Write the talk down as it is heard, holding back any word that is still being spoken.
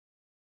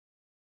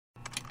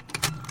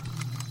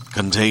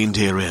Contained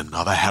herein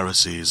are the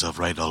heresies of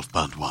Radolf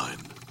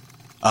Burntwine,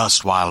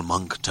 erstwhile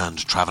monk turned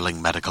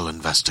traveling medical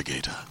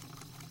investigator.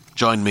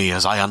 Join me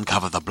as I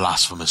uncover the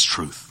blasphemous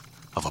truth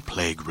of a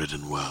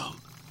plague-ridden world,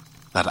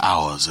 that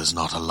ours is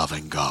not a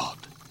loving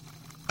God,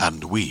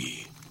 and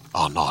we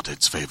are not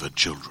its favored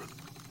children.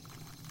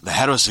 The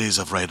heresies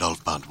of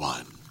Radolf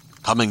Burntwine,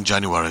 coming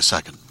January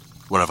 2nd,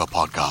 wherever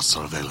podcasts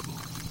are available.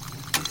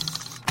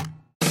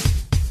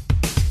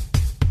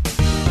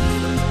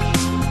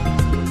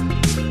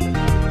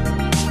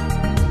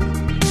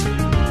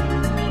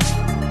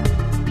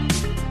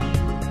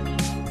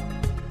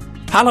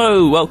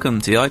 Hello, welcome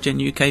to the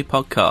IGN UK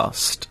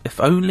podcast. If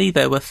only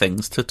there were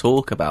things to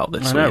talk about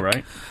this week. I know,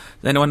 right?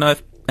 Does anyone know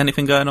if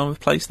anything going on with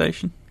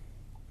PlayStation?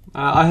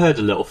 I heard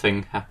a little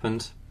thing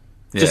happened.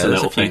 Just a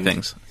little thing.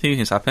 A few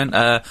things happened.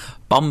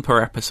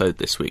 Bumper episode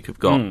this week. We've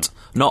got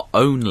not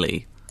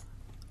only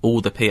all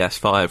the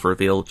PS5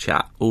 reveal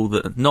chat,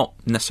 not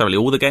necessarily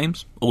all the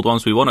games, all the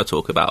ones we want to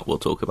talk about, we'll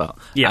talk about.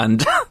 Yeah.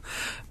 And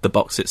the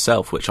box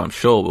itself, which I'm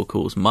sure will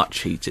cause much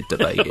heated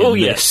debate.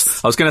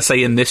 Yes. I was going to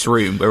say in this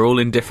room. We're all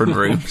in different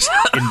rooms.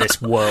 In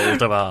this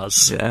world of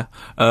ours. Yeah.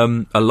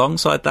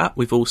 Alongside that,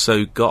 we've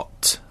also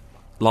got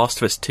Last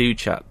of Us 2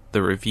 chat.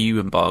 The review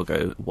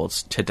embargo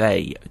was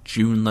today,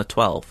 June the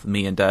 12th.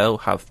 Me and Dale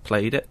have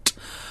played it.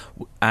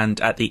 And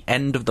at the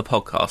end of the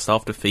podcast,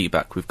 after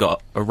feedback, we've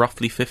got a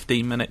roughly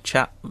 15-minute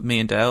chat with me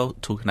and Dale,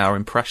 talking our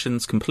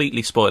impressions,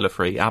 completely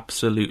spoiler-free,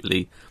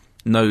 absolutely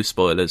no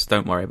spoilers,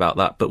 don't worry about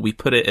that. But we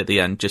put it at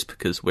the end just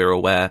because we're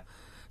aware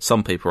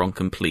some people are on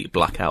complete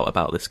blackout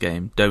about this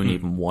game, don't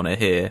even want to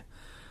hear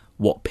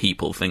what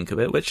people think of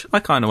it, which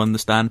I kind of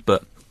understand,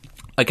 but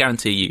I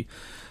guarantee you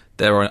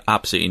there are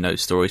absolutely no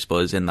story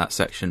spoilers in that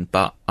section,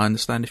 but I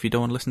understand if you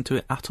don't want to listen to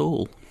it at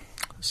all.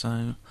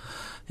 So,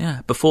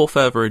 yeah, before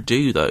further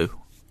ado, though,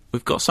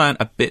 we've got something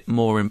a bit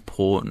more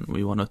important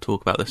we want to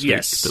talk about this week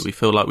that we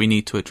feel like we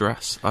need to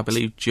address. I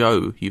believe,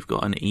 Joe, you've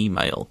got an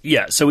email.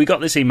 Yeah, so we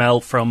got this email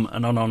from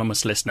an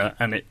anonymous listener,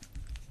 and it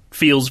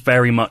feels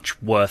very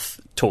much worth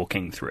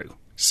talking through.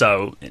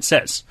 So it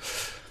says,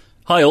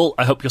 "Hi all,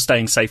 I hope you're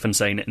staying safe and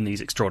sane in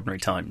these extraordinary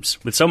times.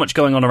 With so much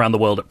going on around the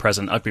world at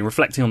present, I've been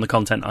reflecting on the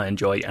content I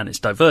enjoy and its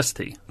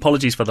diversity.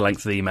 Apologies for the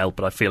length of the email,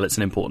 but I feel it's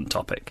an important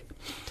topic.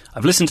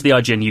 I've listened to the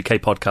IGN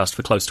UK podcast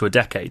for close to a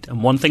decade,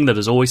 and one thing that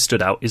has always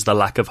stood out is the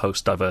lack of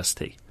host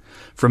diversity.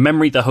 From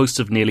memory, the hosts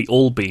have nearly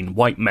all been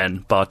white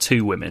men, bar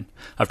 2 women.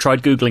 I've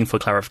tried Googling for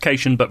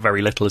clarification, but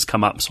very little has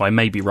come up, so I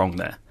may be wrong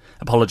there.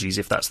 Apologies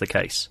if that's the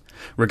case.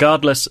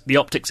 Regardless, the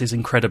optics is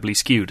incredibly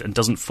skewed and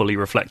doesn't fully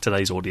reflect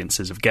today's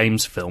audiences of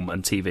games, film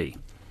and TV.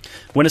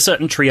 When a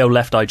certain trio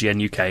left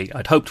IGN UK,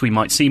 I'd hoped we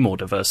might see more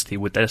diversity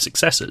with their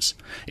successors.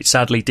 It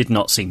sadly did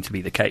not seem to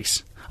be the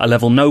case. I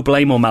level no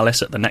blame or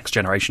malice at the next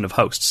generation of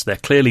hosts. They're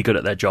clearly good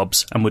at their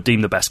jobs and would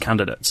deem the best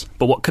candidates.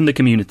 But what can the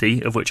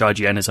community, of which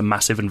IGN is a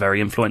massive and very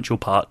influential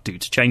part, do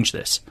to change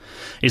this?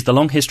 Is the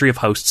long history of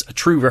hosts a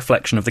true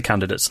reflection of the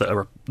candidates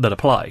that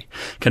apply?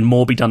 Can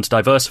more be done to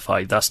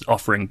diversify, thus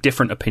offering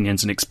different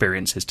opinions and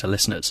experiences to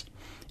listeners?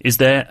 If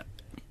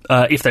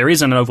there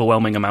is an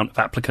overwhelming amount of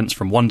applicants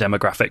from one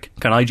demographic,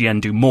 can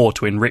IGN do more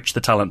to enrich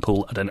the talent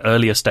pool at an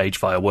earlier stage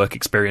via work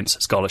experience,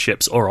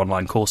 scholarships or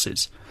online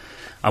courses?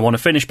 I want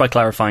to finish by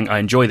clarifying I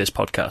enjoy this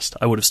podcast.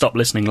 I would have stopped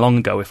listening long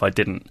ago if I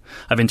didn't.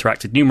 I've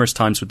interacted numerous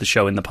times with the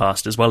show in the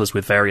past, as well as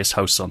with various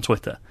hosts on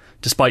Twitter.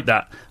 Despite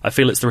that, I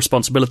feel it's the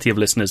responsibility of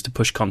listeners to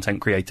push content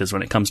creators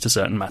when it comes to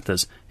certain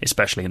matters,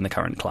 especially in the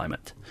current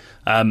climate."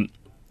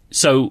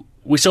 So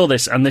we saw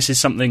this, and this is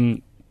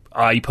something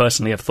I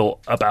personally have thought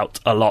about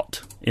a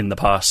lot in the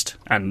past,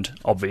 and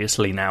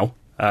obviously now.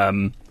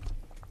 And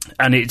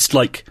it's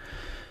like,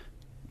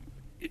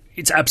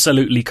 it's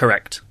absolutely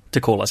correct to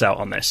call us out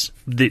on this.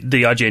 The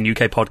IGN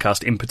UK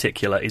podcast in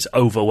particular is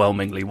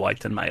overwhelmingly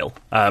white and male.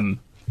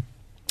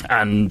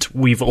 And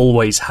we've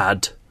always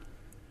had,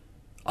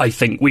 I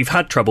think, we've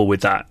had trouble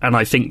with that. And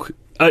I think,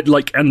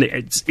 and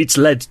it's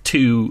led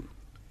to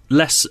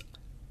less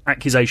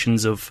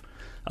accusations of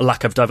a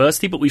lack of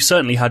diversity, but we've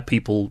certainly had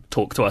people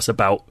talk to us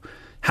about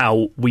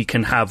how we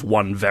can have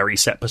one very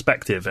set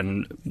perspective.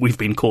 And we've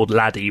been called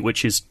laddie,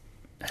 which is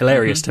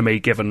hilarious to me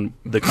given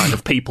the kind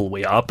of people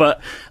we are.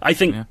 But I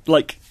think,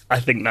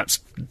 I think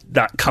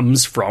that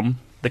comes from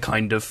the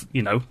kind of,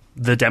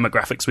 the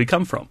demographics we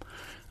come from.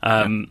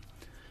 And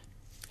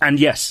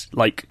yes,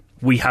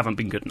 we haven't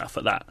been good enough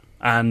at that.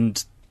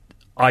 And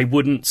I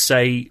wouldn't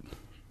say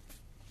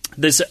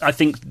I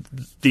think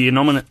the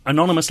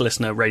anonymous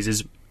listener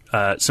raises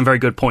some very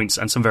good points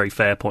and some very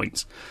fair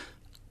points.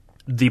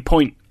 The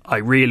point I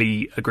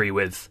really agree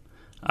with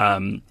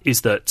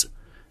is that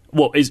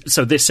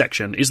so this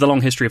section, is the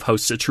long history of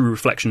hosts a true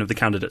reflection of the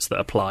candidates that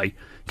apply?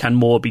 Can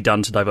more be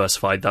done to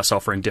diversify, thus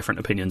offering different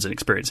opinions and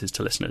experiences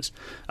to listeners?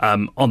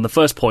 On the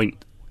first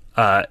point,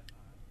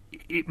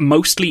 it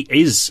mostly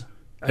is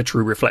a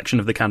true reflection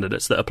of the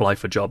candidates that apply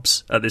for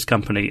jobs at this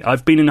company.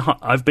 I've been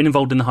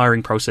involved in the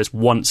hiring process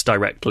once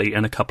directly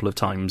and a couple of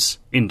times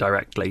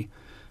indirectly.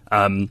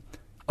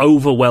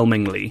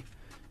 Overwhelmingly,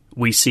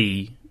 we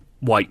see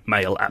white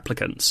male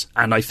applicants,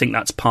 and I think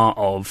that's part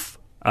of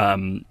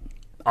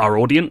our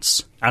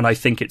audience, and I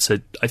think it's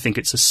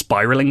a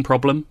spiraling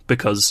problem,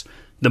 because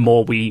the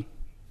more we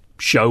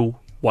show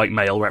white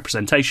male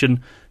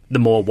representation, the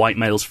more white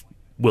males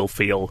will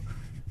feel,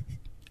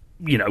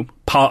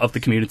 part of the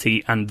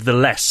community, and the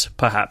less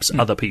perhaps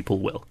other people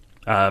will.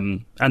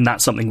 And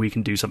that's something we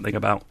can do something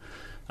about.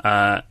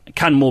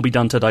 Can more be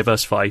done to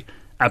diversify?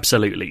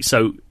 Absolutely.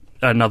 So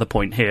another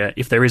point here,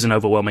 if there is an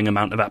overwhelming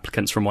amount of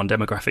applicants from one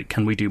demographic,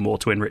 can we do more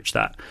to enrich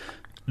that?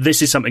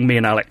 This is something me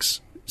and Alex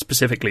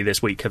specifically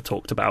this week have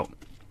talked about.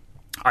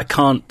 I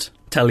can't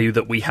tell you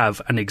that we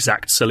have an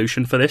exact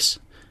solution for this,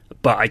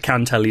 but I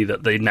can tell you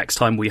that the next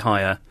time we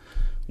hire,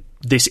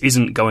 this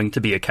isn't going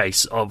to be a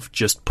case of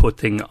just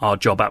putting our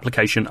job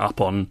application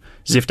up on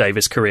Ziff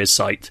Davis careers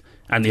site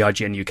and the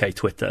IGN UK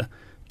Twitter,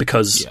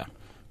 because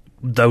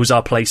those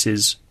are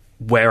places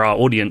where our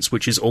audience,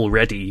 which is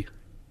already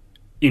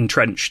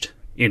entrenched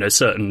in a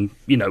certain,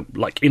 in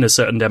a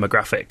certain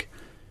demographic.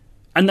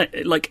 And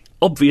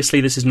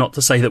obviously this is not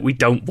to say that we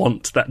don't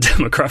want that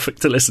demographic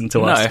to listen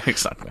to us. No,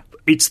 exactly.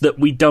 It's that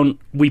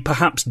we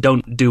perhaps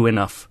don't do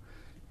enough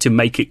to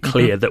make it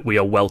clear that we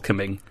are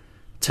welcoming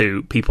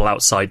to people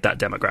outside that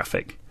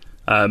demographic.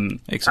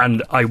 Exactly.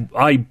 And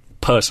I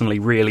personally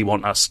really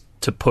want us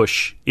to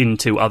push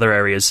into other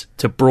areas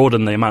to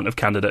broaden the amount of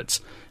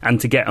candidates and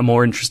to get a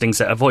more interesting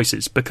set of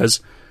voices, because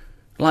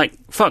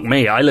fuck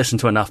me, I listen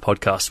to enough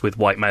podcasts with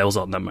white males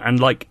on them,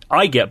 and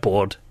I get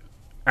bored.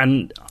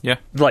 And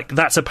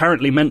that's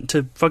apparently meant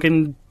to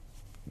fucking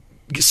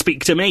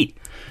speak to me.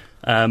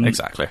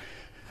 Exactly.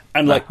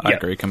 And I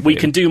agree completely. We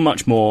can do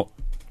much more.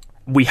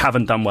 We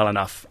haven't done well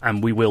enough,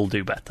 and we will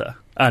do better.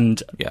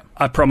 And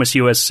I promise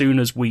you, as soon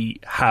as we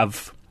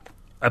have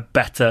a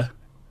better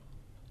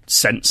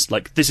sense,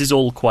 this is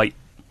all quite...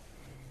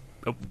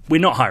 We're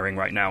not hiring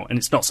right now, and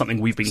it's not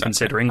something we've been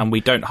considering. And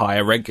we don't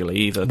hire regularly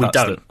either. We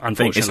don't,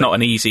 unfortunately. It's not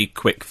an easy,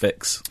 quick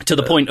fix. To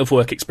the point of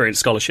work experience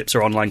scholarships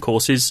or online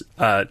courses,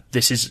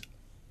 this is,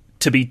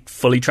 to be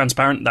fully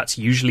transparent, that's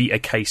usually a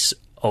case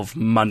of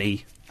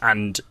money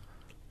and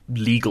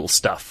legal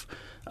stuff.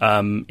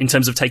 In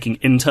terms of taking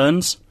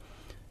interns,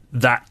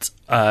 that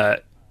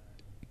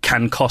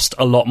can cost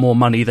a lot more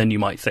money than you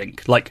might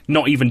think.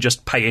 Not even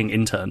just paying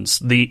interns.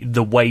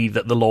 The way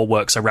that the law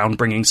works around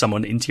bringing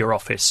someone into your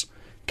office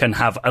can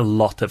have a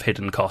lot of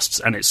hidden costs,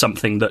 and it's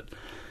something that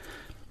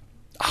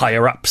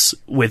higher-ups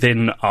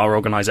within our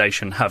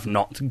organisation have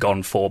not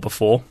gone for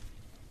before.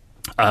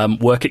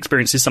 Work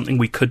experience is something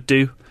we could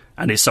do,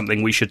 and is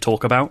something we should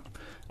talk about.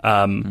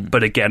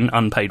 But again,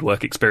 unpaid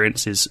work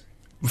experience is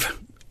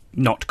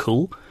not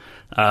cool.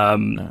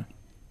 No.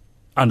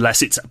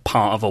 Unless it's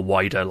part of a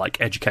wider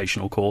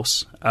educational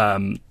course.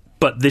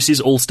 But this is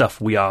all stuff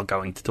we are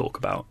going to talk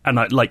about, and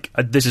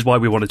this is why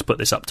we wanted to put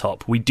this up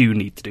top. We do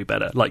need to do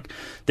better.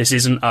 This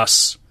isn't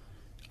us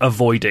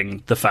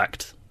avoiding the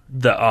fact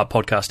that our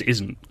podcast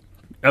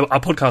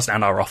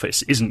and our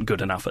office isn't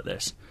good enough at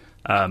this,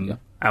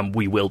 and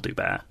we will do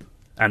better,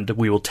 and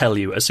we will tell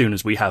you as soon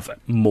as we have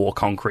more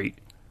concrete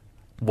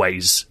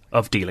ways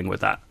of dealing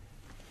with that.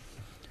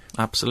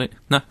 Absolutely.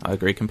 No, I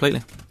agree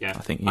completely. Yeah,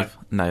 I think you've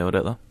nailed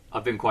it, though.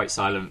 I've been quite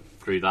silent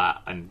through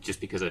that, and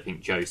just because I think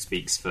Joe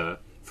speaks for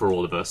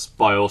all of us.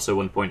 But I also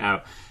want to point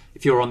out,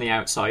 if you're on the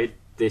outside,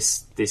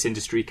 this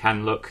industry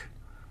can look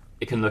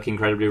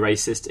incredibly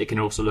racist. It can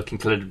also look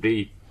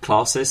incredibly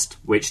classist,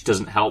 which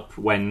doesn't help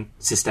when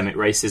systemic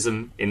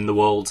racism in the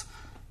world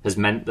has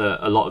meant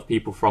that a lot of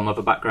people from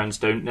other backgrounds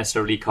don't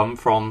necessarily come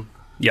from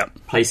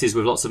places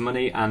with lots of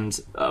money. And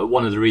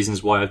one of the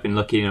reasons why I've been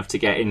lucky enough to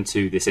get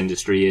into this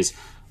industry is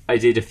I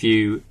did a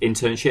few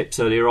internships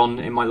earlier on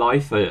in my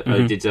life. I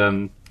did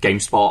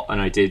GameSpot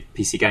and I did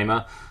PC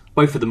Gamer.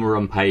 Both of them were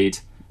unpaid.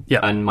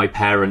 And my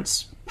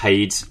parents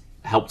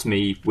helped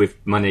me with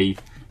money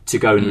to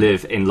go and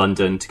live in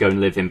London, to go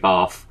and live in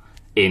Bath,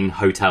 in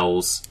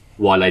hotels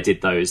while I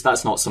did those.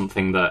 That's not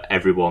something that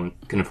everyone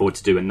can afford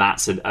to do, and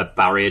that's a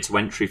barrier to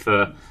entry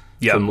for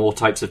more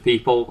types of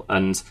people.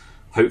 And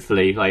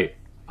hopefully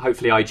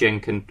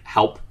IGN can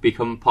help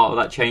become part of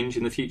that change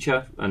in the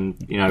future. And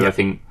I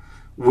think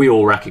we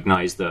all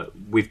recognise that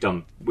we've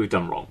done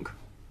wrong.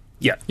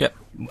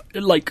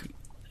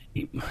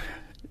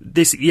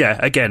 This,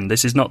 again,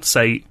 this is not to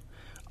say...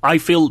 I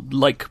feel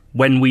like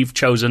when we've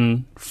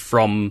chosen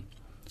from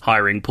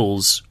hiring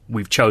pools,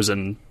 we've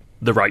chosen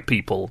the right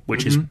people,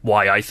 which is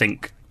why I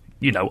think,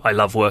 I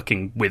love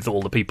working with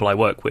all the people I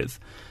work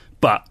with.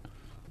 But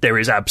there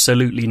is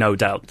absolutely no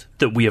doubt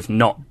that we have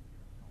not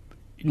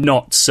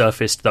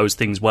surfaced those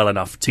things well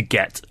enough to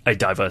get a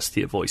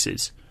diversity of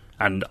voices.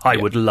 And I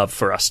would love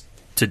for us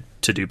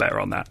to do better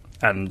on that.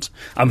 And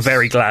I'm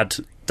very glad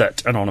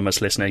that,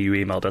 anonymous listener, you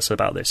emailed us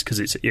about this,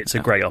 because it's a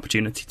great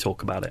opportunity to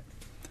talk about it.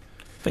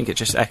 I think it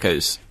just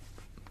echoes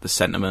the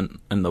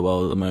sentiment in the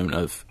world at the moment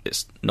of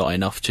it's not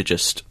enough to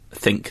just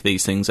think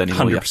these things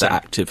anymore. 100%. You have to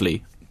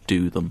actively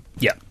do them.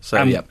 Yeah. So,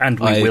 and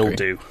we will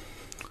do.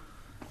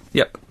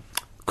 Yep.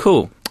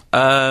 Cool.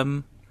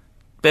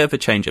 Bit of a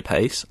change of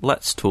pace.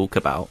 Let's talk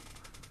about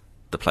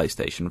the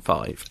PlayStation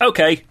 5.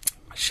 Okay.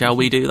 Shall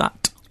we do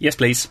that? Yes,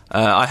 please.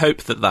 I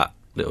hope that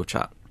little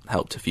chat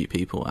helped a few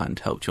people and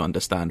helped you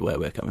understand where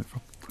we're coming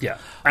from. Yeah,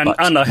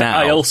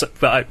 I also,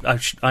 but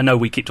I know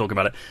we keep talking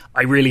about it.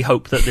 I really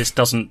hope that this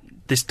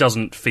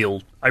doesn't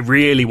feel. I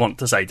really want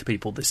to say to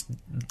people, this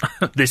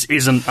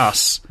isn't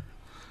us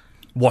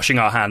washing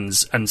our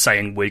hands and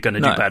saying we're going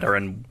to do better,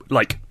 and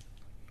like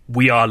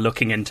we are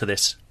looking into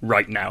this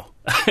right now.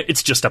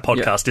 It's just a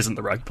podcast isn't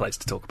the right place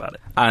to talk about it.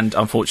 And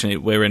unfortunately,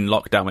 we're in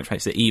lockdown, which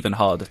makes it even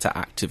harder to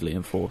actively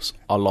enforce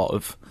a lot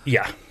of.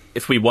 Yeah.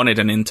 If we wanted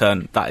an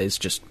intern, that is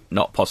just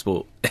not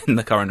possible in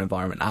the current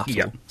environment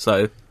at all.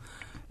 So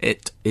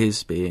it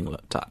is being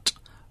looked at.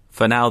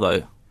 For now,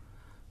 though,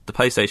 the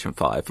PlayStation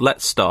 5.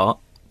 Let's start.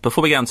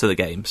 Before we get onto the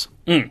games,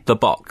 the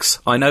box.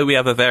 I know we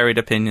have a varied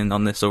opinion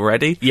on this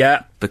already.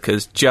 Yeah.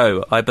 Because,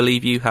 Joe, I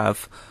believe you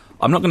have,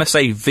 I'm not going to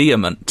say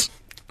vehement,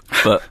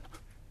 but...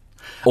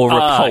 or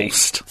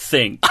repulsed. I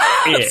think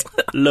it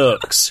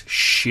looks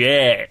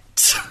shit.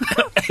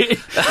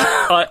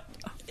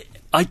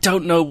 I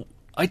don't know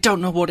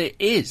what it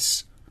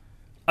is.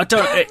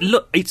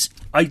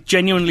 I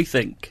genuinely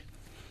think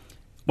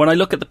when I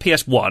look at the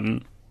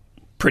PS1,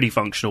 pretty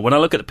functional. When I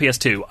look at the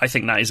PS2, I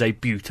think that is a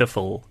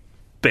beautiful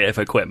bit of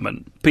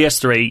equipment.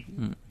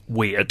 PS3,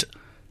 weird.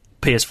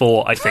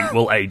 PS4, I think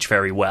will age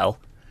very well.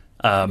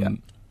 I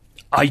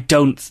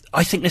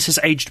think this has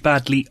aged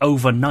badly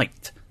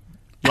overnight.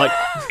 Like,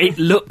 it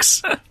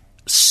looks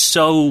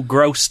so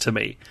gross to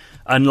me.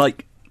 And,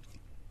 like,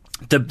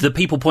 the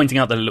people pointing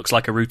out that it looks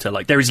like a router,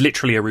 like, there is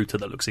literally a router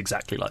that looks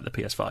exactly like the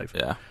PS5.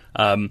 Yeah.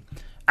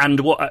 And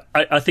what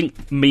I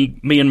think me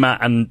and Matt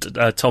and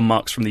Tom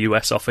Marks from the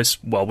US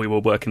office, while we were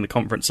working the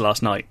conference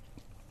last night,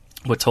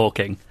 were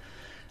talking.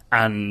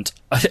 And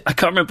I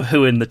can't remember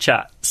who in the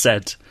chat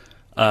said,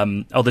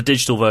 the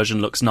digital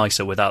version looks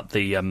nicer without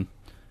the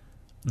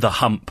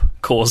hump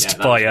caused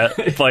by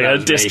a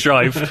disk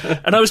drive.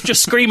 And I was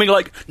just screaming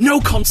like, no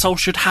console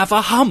should have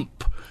a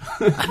hump.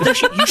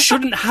 You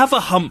shouldn't have a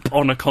hump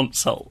on a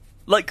console.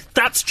 Like,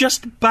 that's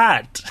just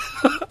bad.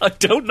 I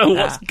don't know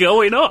what's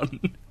going on.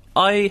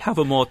 I have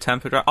a more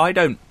tempered... I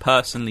don't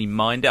personally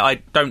mind it. I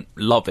don't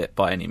love it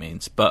by any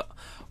means, but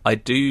I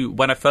do...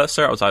 When I first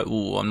saw it, I was like,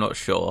 ooh, I'm not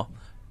sure.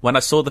 When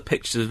I saw the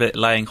pictures of it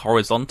laying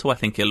horizontal, I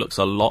think it looks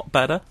a lot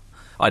better.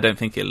 I don't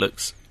think it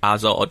looks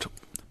as odd.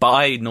 But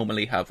I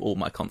normally have all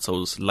my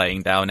consoles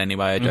laying down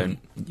anyway. I don't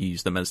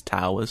use them as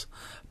towers.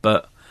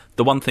 But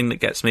the one thing that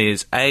gets me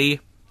is,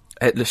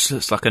 it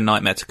looks like a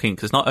nightmare to clean,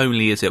 because not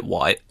only is it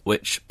white,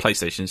 which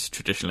PlayStations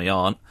traditionally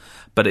aren't,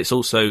 but it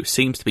also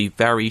seems to be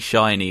very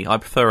shiny. I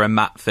prefer a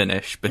matte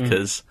finish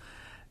because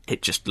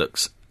it just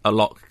looks a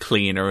lot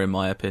cleaner, in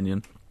my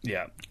opinion.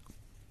 Yeah.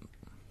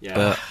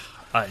 Yeah.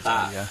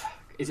 Yeah.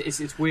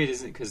 It's weird,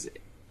 isn't it? Because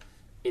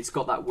it's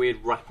got that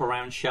weird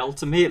wraparound shell.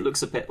 To me, it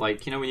looks a bit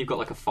like, when you've got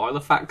like a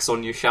Filofax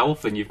on your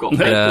shelf and you've got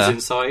papers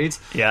inside.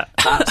 Yeah.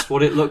 That's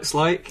what it looks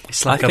like.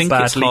 It's like a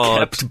badly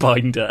kept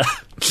binder.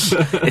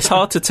 It's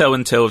hard to tell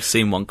until I've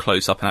seen one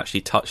close up and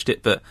actually touched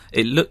it, but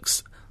it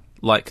looks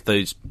like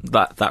that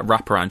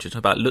wraparound you're talking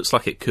about. It looks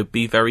like it could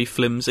be very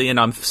flimsy, and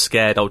I'm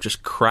scared I'll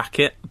just crack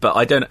it. But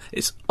I don't.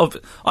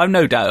 I've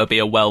no doubt it'll be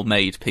a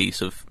well-made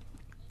piece of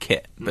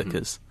kit,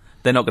 because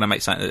they're not going to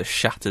make something that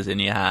shatters in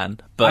your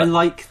hand. But I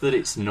like that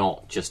it's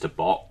not just a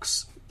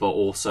box, but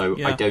also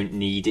I don't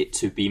need it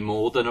to be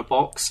more than a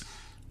box.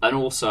 And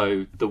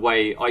also the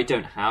way I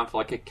don't have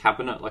like a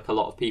cabinet like a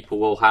lot of people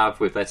will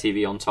have with their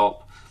TV on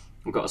top.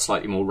 I've got a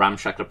slightly more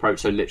ramshackle approach,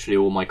 so literally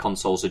all my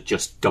consoles are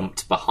just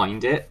dumped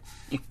behind it.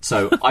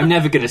 So I'm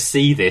never going to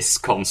see this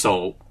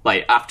console,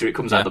 like, after it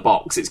comes out of the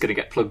box. It's going to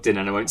get plugged in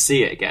and I won't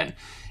see it again.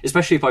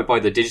 Especially if I buy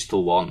the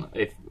digital one.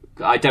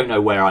 I don't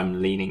know where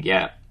I'm leaning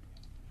yet.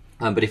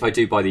 But if I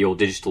do buy the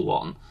all-digital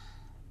one,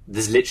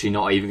 there's literally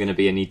not even going to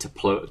be a need to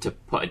put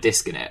a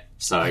disc in it.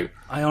 So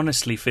I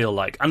honestly feel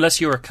like,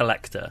 unless you're a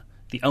collector,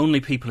 the only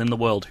people in the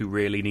world who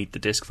really need the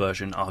disc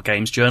version are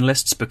games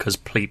journalists, because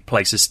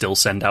places still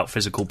send out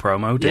physical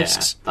promo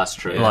discs. Yeah, that's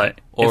true.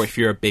 Like, if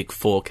you're a big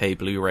 4K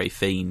Blu-ray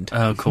fiend.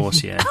 Of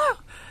course, yeah.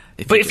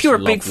 But if you're a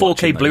big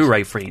 4K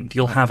Blu-ray fiend,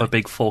 you'll have a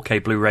big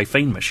 4K Blu-ray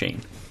fiend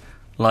machine.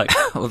 Like,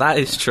 well, that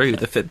is true.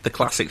 The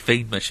classic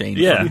feed machine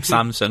from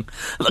Samsung.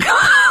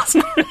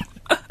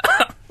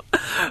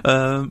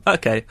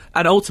 Okay,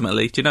 and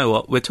ultimately, do you know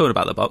what? We're talking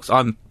about the box.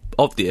 I'm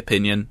of the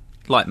opinion,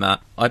 like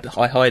Matt,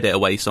 I hide it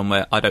away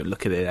somewhere. I don't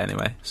look at it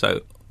anyway.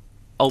 So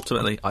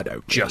ultimately, I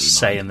don't. Just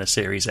saying, the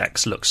Series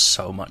X looks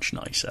so much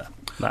nicer.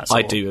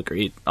 I do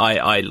agree.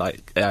 I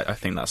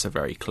think that's a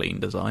very clean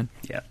design.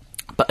 Yeah,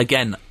 but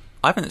again,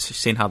 I haven't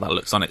seen how that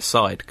looks on its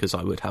side, because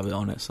I would have it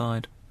on its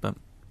side. But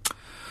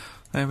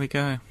there we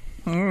go.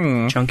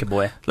 Chunky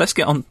boy. Let's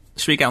get on.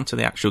 Should we get on to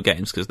the actual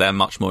games, because they're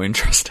much more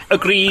interesting?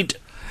 Agreed.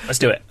 Let's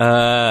do it.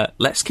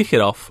 Let's kick it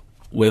off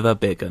with a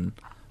big one.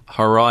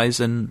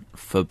 Horizon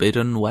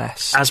Forbidden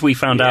West. As we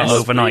found out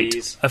overnight,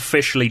 please.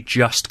 Officially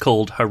just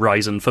called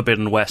Horizon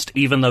Forbidden West,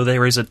 even though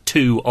there is a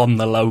 2 on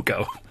the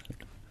logo.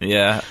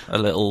 Yeah, a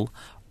little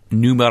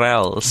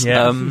numerals.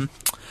 Yeah.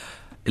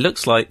 It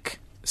looks like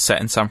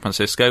set in San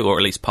Francisco, or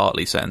at least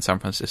partly set in San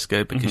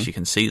Francisco, because you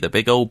can see the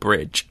big old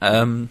bridge.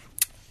 It's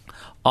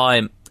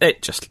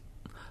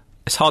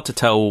hard to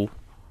tell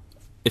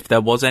if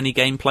there was any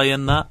gameplay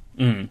in that,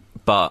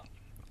 but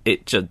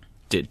it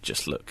did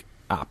just look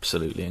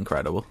absolutely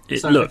incredible.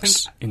 It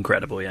looks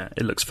incredible, yeah.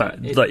 It looks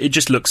it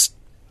just looks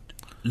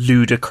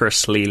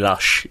ludicrously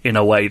lush in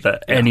a way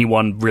that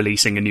anyone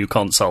releasing a new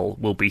console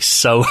will be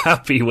so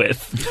happy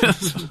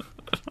with.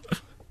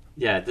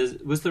 Yeah,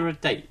 was there a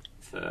date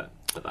for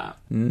that?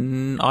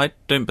 I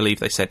don't believe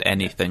they said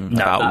anything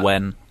about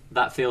when.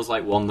 That feels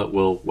like one that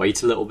we'll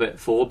wait a little bit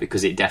for,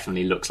 because it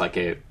definitely looks like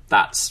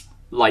that's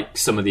like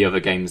some of the other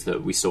games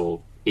that we saw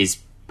is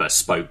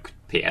bespoke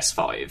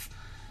PS5.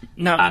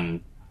 Now,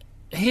 and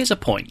here's a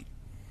point.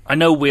 I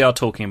know we are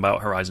talking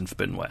about Horizon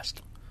Forbidden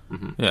West.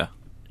 Mm-hmm. Yeah.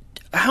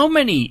 How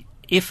many,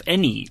 if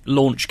any,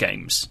 launch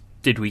games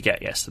did we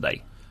get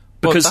yesterday?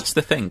 Because that's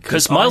the thing.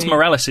 Because Miles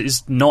Morales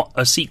is not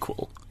a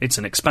sequel; it's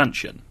an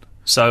expansion.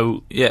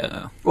 So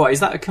yeah. Well, is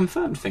that a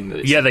confirmed thing?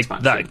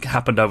 That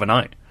happened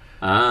overnight.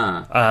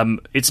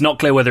 It's not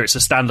clear whether it's a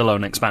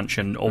standalone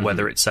expansion or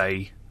whether it's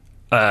a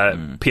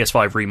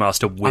PS5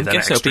 remaster with an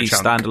extra chunk. It'll be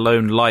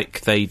standalone,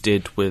 like they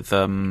did with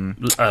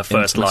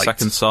First Light,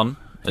 Second Son.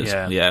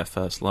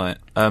 First Light.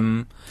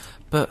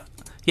 But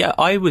yeah,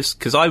 I was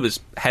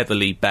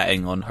heavily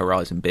betting on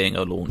Horizon being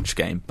a launch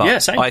game. But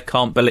same. I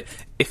can't believe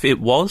if it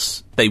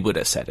was, they would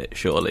have said it.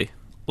 Surely,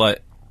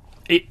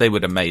 they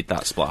would have made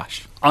that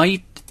splash.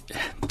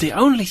 The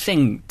only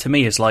thing to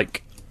me is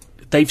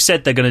they've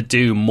said they're going to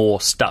do more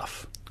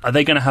stuff. Are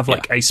they going to have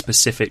a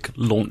specific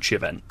launch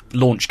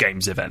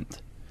games event,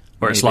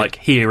 where it's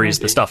here is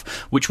the stuff,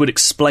 which would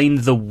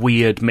explain the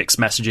weird mixed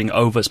messaging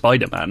over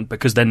Spider-Man,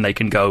 because then they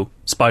can go,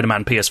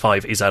 Spider-Man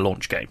PS5 is our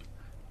launch game,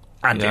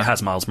 and it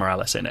has Miles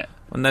Morales in it.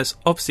 And there's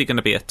obviously going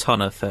to be a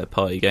ton of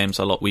third-party games.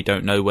 A lot we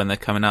don't know when they're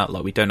coming out.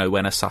 We don't know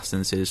when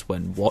Assassin's is,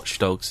 when Watch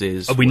Dogs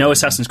is. We know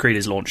Assassin's Creed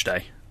is launch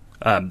day.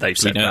 They've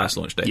said that's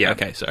launch day. Yeah.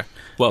 Okay, so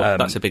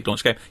that's a big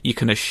launch game. You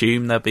can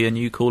assume there'll be a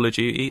new Call of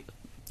Duty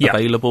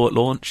available at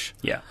launch.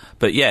 Yeah,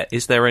 but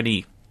is there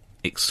any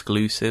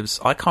exclusives?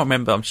 I can't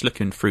remember. I'm just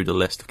looking through the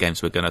list of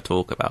games we're going to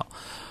talk about.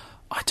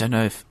 I don't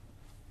know if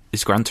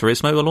is Gran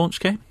Turismo a launch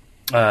game.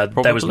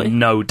 There was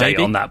no date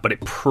on that, but it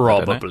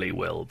probably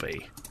will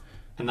be.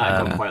 And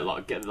that got quite a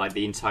lot.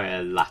 The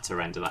entire latter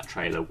end of that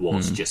trailer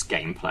was just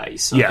gameplay.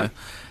 So. Yeah.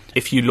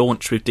 If you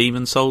launch with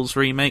Demon's Souls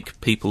remake,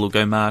 people will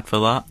go mad for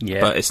that.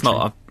 Yeah, but it's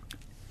not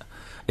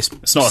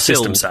it's not a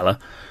system seller.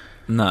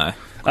 No,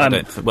 I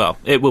don't. Well,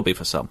 it will be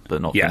for some,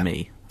 but not for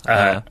me.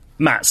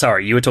 Matt,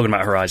 sorry, you were talking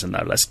about Horizon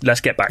though. Let's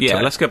get back to it.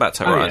 Yeah, let's go back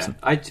to Horizon.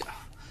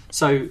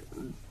 So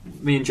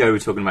me and Joe were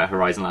talking about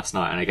Horizon last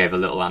night, and I gave a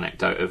little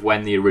anecdote of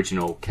when the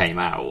original came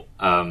out.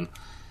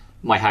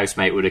 My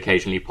housemate would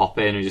occasionally pop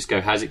in and just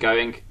go, "How's it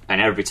going?" And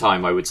every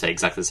time I would say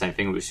exactly the same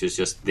thing, which was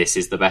just, "This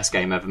is the best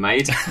game ever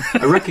made."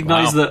 I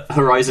recognise that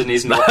Horizon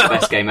is not the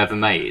best game ever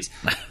made,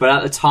 but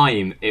at the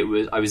time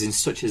I was in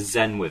such a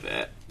zen with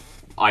it.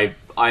 I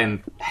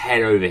am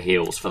head over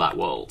heels for that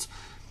world,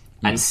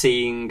 and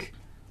seeing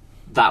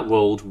that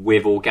world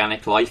with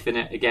organic life in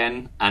it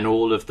again, and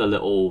all of the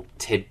little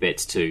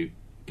tidbits too.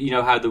 You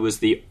know how there was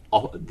the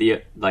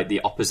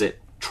opposite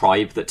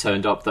tribe that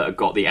turned up that had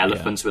got the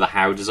elephants with the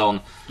howdahs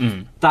on.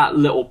 That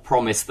little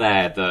promise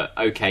there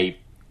that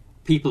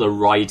people are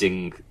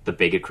riding the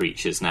bigger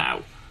creatures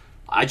now.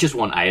 I just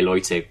want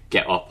Aloy to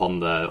get up on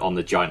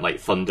the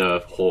giant thunder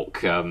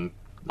hawk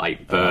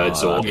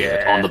birds or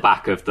on the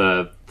back of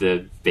the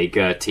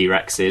bigger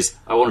T-Rexes.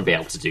 I want to be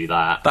able to do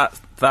that.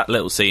 That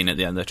little scene at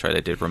the end of the trailer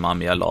did remind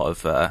me a lot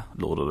of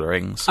Lord of the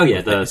Rings. Oh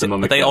yeah, are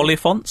they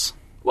Oliphants?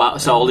 Well,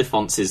 so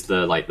Oliphants is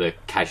the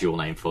casual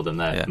name for them.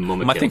 They're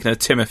Am I thinking of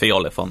Timothy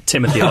Olyphant?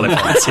 Timothy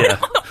Olyphant,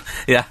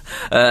 yeah.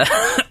 Yeah.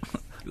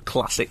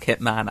 Classic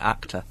hitman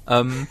actor.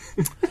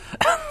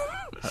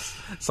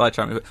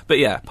 Sidetrack. But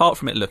yeah, apart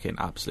from it looking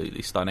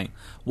absolutely stunning,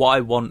 what I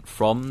want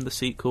from the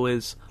sequel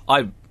is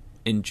I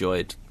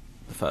enjoyed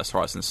the first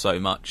Horizon so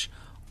much.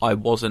 I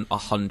wasn't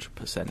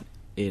 100%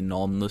 in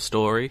on the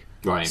story.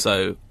 Right.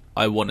 So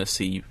I want to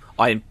see...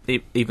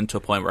 even to a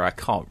point where I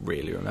can't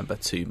really remember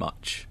too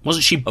much.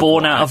 Wasn't she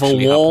born out of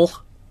a wall?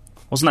 Happened.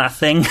 Wasn't that a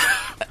thing?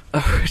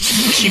 Was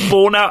she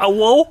born out a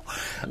wall?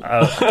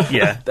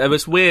 Yeah. There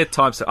was weird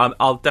times.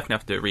 I'll definitely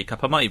have to do a recap.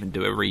 I might even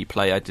do a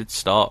replay. I did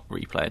start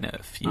replaying it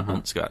a few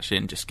months ago, actually,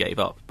 and just gave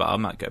up. But I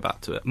might go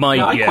back to it.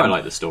 I quite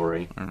like the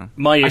story. I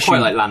quite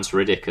like Lance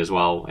Reddick as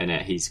well in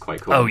it. He's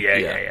quite cool. Oh,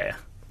 yeah.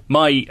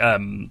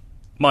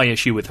 My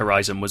issue with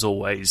Horizon was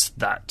always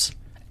that,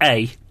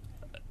 A,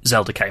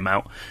 Zelda came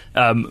out,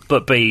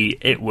 but B,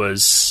 it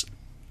was...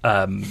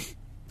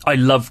 I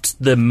loved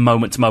the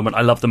moment to moment.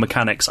 I love the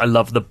mechanics. I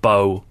love the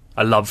bow.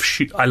 I love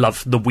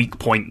the weak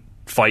point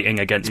fighting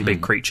against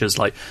big creatures.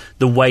 Like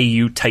the way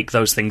you take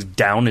those things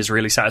down is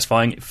really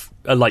satisfying.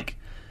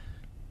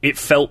 It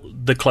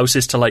felt the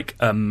closest to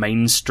a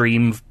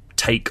mainstream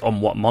take on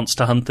what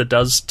Monster Hunter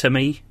does to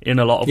me in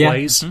a lot of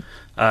ways.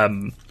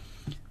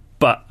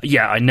 But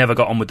yeah, I never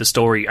got on with the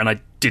story, and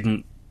I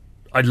didn't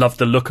I loved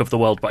the look of the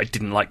world, but I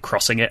didn't like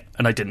crossing it,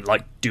 and I didn't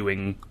like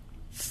doing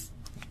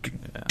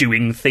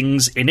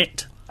things in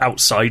it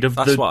outside of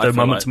the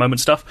moment-to-moment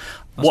stuff.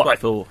 That's what I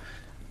thought.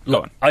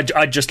 Look,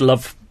 I just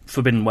love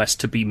Forbidden West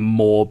to be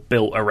more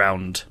built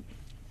around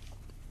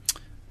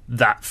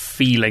that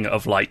feeling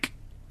of like,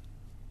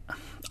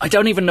 I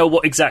don't even know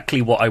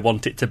exactly what I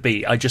want it to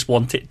be. I just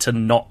want it to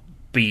not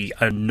be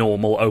a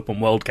normal open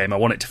world game. I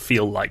want it to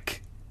feel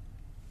like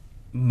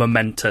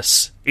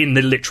momentous in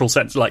the literal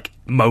sense, like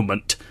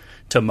moment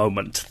to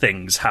moment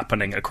things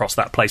happening across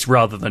that place,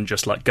 rather than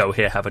just like go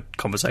here, have a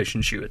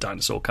conversation, shoot a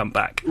dinosaur, come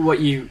back.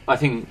 I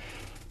think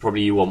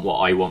probably you want what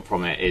I want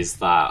from it is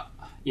that,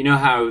 you know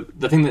how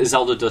the thing that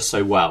Zelda does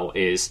so well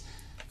is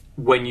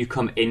when you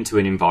come into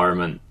an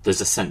environment, there's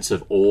a sense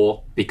of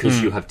awe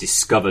because you have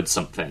discovered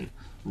something,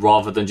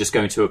 rather than just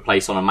going to a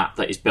place on a map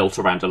that is built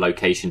around a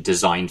location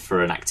designed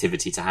for an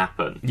activity to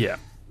happen. Yeah.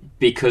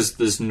 Because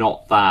there's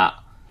not that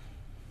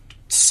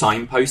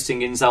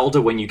signposting in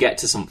Zelda. When you get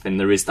to something,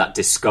 there is that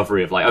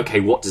discovery of like, okay,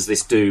 what does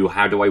this do?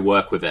 How do I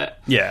work with it?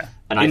 Yeah.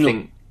 And I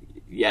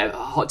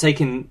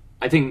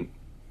think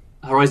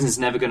Horizon's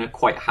never going to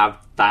quite have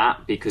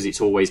that, because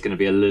it's always going to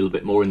be a little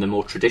bit more in the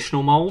more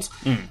traditional mould.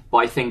 But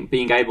I think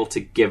being able to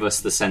give us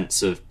the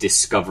sense of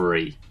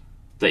discovery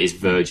that is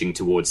verging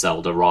towards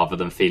Zelda, rather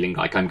than feeling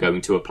like I'm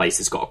going to a place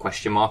that's got a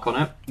question mark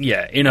on it.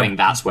 Yeah, I think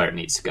that's where it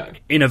needs to go.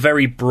 In a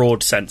very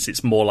broad sense,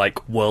 it's more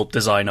like world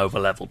design over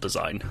level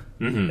design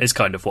is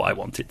kind of what I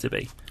want it to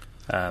be.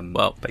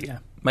 But yeah.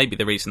 Maybe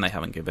the reason they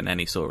haven't given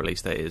any sort of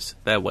release date is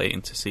they're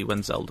waiting to see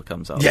when Zelda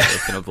comes out. Yeah. So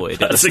they can avoid it.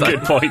 That's a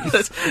good point.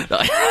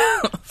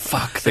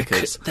 Fuck,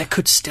 there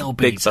could still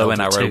be big bow and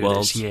Zelda arrow 2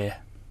 worlds. this year.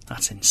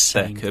 That's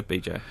insane. There could be,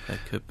 Joe. There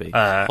could be.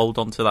 Hold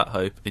on to that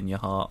hope in your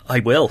heart. I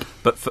will.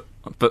 But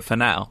for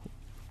now,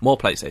 more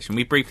PlayStation.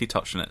 We briefly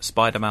touched on it.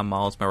 Spider-Man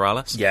Miles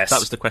Morales. Yes.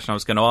 That was the question I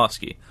was going to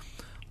ask you.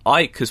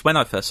 Because when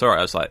I first saw it,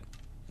 I was like,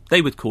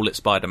 they would call it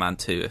Spider-Man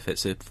 2 if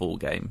it's a full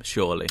game,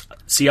 surely.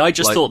 See, I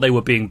just thought they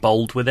were being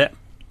bold with it.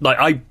 Like,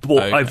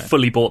 I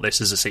fully bought this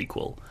as a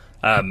sequel.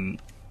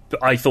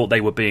 But I thought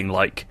they were being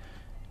like,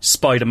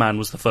 Spider-Man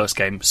was the first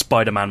game,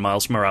 Spider-Man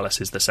Miles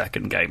Morales is the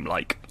second game.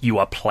 Like, you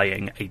are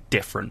playing a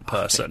different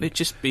person. It'd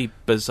just be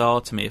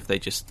bizarre to me if they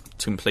just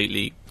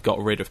completely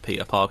got rid of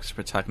Peter Parker's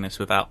protagonist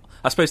without...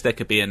 I suppose there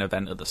could be an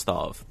event at the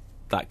start of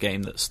that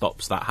game that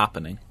stops that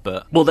happening,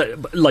 but... Well,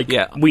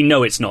 we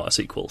know it's not a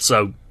sequel,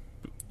 so...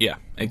 Yeah,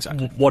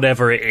 exactly.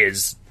 Whatever it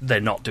is, they're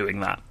not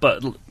doing that.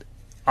 But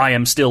I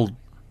am still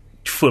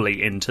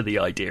fully into the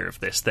idea of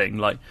this thing.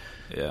 Like,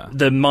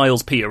 the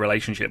Miles-Peter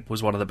relationship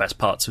was one of the best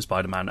parts of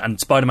Spider-Man, and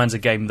Spider-Man's a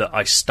game that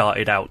I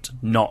started out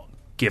not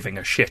giving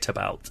a shit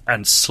about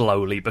and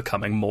slowly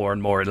becoming more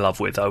and more in love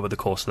with over the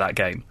course of that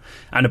game.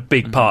 And a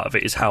big part of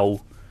it is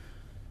how,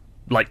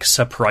 like,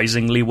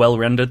 surprisingly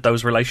well-rendered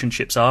those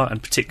relationships are,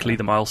 and particularly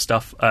the Miles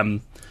stuff.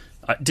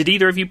 Did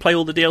either of you play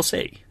all the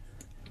DLC?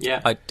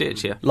 Yeah. I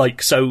did, yeah.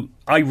 Like, so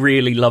I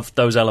really loved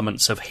those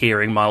elements of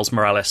hearing Miles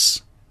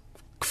Morales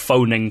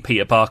phoning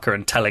Peter Parker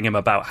and telling him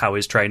about how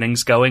his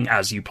training's going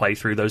as you play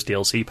through those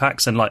DLC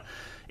packs, and like,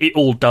 it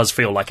all does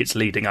feel like it's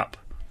leading up.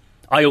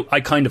 I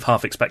kind of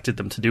half expected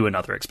them to do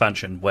another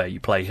expansion where you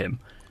play him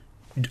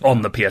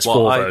on the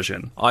PS4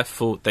 version. I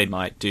thought they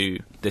might do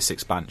this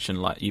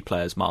expansion like you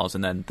play as Miles,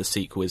 and then the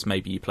sequel is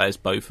maybe you play as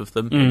both of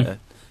them.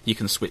 You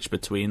can switch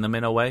between them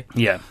in a way.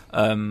 Yeah.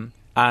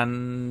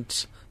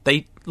 And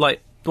they,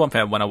 like, the one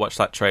thing when I watched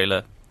that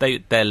trailer,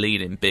 they're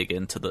leaning big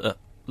into the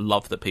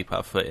love that people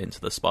have put into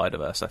the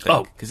Spider-Verse, I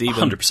think. Because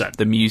even 100%.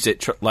 the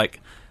music,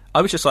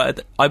 I was just like,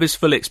 I was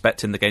fully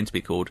expecting the game to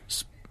be called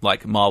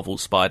like Marvel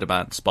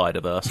Spider-Man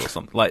Spider-Verse or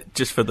something, like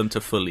just for them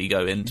to fully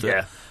go into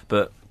it.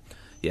 But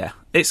yeah,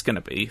 it's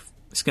gonna be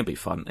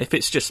fun if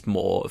it's just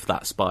more of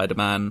that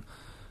Spider-Man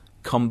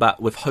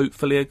combat with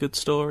hopefully a good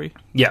story.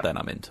 Yeah, then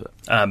I'm into it.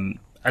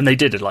 And they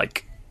did it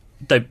like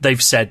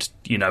they've said,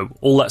 you know,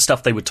 all that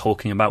stuff they were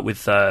talking about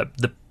with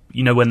the.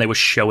 You know, when they were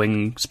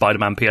showing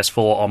Spider-Man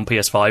PS4 on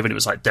PS5 and it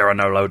was like, there are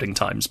no loading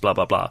times, blah,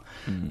 blah, blah.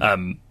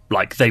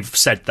 Like, they've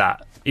said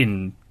that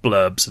in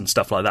blurbs and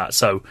stuff like that.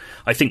 So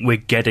I think we're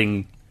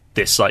getting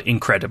this, like,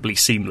 incredibly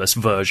seamless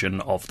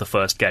version of the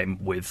first game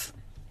with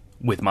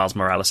Miles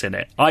Morales in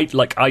it.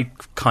 I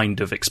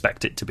kind of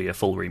expect it to be a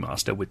full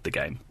remaster with the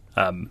game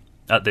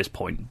at this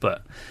point.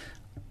 But,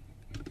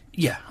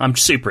 yeah, I'm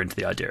super into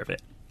the idea of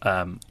it.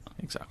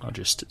 Exactly. I'll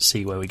just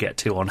see where we get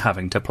to on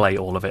having to play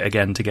all of it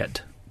again to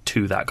get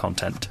to that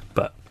content.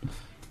 But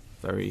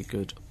very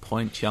good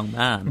point, young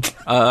man.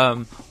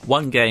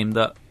 One game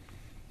that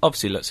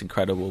obviously looks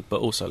incredible but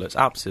also looks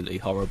absolutely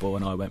horrible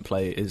and I won't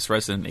play it is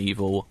Resident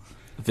Evil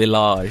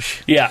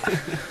Village. Yeah.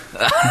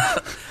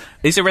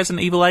 Is it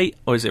Resident Evil 8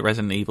 or is it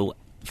Resident Evil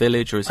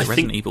Village or is it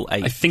Resident Evil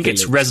 8 I think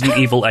Village? It's Resident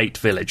Evil 8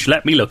 Village.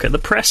 Let me look at the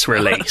press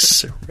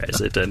release.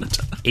 Resident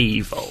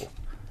Evil.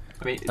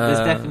 I mean, there's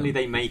definitely,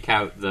 they make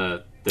out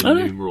the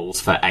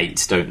numerals for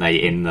 8, don't they,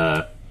 in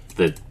the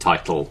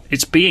title.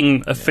 It's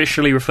being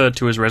officially referred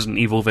to as Resident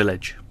Evil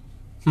Village.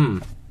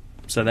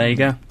 So there you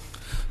go.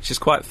 Which is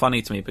quite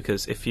funny to me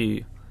because if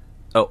you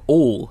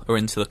all are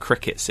into the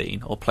cricket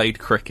scene, or played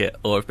cricket,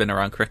 or have been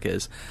around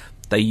cricketers,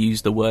 they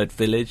use the word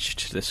village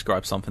to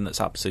describe something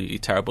that's absolutely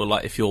terrible.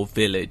 Like, if you're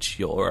village,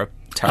 you're a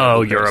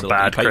terrible you're a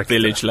bad play cricketer.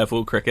 village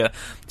level cricket.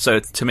 So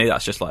to me,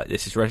 that's just like,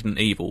 this is Resident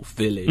Evil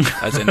village,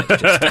 as in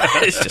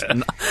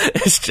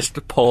it's just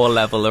a poor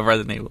level of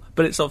Resident Evil.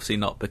 But it's obviously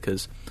not,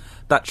 because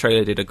that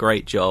trailer did a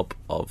great job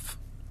of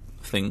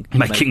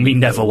making me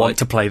never want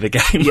to play the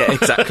game. Yeah,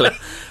 exactly.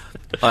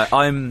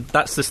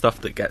 That's the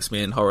stuff that gets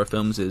me in horror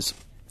films, is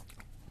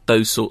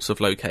those sorts of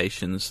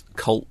locations,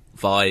 cult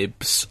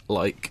vibes,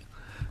 like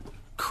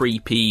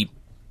creepy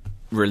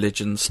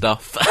religion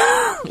stuff.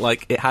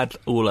 Like, it had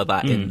all of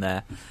that in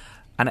there,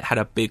 and it had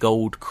a big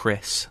old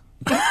Chris.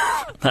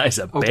 That is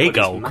a big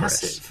old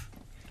massive.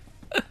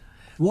 Chris.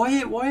 Why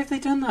have they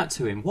done that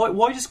to him?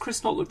 Why does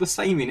Chris not look the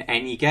same in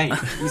any game?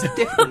 He's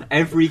different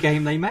every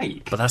game they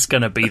make. But that's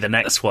going to be the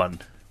next one.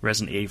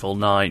 Resident Evil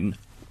 9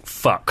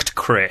 fucked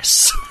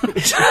Chris.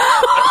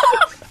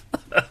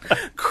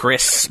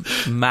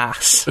 Chris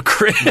Mass.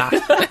 Chris.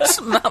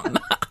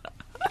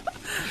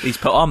 He's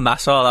put on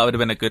Mass. Oh, that would have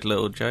been a good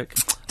little joke.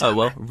 Oh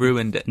well,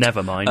 ruined it.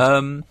 Never mind.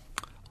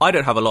 I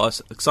don't have a lot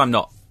of, because I'm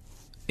not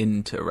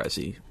into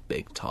Resi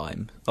big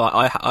time.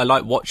 I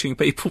like watching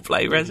people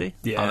play Resi.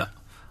 Yeah.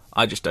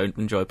 I just don't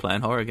enjoy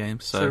playing horror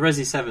games. So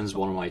Resi 7's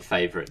one of my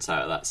favourites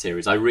out of that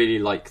series. I really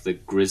like the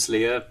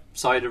grislier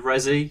side of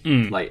Resi.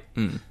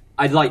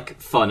 I like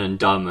fun and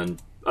dumb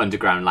and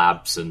underground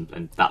labs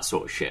and that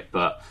sort of shit,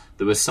 but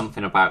there was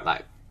something about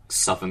that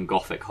Southern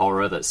Gothic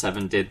horror that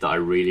 7 did that I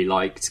really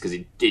liked, because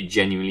it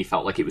genuinely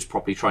felt like it was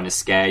properly trying to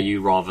scare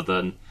you rather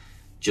than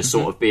just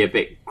sort of be a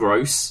bit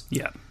gross.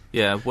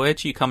 Yeah, where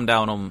do you come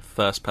down on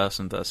first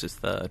person versus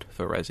third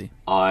for Resi?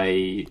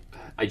 I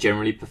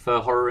generally prefer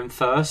horror in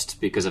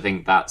first, because I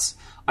think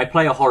I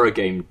play a horror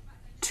game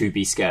to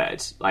be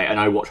scared, and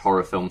I watch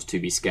horror films to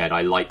be scared.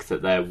 I like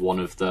that they're one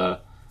of the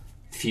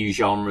few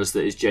genres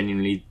that is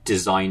genuinely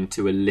designed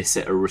to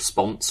elicit a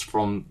response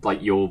from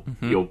your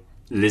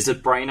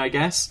lizard brain, I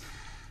guess.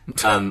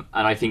 And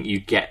I think you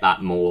get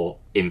that more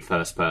in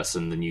first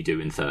person than you do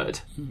in third.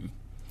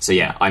 So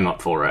yeah, I'm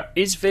up for it.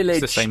 Is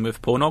Village It's the same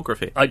with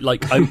pornography?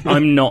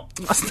 I'm not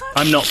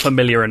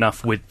familiar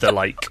enough with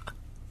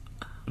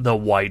the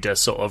wider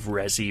sort of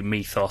Resi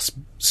mythos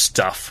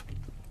stuff.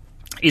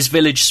 Is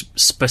Village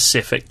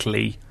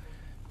specifically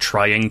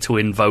trying to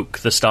invoke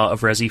the start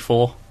of Resi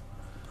 4?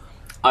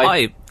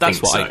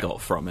 That's what I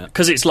got from it.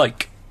 Because it's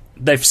like,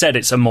 they've said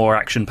it's a more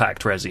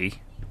action-packed Resi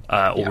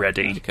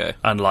already. Okay.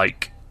 And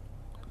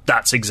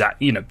that's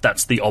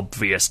that's the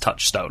obvious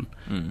touchstone.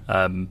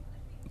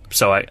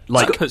 So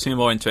that puts me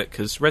more into it,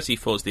 because Resi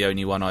 4 is the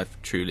only one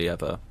I've truly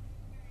ever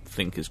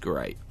think is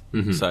great.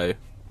 So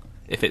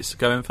if it's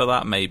going for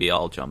that, maybe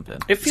I'll jump in.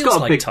 It feels it's got a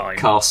like big time.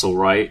 castle,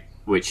 right?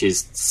 Which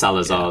is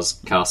Salazar's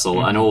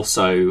castle, and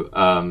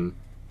also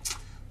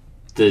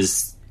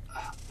there's,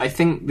 I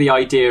think, the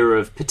idea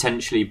of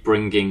potentially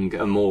bringing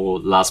a more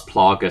Las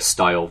Plagas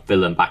style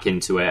villain back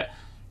into it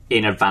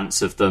in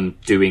advance of them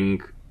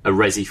doing a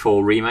Resi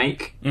 4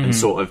 remake, and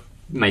sort of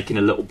making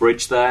a little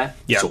bridge there.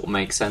 Sort of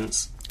makes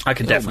sense. I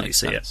can definitely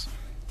see it.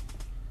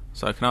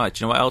 So can I.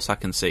 Do you know what else I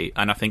can see?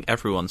 And I think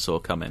everyone saw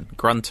coming.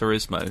 Gran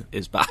Turismo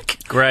is back.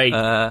 Great.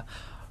 Do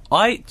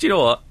you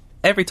know what?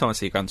 Every time I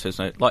see Gran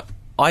Turismo,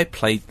 I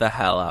played the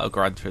hell out of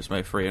Gran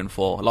Turismo 3 and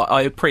 4.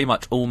 I pretty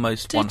much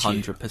almost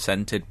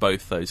 100%ed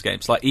both those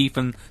games.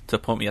 Even to the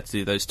point we had to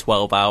do those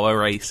 12-hour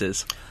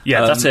races.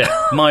 Yeah, that's it.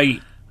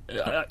 I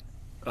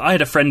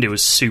had a friend who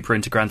was super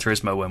into Gran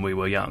Turismo when we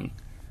were young.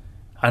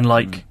 And,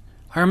 I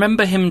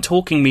remember him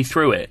talking me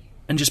through it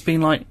and just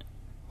being like,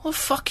 what the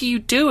fuck are you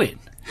doing?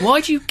 Why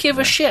do you give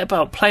a shit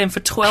about playing for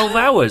 12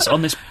 hours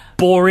on this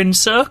boring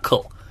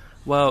circle?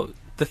 Well,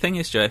 the thing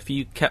is, Joe, if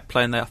you kept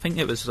playing there, I think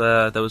it was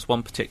there was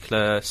one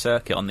particular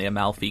circuit on the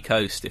Amalfi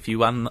Coast. If you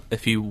won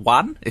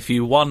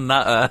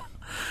that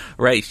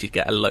race, you'd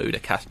get a load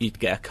of cash. You'd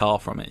get a car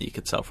from it. You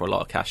could sell for a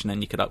lot of cash, and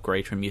then you could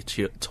upgrade from your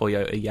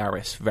Toyota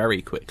Yaris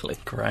very quickly.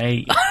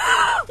 Great.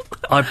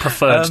 I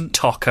preferred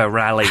Toca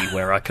Rally,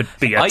 where I could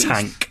be a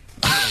tank.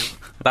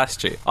 That's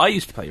true. I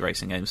used to play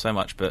racing games so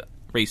much, but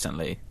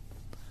recently,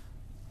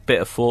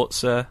 bit of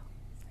Forza,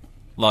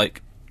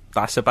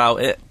 that's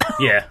about it.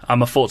 Yeah,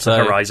 I'm a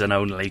Forza Horizon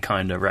only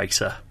kind of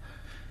racer.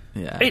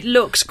 Yeah, it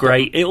looks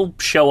great. It'll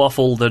show off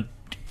all the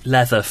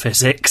leather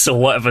physics or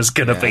whatever's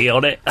going to be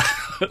on it.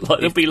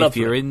 It'll be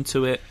lovely. If you're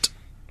into it,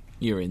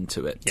 you're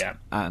into it. Yeah,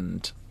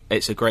 and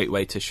it's a great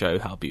way to show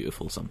how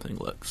beautiful something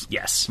looks.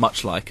 Yes,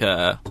 much like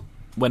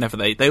whenever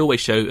they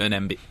always show an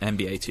NBA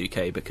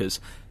 2K,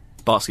 because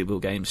basketball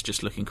games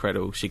just look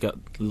incredible. She got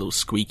a little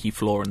squeaky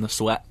floor in the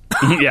sweat.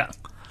 Yeah,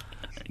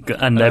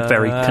 and they're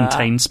very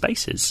contained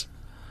spaces.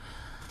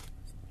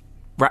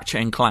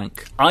 Ratchet and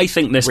Clank. I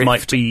think this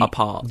might be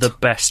apart. The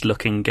best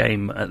looking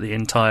game at the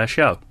entire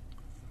show.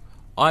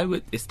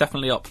 It's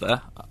definitely up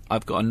there.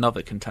 I've got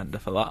another contender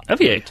for that. Have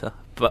you? Later.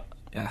 But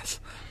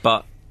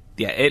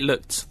yeah, it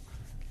looked.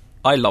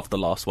 I loved the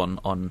last one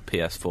on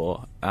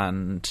PS4,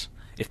 and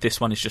if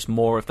this one is just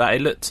more of that,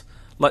 it looked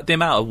like the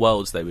amount of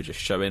worlds they were just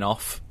showing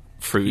off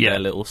through their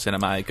little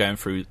cinematic, going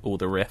through all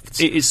the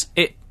rifts.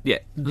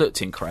 It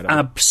looked incredible.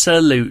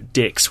 Absolute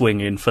dick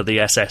swinging for the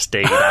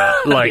SSD.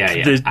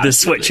 The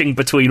switching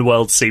between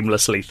worlds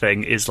seamlessly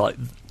thing is like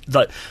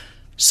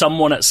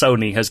someone at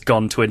Sony has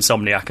gone to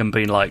Insomniac and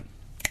been like,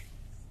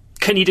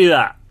 "Can you do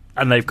that?"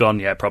 And they've gone,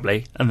 "Yeah,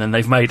 probably." And then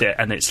they've made it,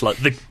 and it's like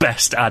the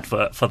best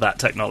advert for that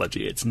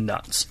technology. It's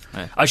nuts.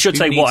 Yeah. I should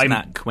say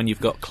when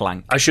you've got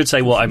Clank. I should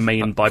say what I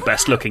mean by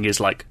best looking is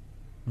like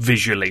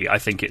visually, I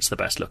think it's the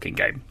best looking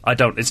game.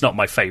 It's not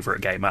my favourite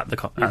game at the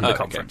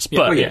conference,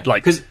 but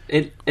because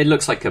it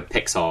looks like a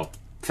Pixar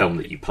film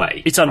that you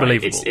play. It's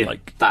unbelievable. Right?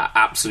 It's that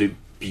absolute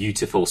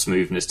beautiful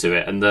smoothness to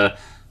it, and the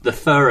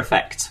fur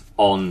effect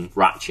on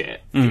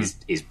Ratchet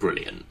is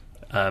brilliant.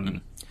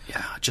 I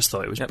just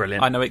thought it was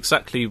brilliant. I know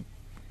exactly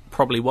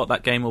probably what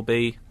that game will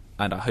be,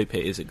 and I hope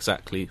it is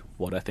exactly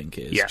what I think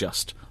it is. Yeah.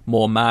 Just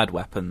more mad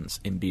weapons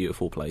in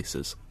beautiful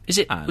places. Is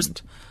it?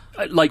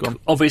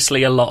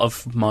 Obviously, a lot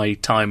of my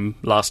time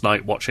last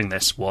night watching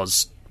this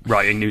was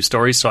writing news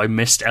stories, so I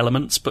missed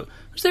elements. But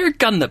was there a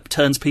gun that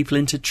turns people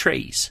into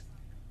trees?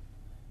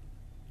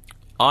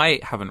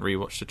 I haven't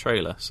rewatched the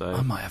trailer, so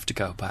I might have to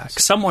go back.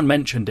 Someone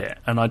mentioned it,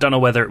 and I don't know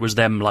whether it was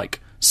them like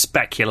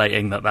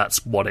speculating that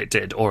that's what it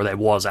did, or there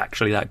was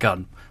actually that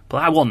gun.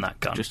 But I want that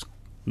gun.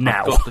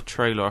 Now. I've got the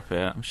trailer up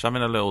here. I'm just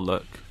having a little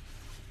look.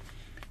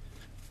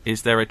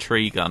 Is there a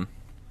tree gun?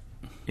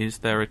 Is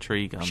there a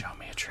tree gun? Show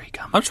me a tree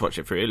gun. I'm just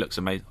watching it through. It looks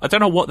amazing. I don't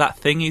know what that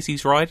thing is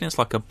he's riding. It's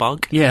like a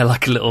bug. Yeah,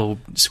 like a little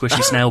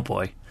squishy snail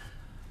boy.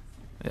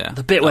 Yeah.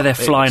 The bit where they're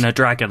flying a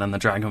dragon and the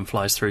dragon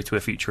flies through to a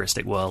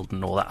futuristic world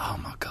and all that. Oh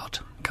my god.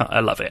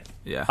 I love it.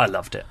 Yeah. I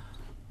loved it.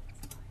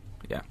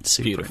 Yeah.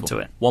 Super beautiful. into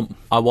it.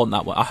 I want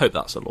that one. I hope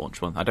that's a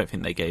launch one. I don't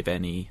think they gave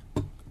any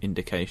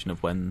indication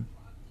of when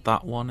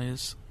that one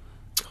is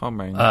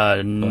coming.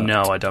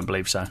 No, I don't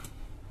believe so.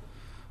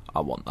 I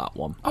want that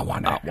one. I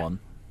want that one.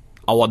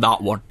 I want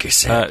that one.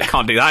 I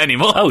can't do that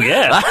anymore. Oh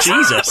yeah,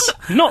 Jesus!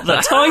 Not the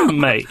time,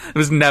 mate. It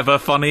was never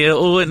funny at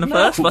all in the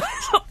first place.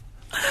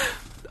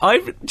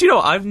 Do you know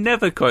what? I've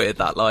never quoted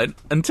that line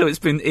until it's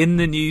been in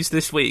the news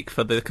this week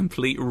for the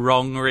complete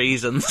wrong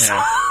reasons.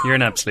 Yeah, you're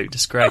an absolute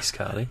disgrace,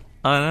 Carly.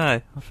 I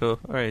know. I feel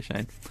very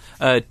ashamed.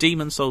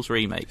 Demon's Souls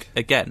remake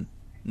again.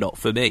 Not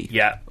for me.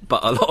 Yeah,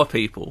 but a lot of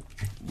people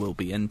will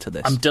be into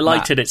this. I'm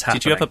delighted it's happening.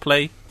 Did you ever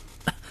play?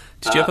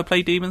 Did you ever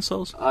play Demon's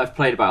Souls? I've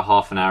played about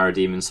half an hour of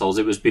Demon's Souls.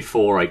 It was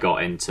before I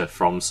got into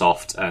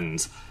FromSoft,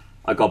 and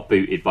I got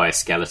booted by a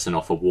skeleton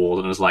off a wall,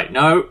 and I was like,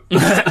 no.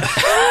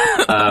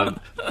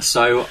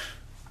 So,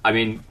 I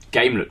mean,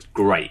 game looked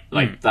great.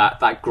 Like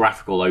that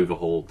graphical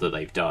overhaul that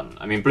they've done.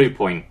 I mean,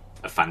 Bluepoint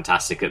are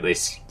fantastic at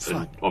this.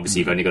 And obviously,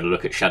 you've only got to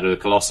look at Shadow of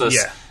the Colossus.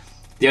 Yeah.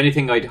 The only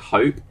thing I'd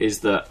hope is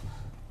that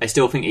I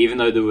still think, even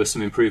though there were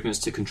some improvements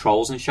to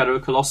controls in Shadow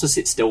of the Colossus,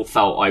 it still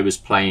felt I was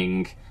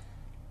playing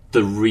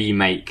the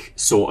remake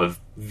sort of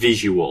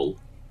visual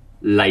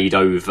laid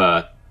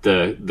over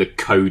the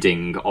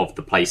coding of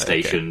the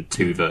PlayStation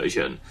 2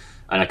 version,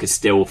 and I could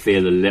still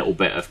feel a little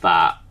bit of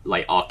that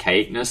like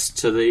archaicness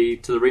to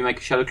the remake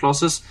of Shadow of the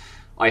Colossus.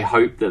 I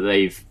hope that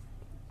they've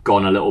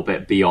gone a little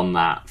bit beyond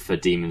that for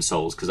Demon's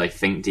Souls, because I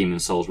think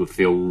Demon's Souls would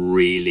feel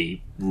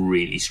really,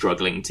 really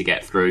struggling to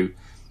get through,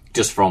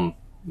 just from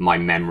my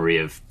memory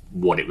of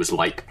what it was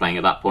like playing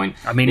at that point.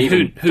 I mean,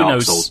 even who Dark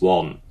knows? Souls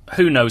 1.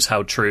 Who knows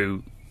how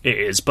true it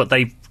is? But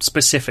they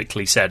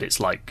specifically said it's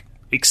like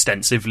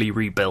extensively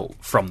rebuilt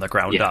from the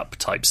ground up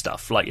type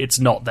stuff. Like, it's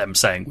not them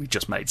saying we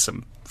just made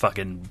some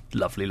fucking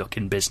lovely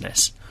looking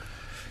business.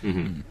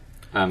 Mm-hmm.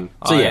 I'm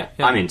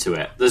into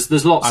it.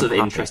 There's lots of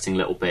interesting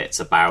little bits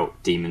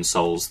about Demon's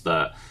Souls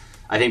that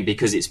I think,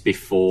 because it's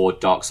before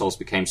Dark Souls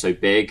became so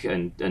big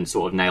and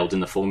sort of nailed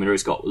in the formula,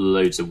 it's got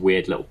loads of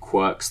weird little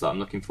quirks that I'm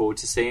looking forward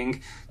to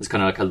seeing. There's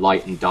kind of like a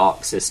light and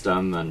dark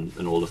system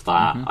and all of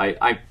that.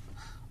 Mm-hmm.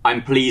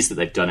 I'm pleased that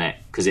they've done it,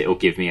 because it'll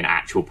give me an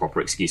actual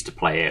proper excuse to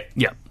play it.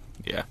 Yeah.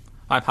 Yeah.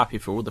 I'm happy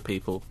for all the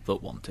people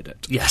that wanted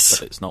it. Yes.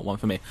 But it's not one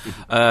for me.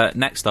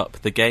 Next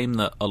up, the game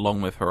that,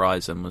 along with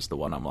Horizon, was the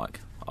one I'm like,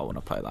 I want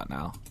to play that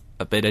now.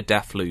 A bit of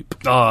Deathloop.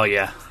 Oh,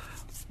 yeah.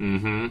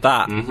 Mm-hmm.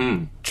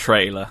 That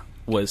trailer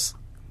was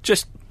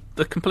just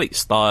the complete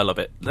style of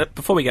it.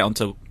 Before we get on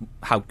to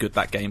how good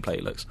that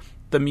gameplay looks,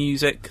 the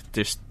music,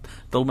 just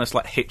the almost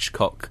like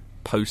Hitchcock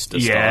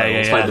poster style.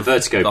 It's like the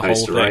Vertigo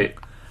poster, right?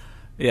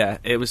 Yeah,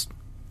 it was...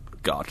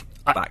 God,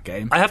 that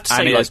game. I have to say,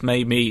 and it has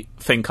made me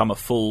think I'm a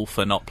fool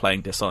for not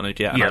playing Dishonored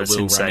yet. Yeah, and it's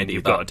insane.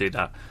 You've got to do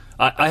that.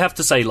 I have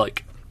to say,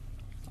 like,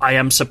 I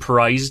am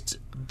surprised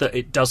that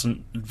it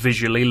doesn't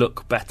visually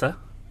look better.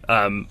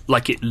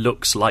 Like, it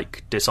looks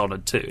like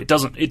Dishonored 2. It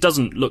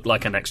doesn't look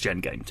like a next-gen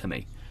game to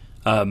me.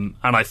 And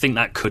I think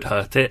that could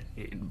hurt it.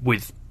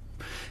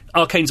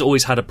 Arcane's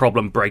always had a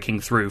problem breaking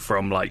through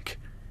from, like,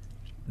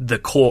 the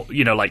core,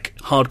 like,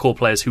 hardcore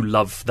players who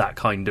love that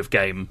kind of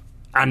game,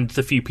 and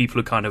the few people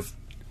who kind of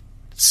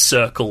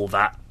circle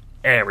that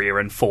area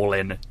and fall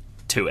in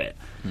to it.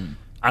 And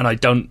I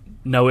don't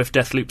know if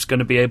Deathloop's going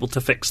to be able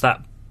to fix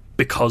that,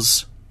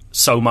 because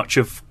so much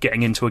of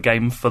getting into a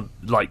game for,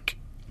 like,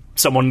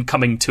 someone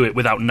coming to it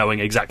without knowing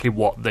exactly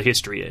what the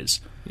history is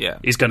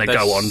going to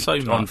go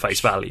on face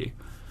value.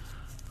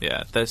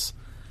 Yeah,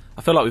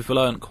 I feel like we've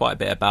learned quite a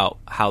bit about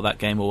how that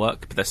game will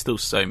work, but there's still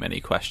so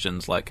many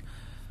questions. Like,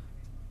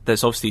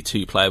 there's obviously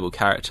 2 playable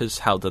characters.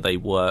 How do they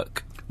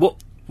work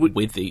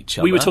with each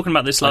other? We were talking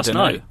about this last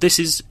night. This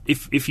is,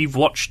 if you've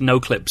watched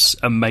NoClip's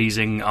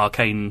amazing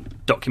Arcane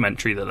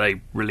documentary that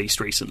they released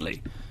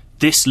recently,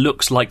 this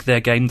looks like their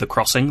game, The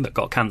Crossing, that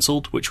got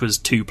cancelled, which was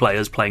 2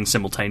 players playing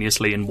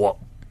simultaneously in what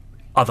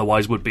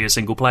otherwise would be a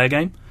single-player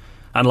game.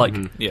 And, like,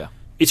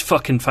 it's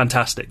fucking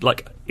fantastic.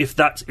 Like, if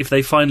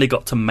they finally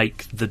got to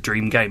make the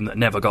dream game that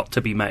never got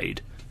to be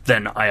made,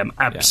 then I am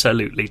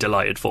absolutely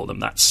delighted for them.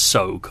 That's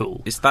so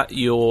cool. Is that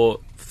your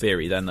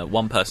theory, then, that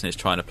one person is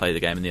trying to play the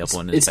game and the other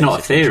one is it's not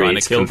a theory, trying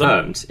it's to kill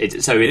confirmed.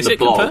 So in the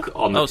blog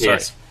on the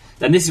PS...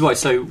 And this is why,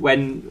 so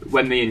when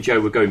me and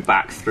Joe were going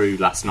back through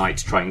last night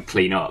to try and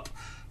clean up,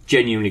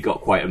 genuinely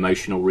got quite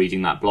emotional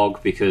reading that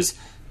blog, because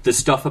the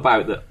stuff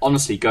about the...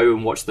 Honestly, go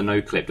and watch the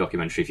NoClip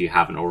documentary if you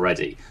haven't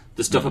already.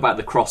 The stuff about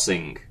The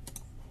Crossing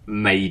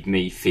made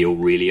me feel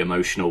really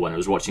emotional when I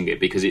was watching it,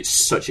 because it's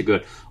such a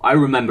good... I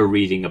remember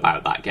reading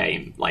about that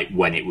game, like,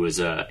 when it was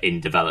a in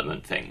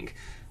development thing,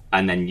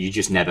 and then you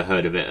just never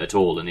heard of it at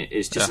all, and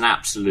it's just an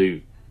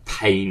absolute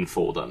pain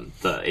for them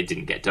that it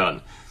didn't get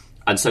done.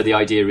 And so the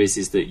idea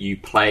is that you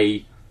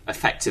play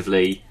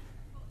effectively...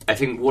 I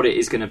think what it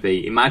is going to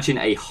be, imagine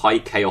a high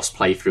chaos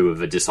playthrough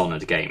of a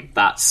Dishonored game.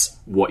 That's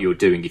what you're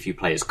doing if you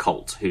play as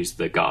Colt, who's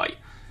the guy.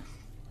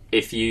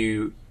 If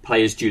you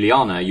play as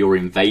Juliana, you're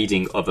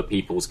invading other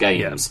people's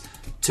games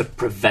to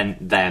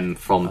prevent them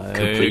from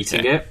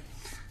completing it.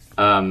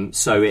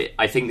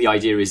 I think the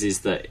idea is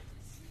that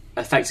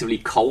effectively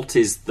Colt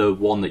is the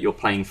one that you're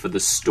playing for the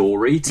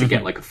story to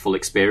get like a full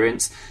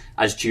experience.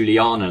 As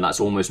Juliana,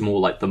 that's almost more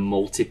like the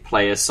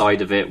multiplayer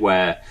side of it,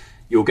 where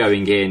you're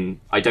going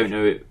in, I don't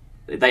know,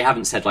 they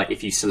haven't said like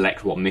if you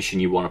select what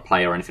mission you want to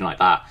play or anything like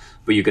that,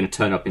 but you're going to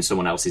turn up in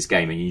someone else's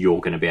game and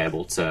you're going to be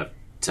able to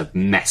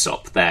mess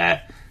up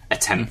their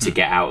attempt to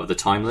get out of the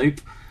time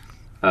loop,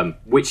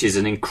 which is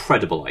an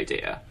incredible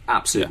idea.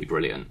 Absolutely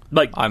brilliant.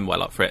 Like, I'm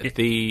well up for it.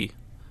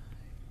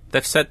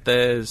 They've said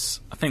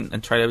there's, I think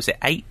in trailer was it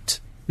 8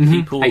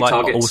 people 8 like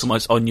targets.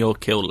 almost on your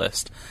kill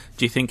list.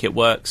 Do you think it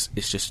works?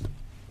 It's just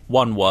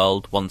one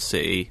world, one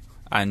city,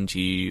 and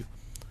you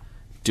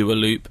do a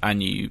loop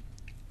and you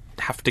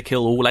have to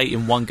kill all 8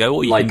 in one go,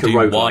 or you like can do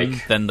roguelike.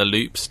 one, then the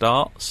loop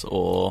starts,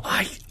 or...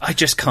 I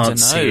just can't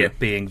see it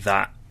being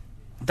that.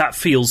 That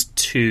feels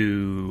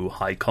too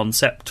high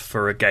concept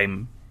for a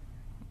game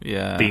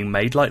being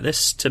made like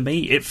this to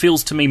me. It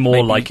feels to me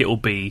more like it will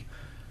be...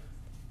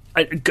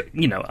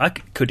 I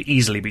could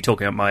easily be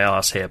talking up my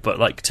arse here, but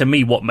like to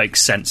me what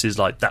makes sense is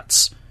like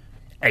that's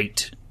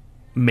 8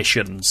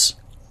 missions.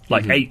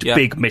 Like 8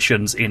 big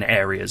missions in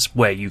areas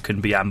where you can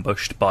be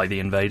ambushed by the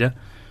invader.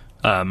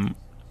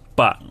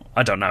 But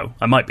I don't know.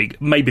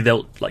 Maybe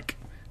they'll like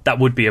that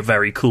would be a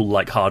very cool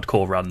like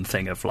hardcore run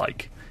thing of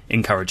like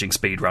encouraging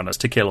speedrunners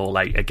to kill all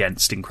 8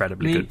 against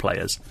incredibly good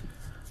players.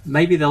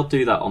 Maybe they'll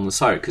do that on the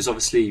side, because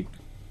obviously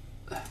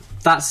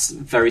that's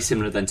very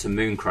similar then to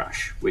Moon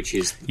Crash, which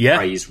is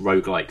Prey's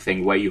roguelike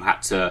thing, where you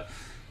had to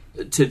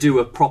do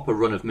a proper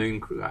run of Moon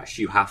Crash,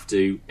 you have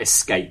to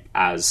escape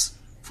as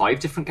 5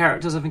 different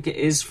characters, I think it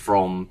is,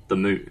 from the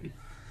moon.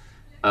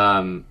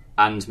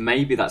 And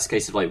maybe that's a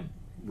case of like,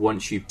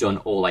 once you've done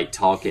all 8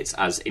 targets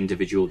as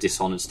individual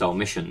Dishonored-style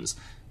missions,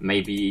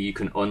 maybe you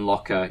can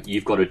unlock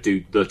you've got to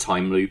do the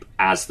time loop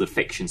as the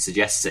fiction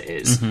suggests it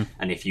is,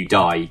 and if you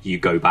die, you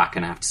go back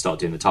and have to start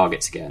doing the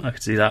targets again. I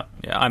could see that.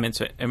 Yeah, I'm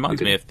into it. It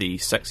reminds me of the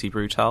Sexy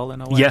Brutale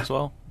in a way as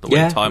well. The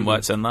way time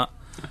works in that.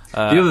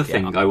 The other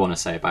thing I want to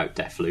say about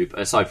Deathloop,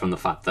 aside from the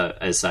fact that,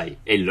 as I say,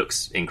 it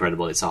looks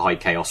incredible, it's a high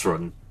chaos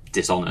run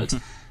Dishonored.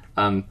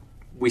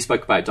 We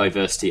spoke about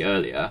diversity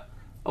earlier.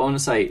 I want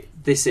to say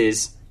this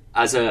is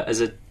as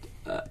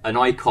an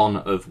icon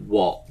of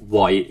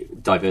why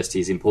diversity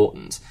is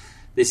important.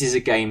 This is a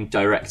game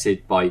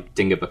directed by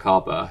Dinga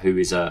Bakaba, who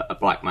is a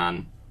black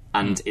man,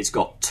 and it's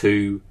got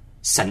 2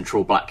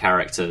 central black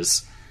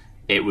characters.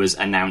 It was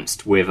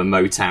announced with a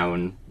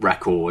Motown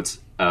record.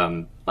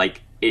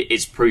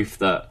 It's proof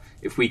that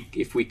if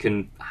we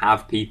can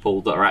have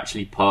people that are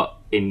actually put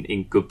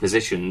in good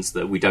positions,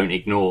 that we don't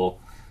ignore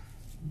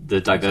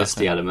the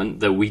diversity element,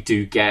 that we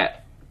do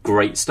get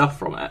great stuff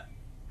from it.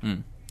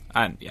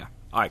 And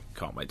I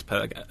can't wait to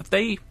play that.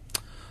 I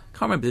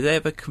can't remember, did they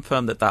ever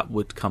confirm that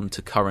would come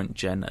to current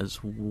gen as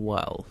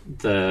well?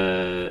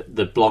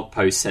 The blog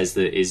post says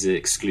that it is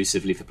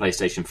exclusively for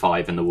PlayStation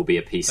 5, and there will be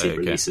a PC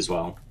release as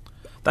well.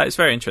 That is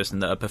very interesting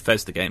that a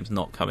Bethesda game's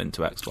not coming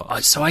to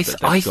Xbox. So I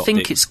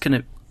think it's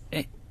gonna.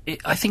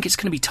 I think it's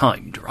gonna be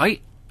timed,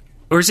 right?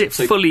 Or is it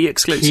fully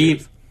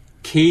exclusive?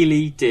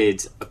 Keeley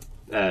did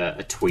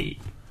a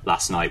tweet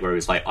last night where it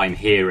was like, I'm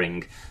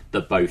hearing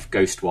that both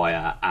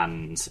Ghostwire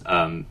and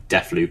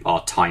Deathloop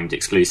are timed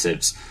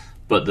exclusives,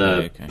 but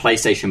the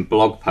PlayStation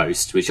blog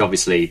post, which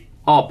obviously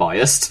are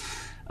biased,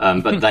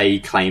 But they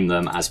claim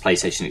them as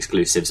PlayStation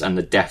exclusives, and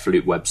the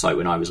Deathloop website,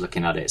 when I was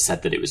looking at it,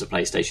 said that it was a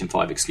PlayStation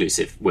 5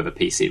 exclusive with a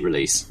PC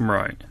release.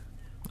 Right.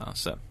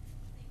 So,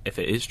 if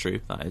it is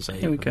true, that is a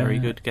very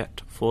good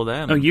get for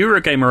them. Oh,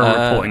 Eurogamer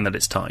are reporting that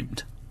it's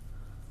timed.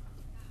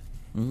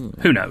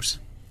 Who knows?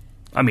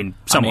 I mean,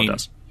 someone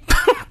does.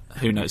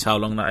 Who knows how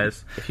long that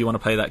is? If you want to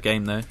play that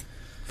game, though,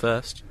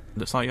 first,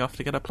 looks like you have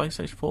to get a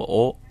PlayStation 4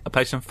 or a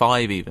PlayStation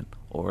 5 even,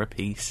 or a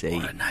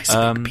PC. Or a nice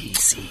big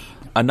PC.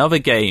 Another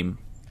game.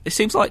 It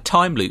seems like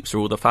time loops are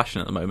all the fashion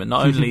at the moment.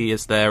 Not only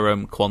is there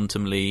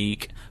Quantum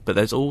League, but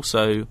there's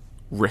also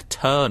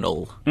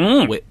Returnal,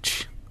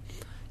 which,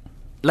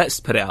 let's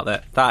put it out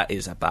there, that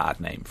is a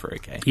bad name for a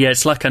game. Yeah,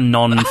 it's like a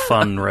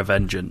non-fun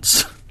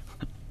Revengeance.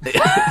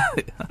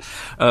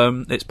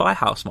 It's by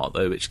Housemarque,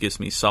 though, which gives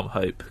me some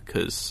hope,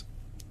 because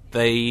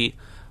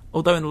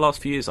although in the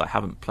last few years I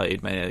haven't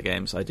played many of the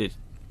games, I did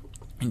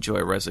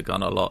enjoy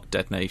Resogun a lot.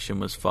 Dead Nation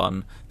was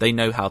fun. They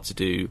know how to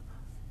do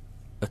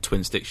a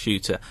twin-stick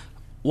shooter.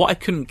 What I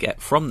couldn't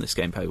get from this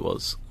gameplay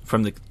was,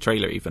 from the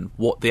trailer even,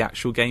 what the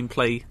actual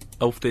gameplay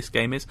of this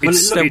game is.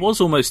 There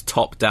was almost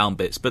top-down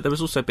bits, but there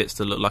was also bits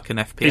that looked like an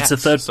FPS.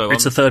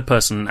 It's a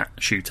third-person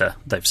shooter,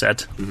 they've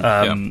said.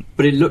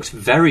 But it looked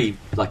very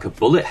like a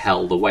bullet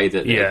hell, the way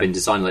that they've been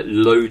designed, like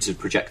loads of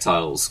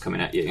projectiles coming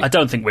at you. I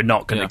don't think we're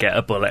not going to get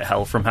a bullet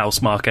hell from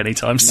Housemarque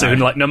anytime soon,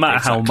 no matter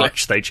how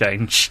much they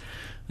change.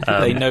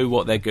 They know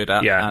what they're good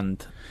at,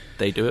 and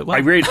they do it well.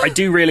 I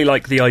do really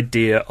like the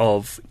idea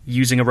of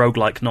using a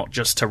roguelike not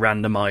just to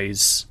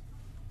randomise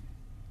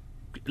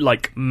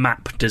like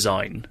map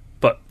design,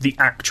 but the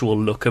actual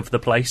look of the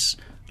place.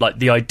 Like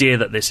the idea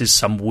that this is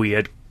some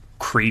weird,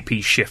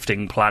 creepy,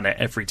 shifting planet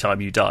every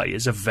time you die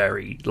is a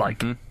very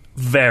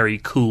very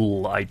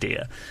cool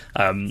idea.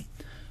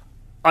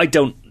 I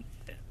don't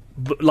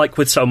like,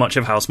 with so much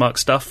of Housemarque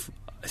stuff,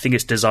 I think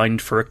it's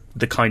designed for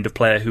the kind of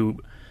player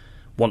who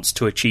wants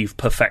to achieve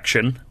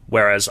perfection,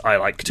 whereas I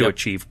like to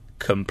achieve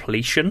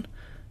completion,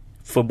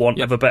 for want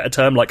of a better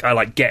term. Like, I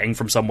like getting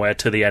from somewhere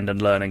to the end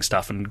and learning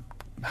stuff and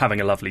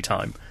having a lovely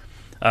time.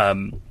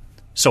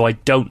 So I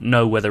don't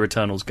know whether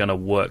Returnal's going to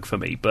work for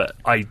me, but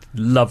I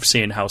love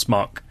seeing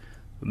Housemarque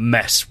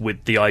mess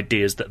with the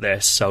ideas that they're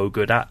so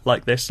good at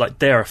like this. Like,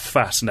 they're a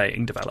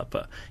fascinating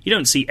developer. You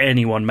don't see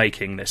anyone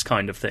making this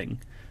kind of thing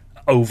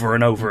over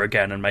and over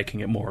again and making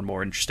it more and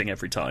more interesting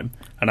every time.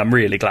 And I'm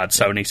really glad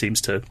Sony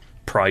seems to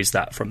prize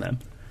that from them.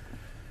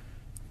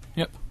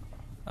 Yep.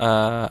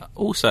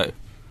 Also,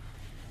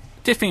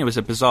 did think it was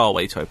a bizarre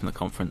way to open the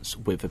conference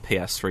with a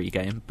PS3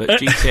 game, but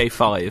GTA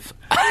 5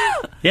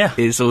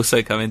 is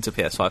also coming to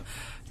PS5.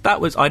 That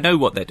was, I know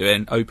what they're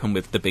doing, open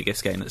with the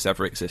biggest game that's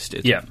ever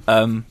existed. Yeah.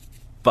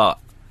 But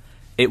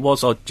it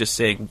was odd just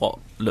seeing what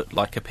looked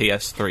like a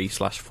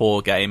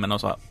PS3/4 game, and I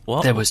was like,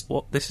 what?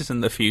 This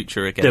isn't the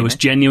future again. There was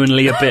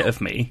genuinely a bit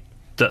of me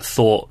that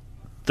thought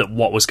that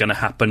what was going to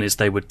happen is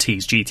they would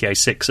tease GTA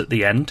 6 at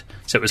the end,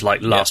 so it was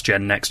like last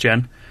gen, next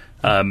gen.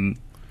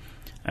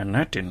 And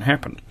that didn't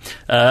happen.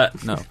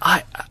 No.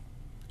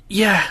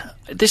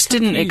 This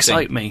didn't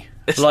excite me.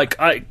 Like,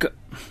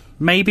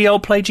 maybe I'll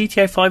play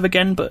GTA 5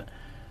 again, but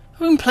I've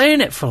been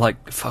playing it for like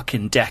a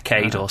fucking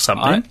decade or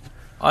something.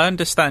 I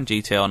understand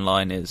GTA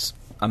Online is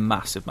a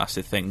massive,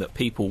 massive thing that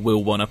people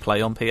will want to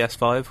play on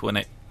PS5 when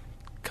it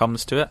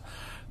comes to it.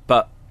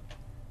 But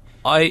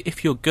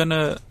if you're going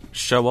to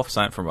show off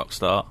something from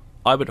Rockstar,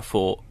 I would have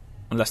thought,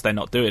 unless they're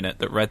not doing it,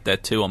 that Red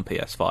Dead 2 on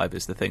PS5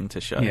 is the thing to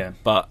show. Yeah.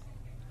 But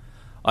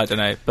I don't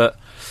know. But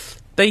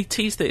they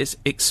teased that it's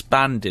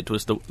expanded.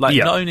 Not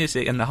only is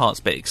it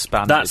enhanced, but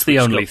expanded. That's the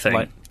only thing.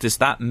 Like, does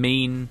that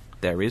mean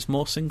there is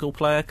more single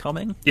player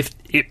coming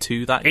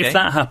to that game? If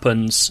that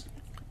happens,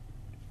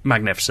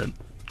 magnificent.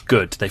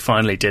 Good. They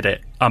finally did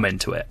it. I'm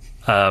into it.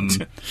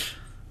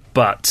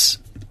 But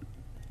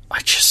I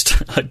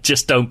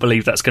just don't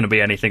believe that's going to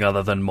be anything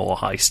other than more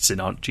heists in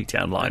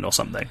GTA Online or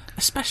something.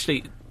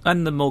 Especially,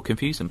 and the more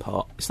confusing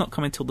part, it's not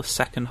coming until the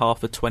second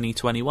half of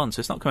 2021, so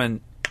it's not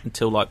coming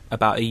until like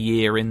about a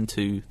year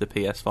into the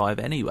PS5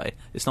 anyway.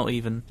 It's not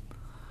even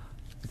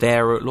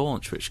there at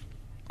launch, which,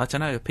 I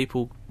don't know, are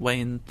people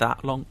waiting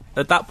that long?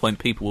 At that point,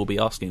 people will be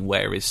asking,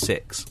 where is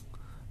 6?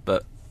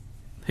 But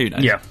who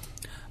knows? Yeah.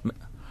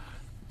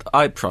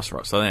 I trust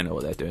Rockstar. They know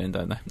what they're doing,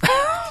 don't they?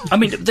 I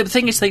mean, the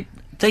thing is,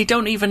 they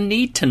don't even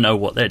need to know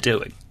what they're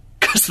doing,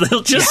 because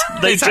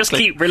they just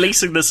keep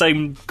releasing the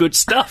same good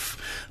stuff.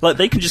 Like,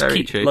 they can just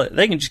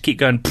keep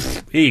going,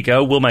 here you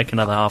go, we'll make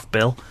another $500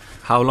 million.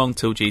 How long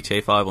till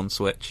GTA 5 on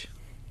Switch?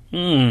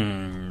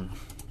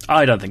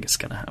 I don't think it's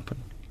going to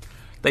happen.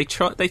 They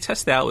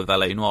tested it out with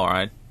LA Noire.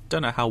 I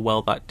don't know how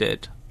well that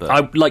did, but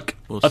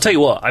I'll tell you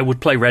what, I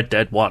would play Red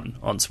Dead 1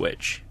 on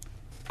Switch.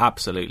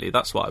 Absolutely,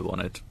 that's what I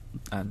wanted,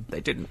 and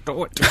they didn't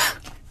do it.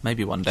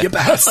 Maybe one day. You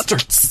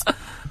bastards!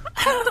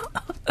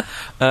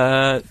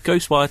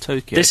 Ghostwire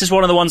Tokyo. This is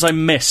one of the ones I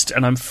missed,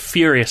 and I'm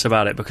furious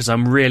about it because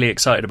I'm really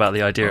excited about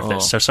the idea of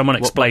this. So someone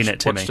explain it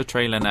to me. Watch the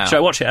trailer now. Shall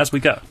I watch it as we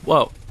go?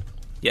 Well,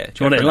 yeah.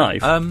 Do you want it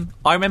live?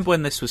 I remember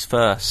when this was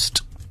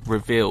first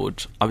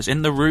revealed, I was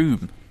in the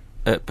room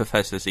at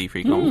Bethesda's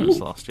E3 conference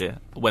last year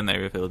when they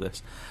revealed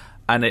this,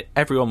 and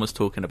everyone was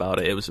talking about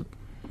it. It was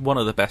one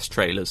of the best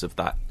trailers of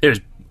that. It was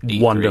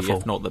E3, wonderful,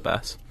 if not the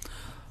best.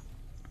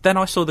 Then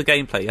I saw the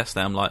gameplay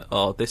yesterday. I'm like,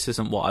 oh, this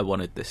isn't what I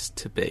wanted this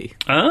to be.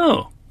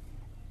 Oh,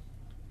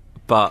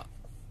 but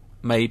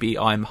maybe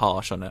I'm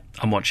harsh on it.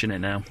 I'm watching it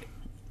now.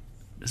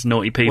 There's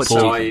naughty people.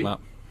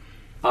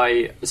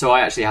 I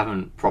actually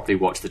haven't properly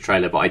watched the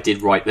trailer, but I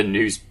did write the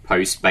news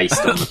post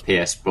based on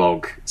the PS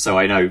blog, so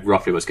I know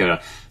roughly what's going on.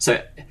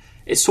 So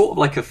it's sort of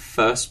like a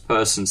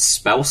first-person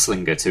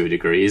spellslinger to a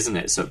degree, isn't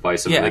it? So by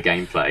some of the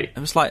gameplay, it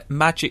was like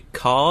magic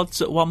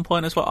cards at one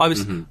point as well.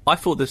 I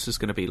thought this was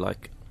going to be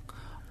like,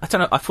 I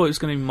don't know. I thought it was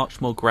going to be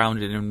much more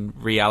grounded in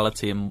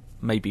reality and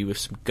maybe with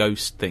some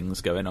ghost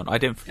things going on. I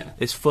didn't. Yeah.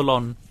 It's full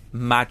on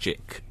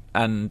magic,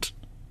 and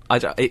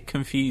it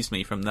confused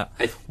me from that.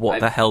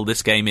 What the hell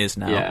this game is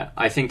now? Yeah,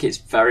 I think it's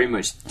very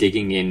much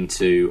digging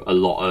into a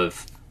lot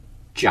of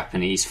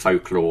Japanese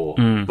folklore,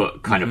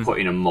 but kind of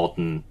putting a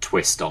modern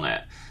twist on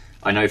it.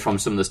 I know from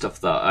some of the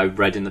stuff that I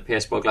read in the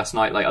PS blog last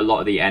night, like a lot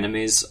of the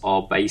enemies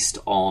are based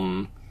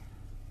on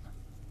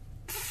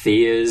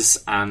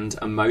fears and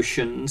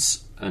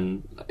emotions,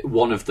 and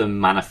one of them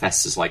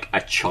manifests as like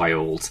a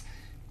child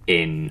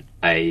in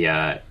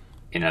a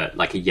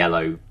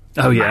yellow.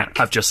 Oh yeah,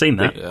 I've just seen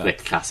that. The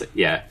classic,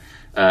 yeah,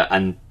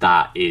 and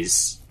that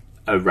is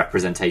a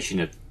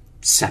representation of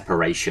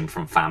separation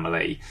from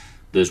family.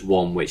 There's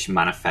one which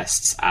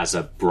manifests as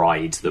a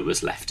bride that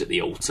was left at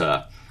the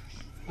altar.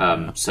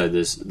 So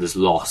there's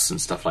loss and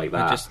stuff like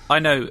that.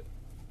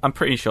 I'm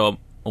pretty sure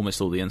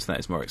almost all the internet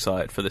is more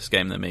excited for this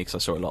game than me, because I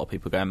saw a lot of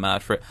people going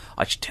mad for it.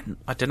 I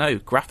don't know,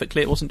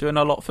 graphically it wasn't doing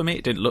a lot for me.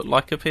 It didn't look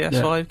like a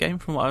PS5 game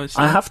from what I was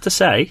seeing. I have to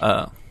say,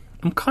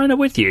 I'm kind of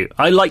with you.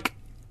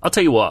 I'll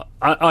tell you what,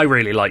 I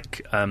really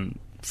like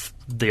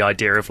the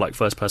idea of like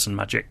first-person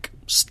magic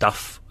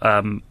stuff.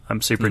 I'm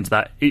super into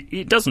that.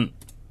 It doesn't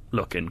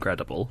look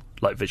incredible,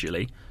 like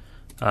visually,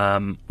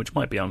 which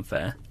might be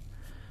unfair,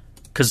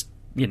 because,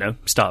 you know,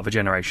 start of a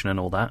generation and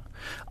all that.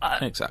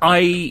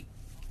 Exactly.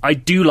 I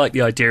do like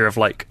the idea of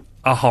like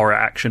a horror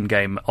action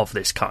game of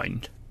this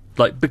kind,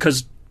 like,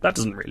 because that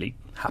doesn't really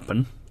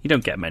happen. You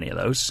don't get many of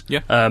those.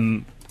 Yeah.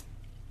 And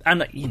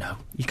you know,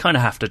 you kind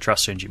of have to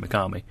trust Shinji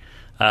Mikami.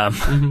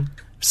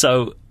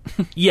 So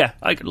yeah,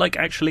 I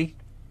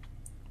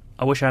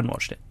wish I hadn't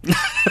watched it.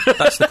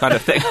 That's the kind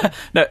of thing.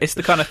 No, it's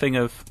the kind of thing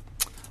of,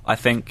 I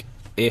think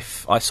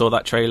if I saw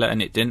that trailer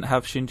and it didn't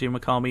have Shinji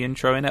Mikami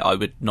intro in it, I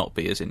would not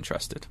be as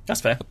interested.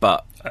 That's fair.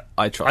 But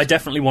I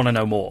definitely want to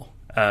know more.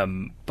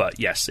 But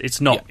yes, it's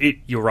not. Yeah.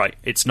 You're right.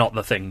 It's not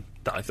the thing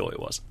that I thought it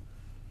was.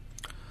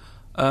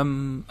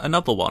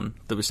 Another one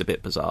that was a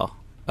bit bizarre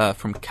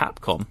from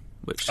Capcom,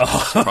 which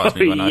surprised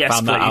me when I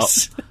found that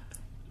out.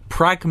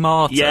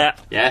 Pragmata. Yeah.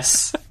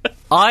 Yes.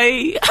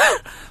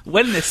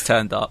 When this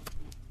turned up,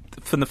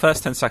 from the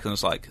first 10 seconds, I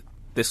was like,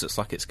 this looks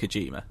like it's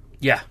Kojima.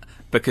 Yeah.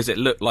 Because it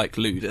looked like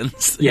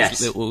Ludens, yes.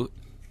 His little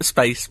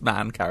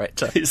spaceman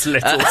character. His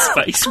little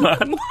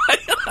spaceman.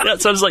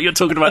 That sounds like you're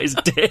talking about his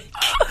dick.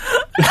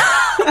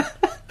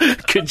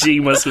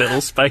 Kojima's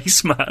little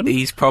spaceman.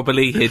 He's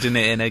probably hidden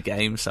it in a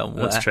game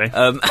somewhere. That's true.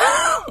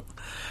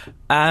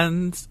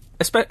 And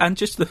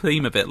just the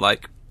theme of it,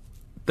 like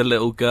the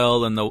little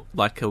girl and the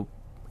like a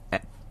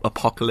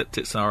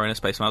apocalyptic scenario in a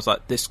space. And I was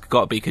like, this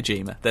got to be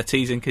Kojima. They're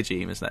teasing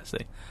Kojima's next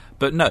thing.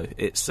 But no,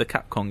 it's a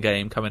Capcom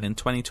game coming in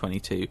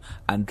 2022,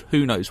 and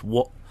who knows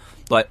what.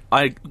 Like,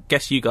 I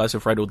guess you guys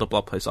have read all the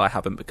blog posts. I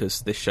haven't,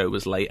 because this show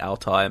was late our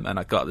time, and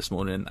I got up this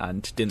morning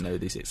and didn't know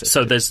these existed.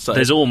 So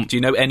there's all. Do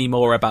you know any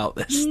more about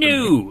this?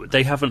 No,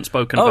 they haven't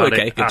spoken about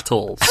it at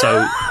all.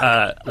 So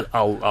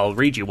I'll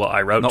read you what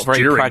I wrote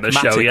during the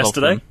show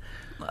yesterday.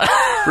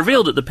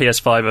 Revealed at the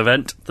PS5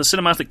 event, the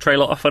cinematic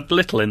trailer offered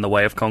little in the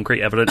way of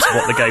concrete evidence of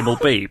what the game will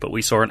be, but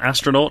we saw an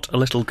astronaut, a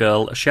little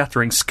girl, a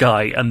shattering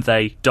sky, and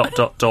they ...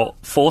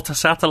 fought a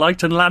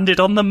satellite and landed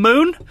on the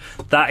moon.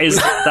 That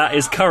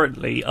is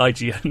currently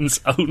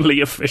IGN's only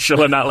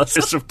official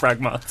analysis of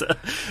Pragmata,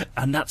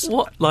 and that's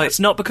what. Like, it's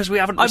not because we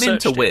haven't. I'm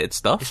into weird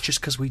stuff. It's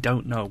just because we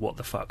don't know what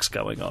the fuck's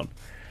going on.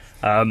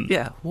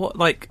 Yeah. What?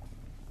 Like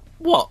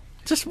what?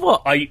 Just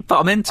what? But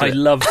I'm into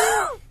it.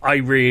 I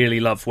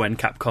really love when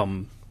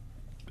Capcom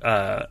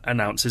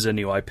announces a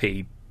new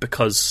IP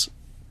because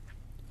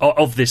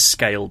of this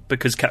scale,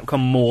 because Capcom,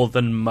 more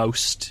than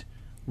most,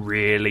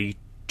 really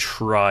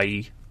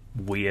try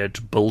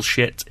weird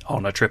bullshit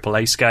on a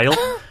AAA scale.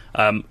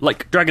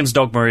 Like Dragon's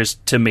Dogma is,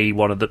 to me,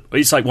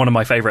 it's like one of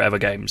my favourite ever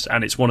games,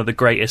 and it's one of the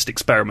greatest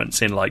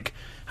experiments in, like,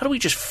 how do we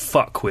just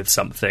fuck with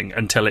something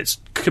until it's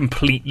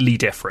completely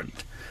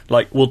different?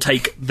 Like, we'll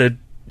take the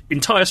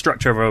entire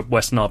structure of a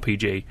Western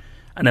RPG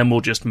and then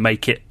we'll just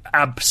make it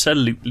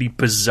absolutely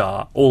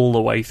bizarre all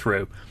the way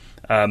through.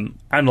 And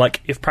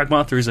like, if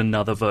Pragmata is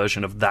another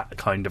version of that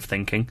kind of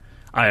thinking,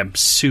 I am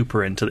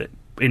super into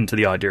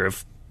the idea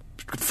of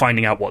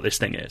finding out what this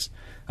thing is.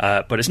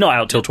 But it's not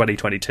out till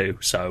 2022,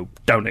 so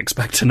don't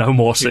expect to know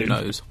more soon. Who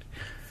knows?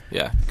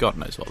 Yeah, God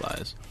knows what that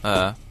is.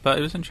 But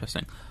it was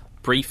interesting.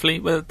 Briefly,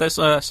 there's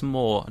some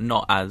more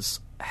not as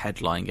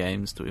headline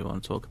games do we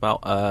want to talk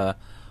about?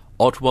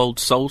 Oddworld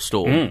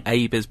Soulstorm.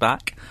 Abe is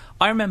back.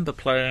 I remember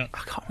playing... I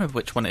can't remember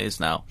which one it is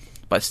now,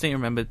 but I still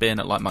remember being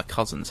at like my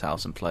cousin's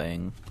house and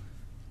playing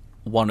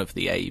one of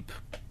the Abe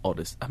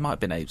Odyssey. It might have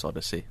been Abe's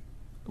Odyssey.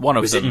 One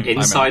of them. Was it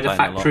inside a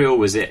factory or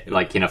was it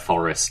like in a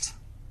forest?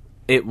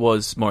 It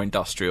was more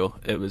industrial.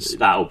 It was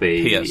That'll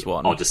be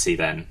PS1. Odyssey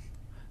then.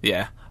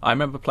 Yeah, I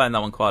remember playing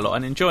that one quite a lot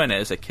and enjoying it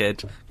as a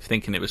kid,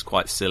 thinking it was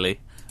quite silly.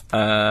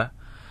 And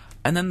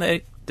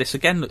then this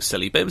again looks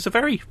silly, but it was a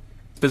very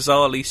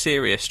bizarrely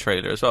serious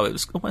trailer as well. It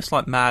was almost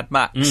like Mad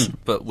Max,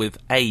 but with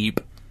Abe.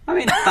 I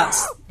mean,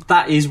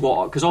 that is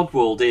what... Because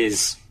Oddworld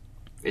is...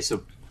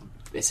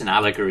 It's an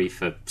allegory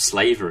for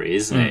slavery,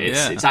 isn't it?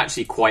 It's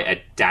actually quite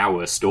a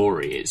dour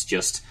story. It's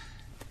just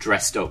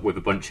dressed up with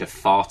a bunch of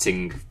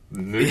farting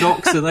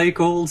Moodocs, are they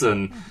called?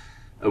 And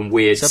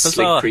weird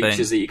slick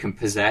creatures that you can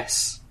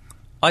possess.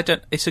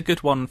 It's a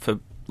good one for,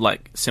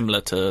 like,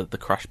 similar to the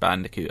Crash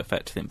Bandicoot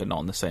effect thing, but not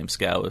on the same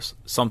scale as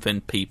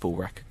something people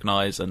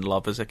recognise and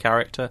love as a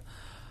character,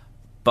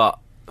 but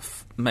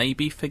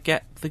maybe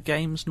forget the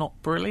game's not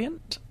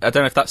brilliant. I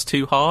don't know if that's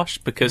too harsh,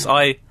 because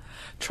I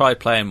tried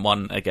playing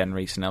one again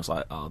recently. I was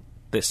like, oh,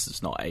 this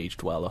has not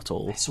aged well at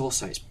all.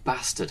 It's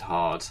bastard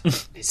hard.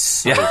 It's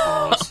so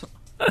hard.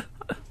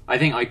 I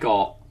think I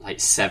got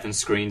like 7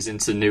 screens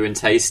into New and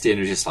Tasty and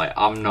was just like,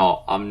 I'm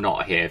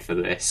not here for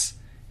this.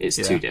 It's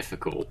too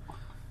difficult.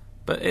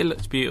 But it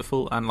looks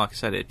beautiful, and like I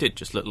said, it did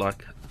just look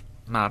like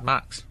Mad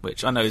Max,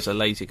 which I know is a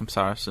lazy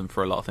comparison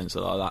for a lot of things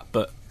like that,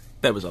 but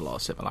there was a lot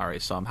of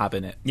similarities, so I'm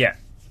having it. Yeah.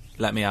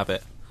 Let me have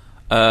it.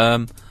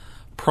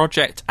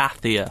 Project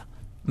Athia.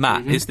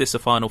 Matt, is this a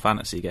Final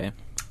Fantasy game?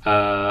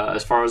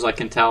 As far as I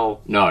can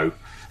tell, no.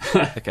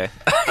 Okay.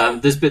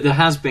 There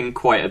has been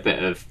quite a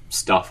bit of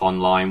stuff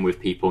online with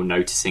people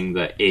noticing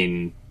that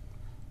in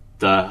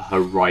the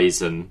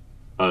horizon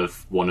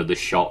of one of the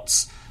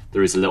shots,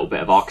 there is a little bit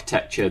of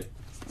architecture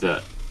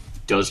that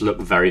does look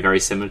very, very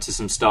similar to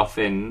some stuff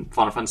in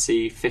Final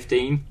Fantasy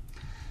 15.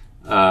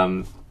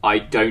 I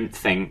don't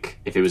think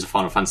if it was a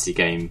Final Fantasy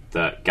game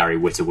that Gary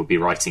Whitta would be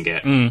writing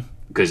it,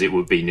 because it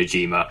would be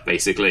Najima,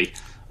 basically,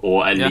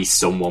 or at least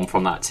someone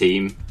from that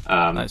team.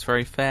 That's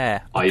very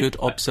fair. Good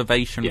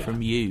observation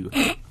from you.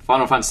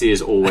 Final Fantasy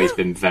has always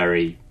been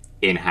very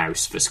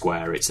in-house for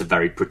Square. It's a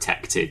very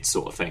protected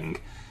sort of thing,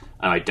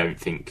 and I don't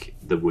think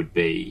there would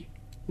be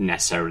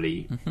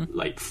necessarily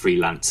like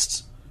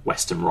freelanced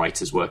Western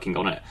writers working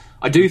on it.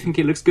 I do think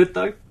it looks good,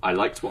 though. I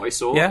liked what I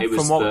saw. Yeah,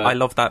 I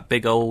love that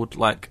big old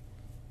like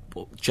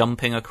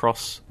jumping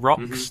across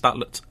rocks. That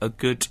looked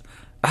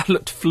That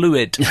looked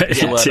fluid.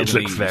 It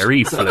looked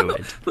very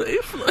fluid.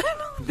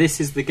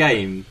 This is the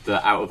game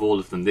that, out of all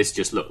of them, this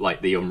just looked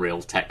like the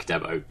Unreal Tech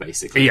demo,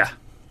 basically. Yeah.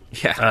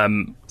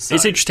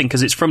 It's interesting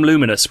because it's from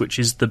Luminous, which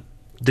is the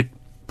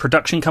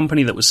production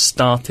company that was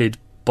started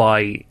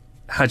by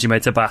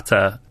Hajime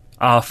Tabata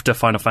after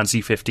Final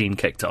Fantasy 15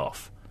 kicked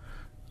off.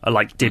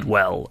 Did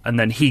well, and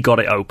then he got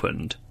it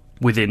opened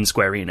within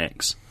Square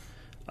Enix.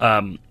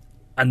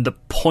 And the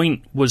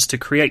point was to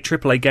create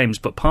AAA games,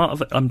 but part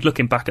of it, I'm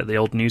looking back at the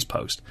old news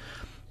post,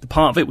 the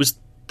part of it was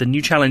the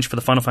new challenge for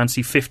the Final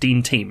Fantasy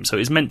 15 team, so it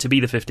was meant to be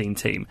the 15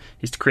 team,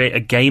 is to create a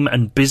game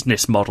and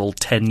business model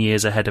 10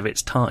 years ahead of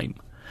its time.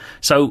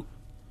 So,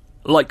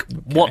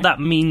 what that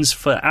means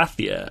for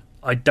Athia,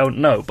 I don't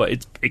know,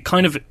 but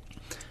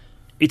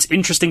it's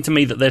interesting to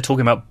me that they're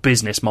talking about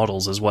business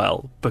models as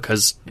well,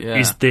 because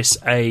is this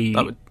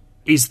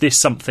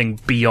something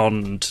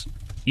beyond,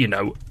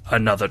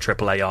 another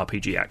AAA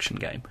RPG action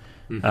game?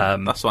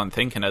 That's what I'm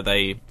thinking. Have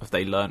they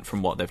learnt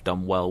from what they've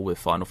done well with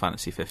Final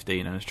Fantasy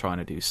 15 and is trying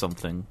to do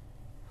something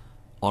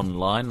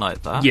online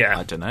like that? Yeah,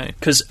 I don't know.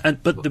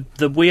 But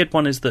the weird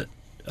one is that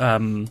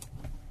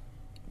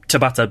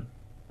Tabata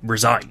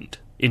resigned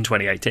in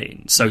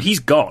 2018, so he's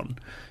gone.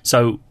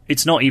 So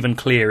it's not even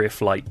clear if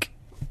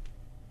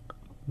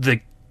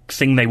the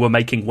thing they were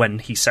making when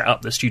he set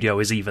up the studio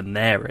is even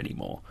there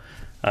anymore.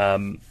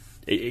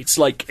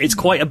 It's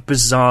quite a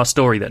bizarre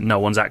story that no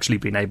one's actually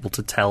been able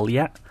to tell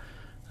yet.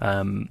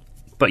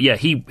 But yeah,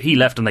 he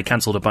left and they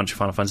cancelled a bunch of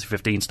Final Fantasy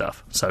 15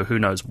 stuff. So who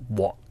knows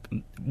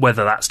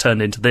whether that's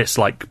turned into this,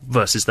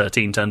 Versus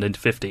 13 turned into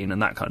 15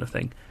 and that kind of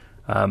thing.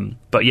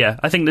 But yeah,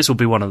 I think this will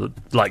be one of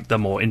the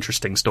more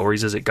interesting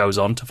stories as it goes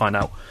on to find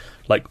out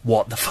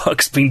what the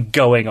fuck's been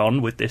going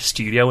on with this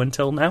studio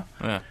until now.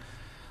 Yeah.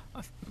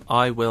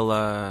 I will.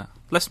 We're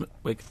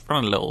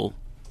running a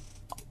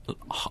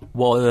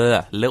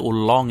little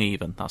long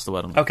even. That's the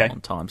word I'm looking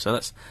on time. So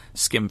let's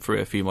skim through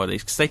a few more of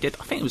these because they did.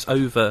 I think it was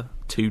over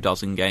 24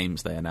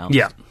 games they announced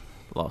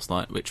last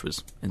night, which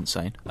was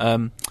insane.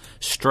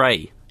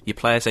 Stray. You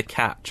play as a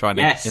cat trying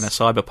to in a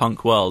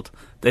cyberpunk world.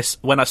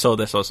 When I saw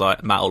this, I was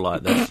like, Matt will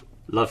like this.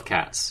 Love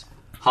cats.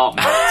 Heart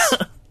mats.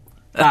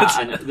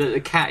 And the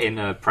cat in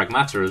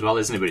Pragmata as well,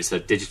 isn't it? But it's a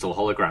digital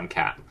hologram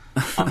cat.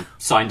 I'm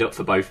signed up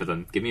for both of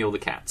them. Give me all the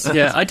cats.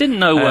 Yeah, I didn't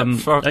know.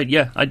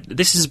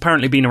 This has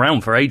apparently been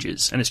around for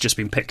ages, and it's just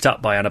been picked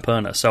up by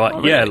Annapurna. So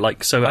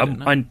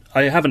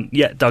I haven't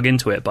yet dug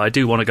into it, but I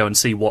do want to go and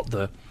see what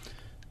the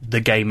the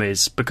game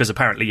is, because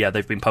apparently,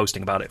 they've been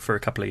posting about it for a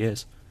couple of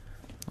years.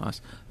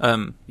 Nice.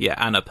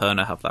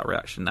 Annapurna have that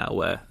reaction now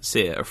where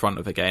see it in front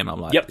of a game, I'm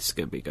like, this is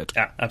going to be good.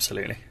 Yeah,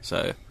 absolutely.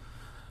 So,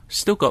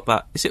 still got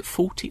that. Is it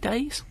 40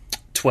 days?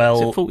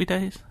 12. Is it 40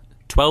 days?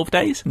 12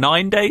 days?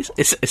 9 days?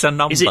 It's a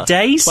number. Is it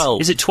days?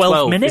 12. Is it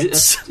 12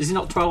 minutes? Is it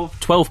not 12?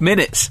 12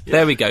 minutes. Yeah.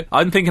 There we go.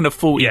 I'm thinking of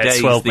 40 days.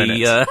 12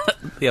 minutes.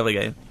 The other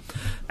game.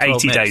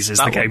 80 days is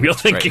the game you're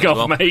thinking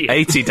of, mate.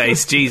 80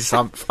 days, jeez.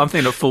 I'm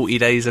thinking of 40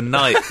 Days a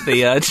Night,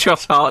 the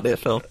Josh Hartnett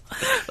film.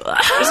 Isn't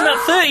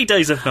that 30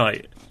 Days of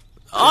Night?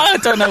 I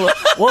don't know.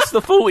 What's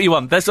the 40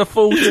 one? There's a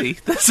 40.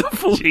 There's a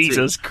 40.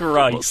 Jesus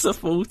Christ. What's the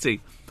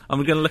 40?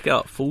 I'm going to look it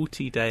up.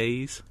 40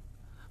 Days.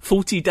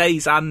 40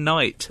 Days and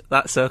Night.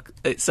 It's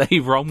a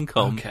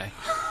rom-com. Okay.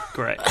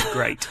 Great.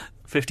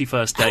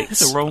 51st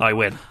Dates. It's a I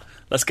win.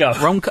 Let's go.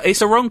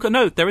 It's a rom-com.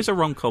 No, there is a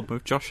rom-com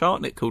with Josh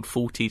Hartnett called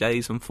 40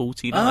 Days and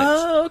 40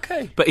 Nights. Oh,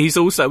 okay. But he's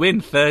also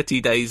in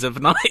 30 Days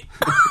of Night.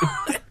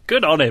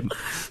 Good on him.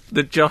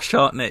 The Josh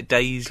Hartnett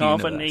Days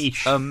Carve a universe.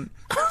 niche.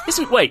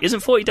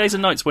 Isn't 40 Days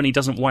and Nights when he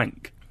doesn't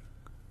wank?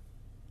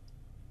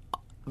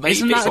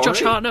 Isn't that a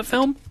Josh Hartnett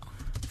film?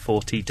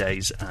 40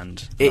 Days and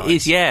Nights. It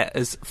is,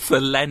 as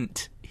for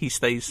Lent he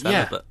stays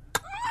celibate.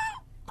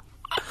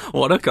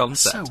 What a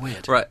concept. That's so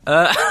weird. Right.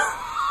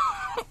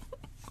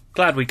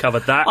 Glad we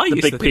covered that. I The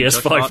used big to think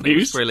Josh PS5 Hartnett was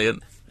news.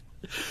 brilliant.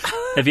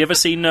 Have you ever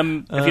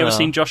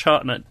seen Josh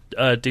Hartnett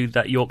do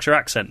that Yorkshire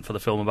accent for the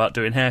film about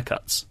doing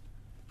haircuts?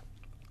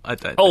 I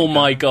don't. Oh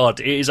my god,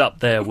 it is up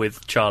there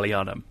with Charlie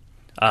Hunnam.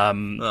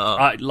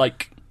 I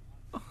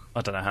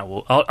don't know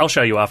how I'll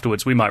show you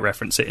afterwards. We might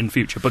reference it in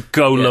future, but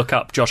go look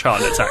up Josh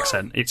Hartnett's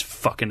accent. It's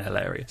fucking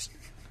hilarious.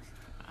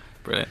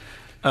 Brilliant.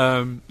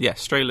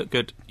 Stray look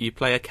good. You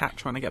play a cat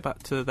trying to get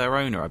back to their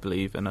owner, I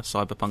believe, in a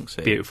cyberpunk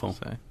city. Beautiful.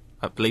 So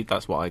I believe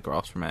that's what I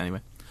grasped from it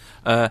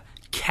anyway.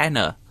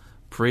 Kenna,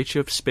 Bridge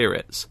of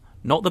Spirits.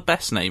 Not the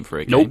best name for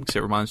a game, because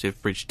it reminds me of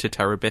Bridge to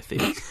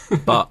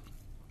Terabithia. But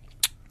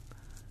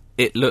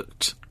it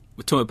looked...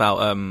 We're talking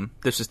about...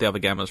 this is the other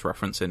game I was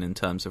referencing in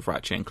terms of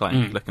Ratchet and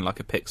Clank looking like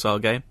a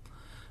Pixar game.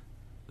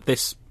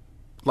 This,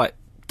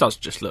 does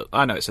just look...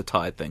 I know it's a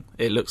tired thing.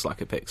 It looks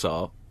like a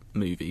Pixar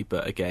movie,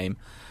 but a game.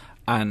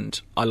 And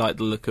I like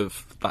the look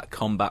of that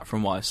combat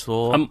from what I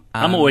saw.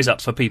 I'm always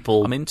up for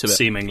people I'm into it.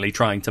 seemingly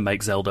trying to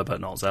make Zelda, but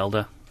not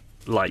Zelda.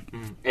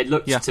 It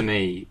looked to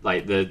me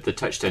like the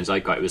touchstones I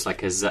got. It was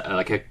like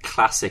a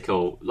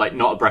classical,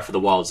 not a Breath of the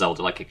Wild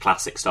Zelda, like a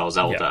classic style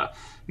Zelda,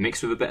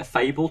 mixed with a bit of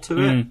Fable to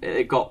it.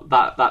 It got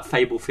that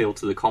Fable feel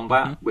to the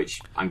combat,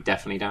 which I'm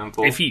definitely down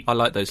for. I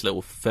like those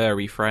little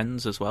furry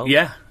friends as well.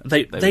 Yeah,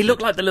 they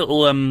look like the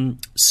little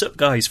soot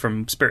guys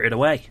from Spirited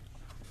Away.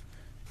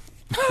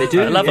 They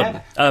do. I love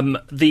them.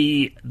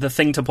 The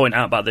thing to point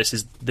out about this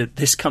is that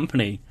this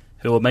company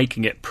who are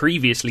making it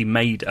previously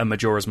made a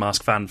Majora's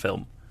Mask fan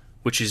film,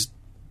 which is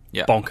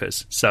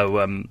bonkers. So,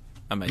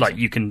 amazing.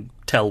 You can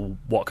tell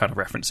what kind of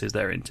references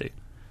they're into.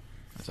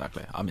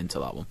 Exactly. I'm into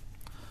that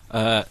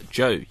one.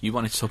 Joe, you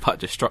wanted to talk about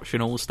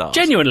Destruction All-Stars.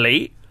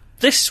 Genuinely,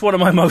 this is one of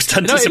my most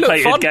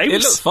anticipated games.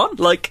 It looks fun.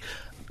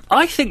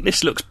 I think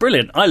this looks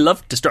brilliant. I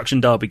love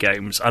Destruction Derby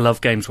games. I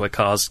love games where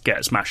cars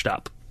get smashed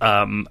up.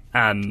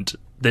 And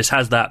this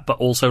has that, but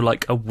also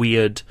a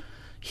weird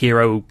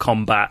hero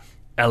combat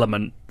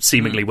element,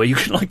 seemingly, where you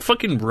can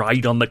fucking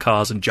ride on the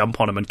cars and jump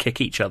on them and kick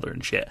each other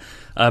and shit.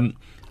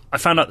 I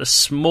found out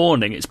this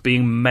morning it's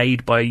being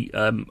made by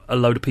a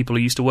load of people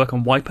who used to work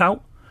on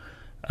Wipeout.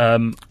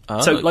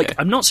 Okay.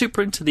 I'm not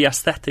super into the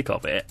aesthetic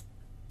of it.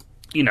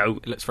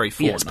 It looks very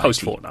Fortnite. Yeah, it's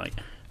post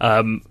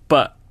Fortnite.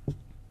 But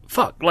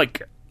fuck,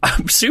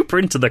 I'm super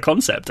into the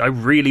concept. I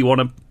really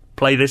want to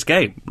play this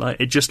game.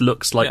 It just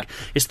looks like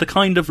it's the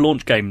kind of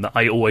launch game that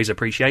I always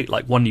appreciate.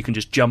 One you can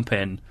just jump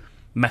in,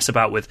 mess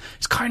about with.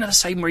 It's kind of the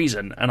same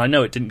reason, and I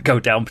know it didn't go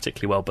down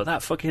particularly well, but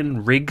that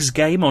fucking Rigs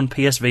game on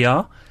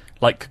PSVR,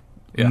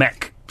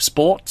 mech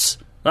sports,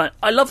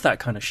 I love that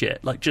kind of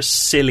shit. Just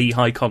silly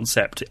high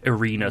concept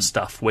arena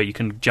stuff where you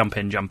can jump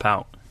in, jump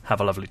out, have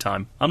a lovely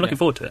time. I'm looking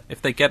forward to it.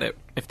 If they get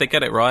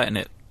it right and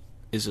it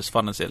is as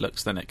fun as it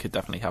looks, then it could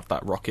definitely have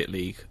that Rocket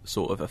League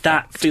sort of effect.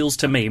 That feels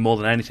to me more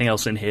than anything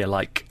else in here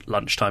like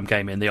lunchtime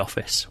game in the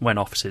office when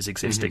offices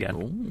exist again.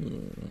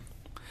 Ooh.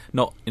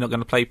 You're not going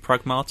to play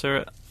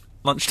Pragmata at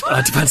lunchtime?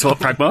 It depends what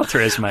Pragmata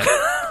is, mate.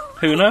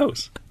 Who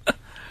knows?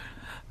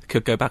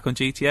 Could go back on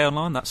GTA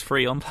Online. That's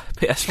free on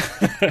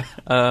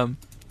PS5.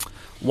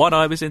 What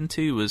I was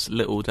into was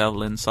Little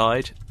Devil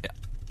Inside.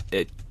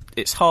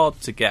 It's hard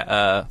to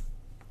get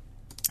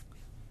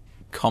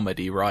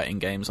comedy writing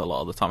games a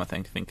lot of the time. I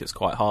think it's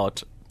quite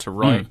hard to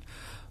write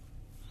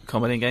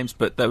comedy games,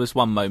 but there was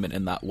one moment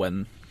in that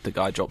when the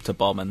guy dropped a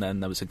bomb and then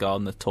there was a guy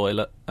on the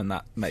toilet, and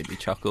that made me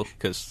chuckle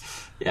because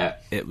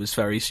it was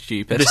very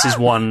stupid. This is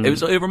one...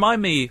 It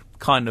reminded me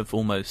kind of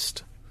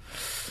almost,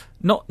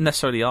 not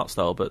necessarily art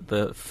style, but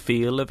the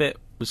feel of it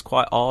was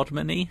quite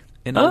Aardman-y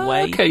in a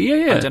way. Okay,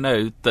 yeah. I don't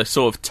know, the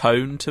sort of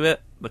tone to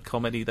it, the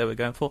comedy they were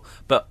going for,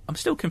 but I'm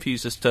still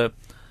confused as to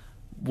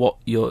what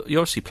you're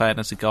obviously playing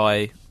as a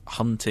guy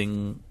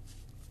hunting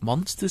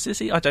monsters, is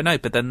he? I don't know.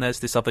 But then there's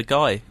this other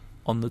guy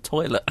on the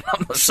toilet.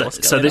 I'm not sure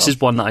what's So going this on.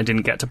 is one that I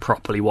didn't get to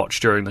properly watch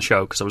during the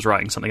show because I was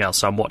writing something else,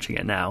 so I'm watching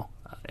it now.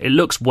 It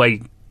looks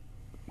way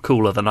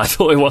cooler than I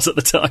thought it was at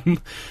the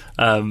time.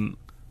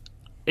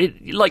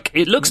 It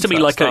looks to me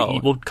like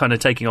you're kind of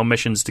taking on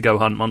missions to go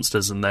hunt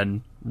monsters and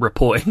then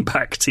reporting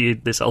back to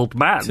this old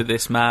man. To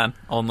this man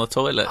on the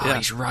toilet. Oh, yeah.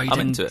 he's I'm riding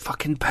into it.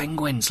 fucking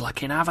penguins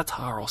like in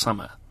Avatar or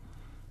something.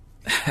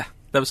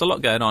 There was a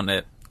lot going on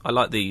here. I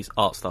like the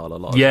art style a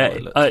lot. Yeah,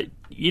 as well.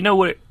 you know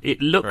what?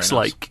 It looks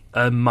Very nice. like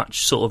a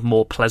much sort of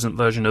more pleasant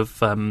version of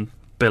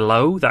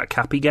Below, that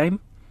Cappy game.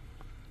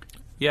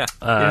 Yeah,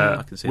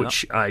 I can see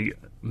which I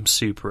am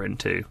super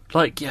into.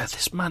 Like, yeah,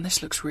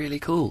 this looks really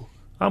cool.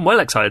 I'm well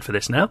excited for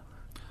this now.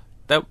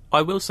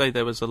 I will say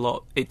there was a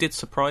lot. It did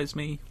surprise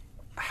me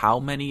how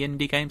many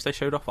indie games they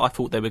showed off. I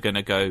thought they were going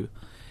to go,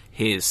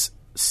 here's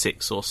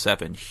 6 or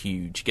 7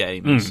 huge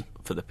games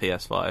for the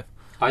PS5.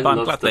 But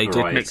I'm glad they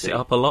did mix it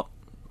up a lot.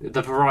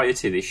 The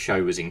variety of this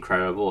show was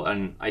incredible,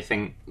 and I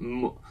think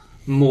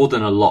more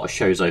than a lot of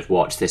shows I've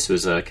watched, this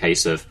was a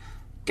case of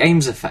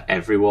games are for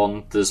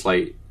everyone. There's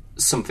like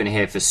something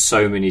here for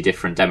so many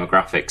different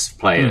demographics of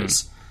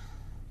players.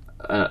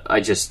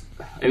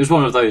 It was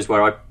one of those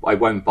where I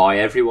won't buy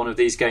every one of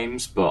these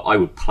games, but I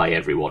would play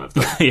every one of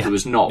them. Yeah. There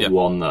was not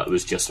one that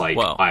was just like,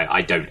 Well,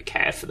 I don't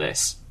care for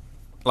this.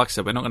 Like I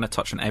said, we're not going to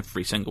touch on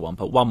every single one,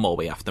 but one more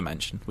we have to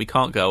mention. We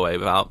can't go away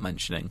without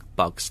mentioning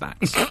Bug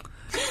Snacks.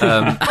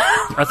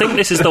 I think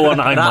this is the one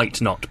I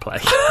might not play.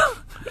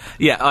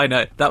 Yeah, I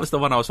know. That was the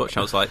one I was watching.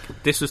 I was like,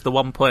 this was the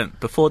one point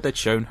before they'd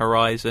shown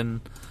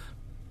Horizon,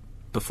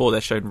 before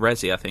they'd shown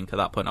Resi, I think, at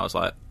that point I was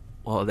like,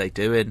 what are they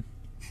doing?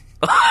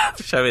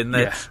 Showing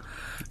this. Yeah.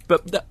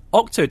 But the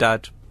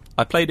Octodad,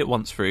 I played it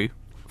once through.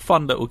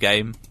 Fun little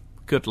game.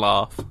 Good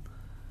laugh.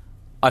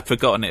 I'd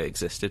forgotten it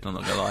existed, I'm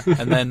not going to lie.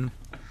 And then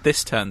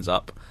this turns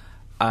up,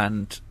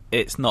 and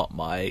it's not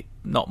my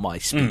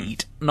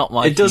speed. Not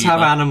my It does humour.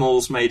 have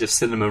animals made of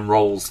cinnamon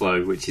rolls,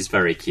 though, which is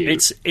very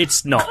cute.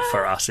 It's not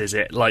for us, is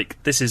it?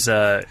 Like, this is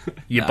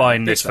you're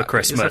buying this for exactly.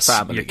 It's a Christmas.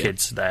 family Your game.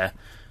 kids there.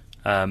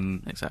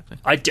 Exactly.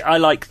 I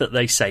like that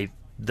they say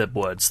the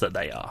words that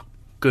they are.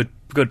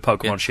 Good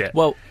Pokemon shit.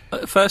 Well,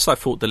 at first I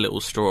thought the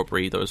little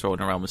strawberry that was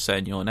rolling around was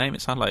saying your name.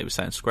 It sounded like it was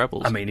saying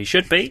Scrabbles. I mean, he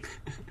should be.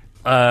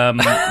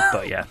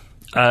 But yeah.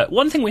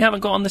 One thing we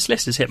haven't got on this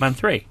list is Hitman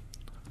 3.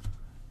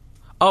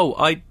 Oh,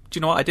 do you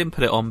know what? I didn't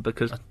put it on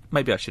because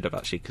maybe I should have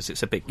actually, because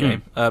it's a big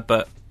game.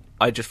 But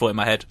I just thought in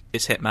my head,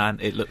 it's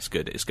Hitman. It looks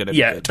good. It's going to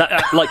be good.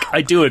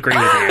 I do agree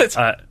with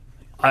you.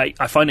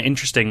 I find it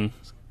interesting.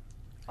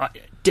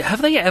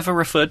 Have they ever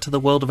referred to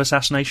the World of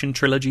Assassination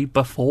trilogy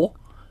before?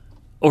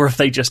 Or have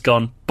they just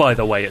gone, by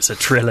the way, it's a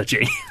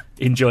trilogy.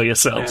 Enjoy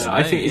yourselves.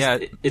 I think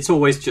it's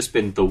always just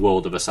been the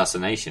world of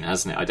assassination,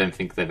 hasn't it? I don't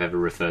think they've ever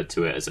referred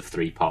to it as a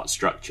 3-part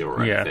structure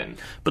or anything.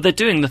 But they're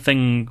doing the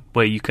thing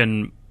where you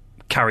can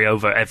carry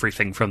over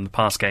everything from the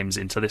past games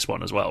into this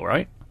one as well,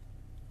 right?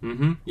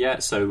 Mm-hmm. Yeah,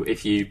 so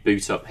if you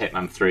boot up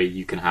Hitman 3,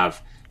 you can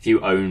have... If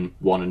you own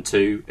 1 and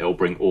 2, it'll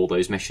bring all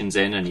those missions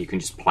in, and you can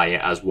just play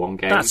it as one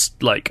game. That's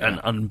like an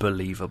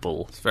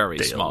unbelievable very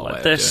deal. smart way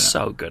of They're doing it.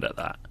 so good at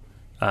that.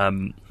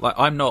 Like,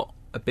 I'm not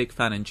a big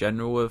fan in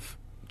general of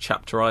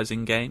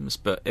chapterizing games,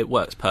 but it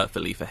works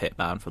perfectly for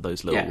Hitman for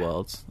those little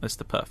worlds. It's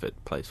the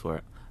perfect place for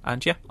it.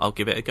 And yeah, I'll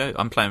give it a go.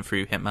 I'm playing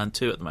through Hitman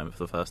 2 at the moment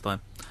for the first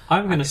time.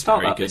 I'm going to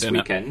start that this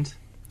weekend.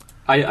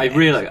 I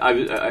really...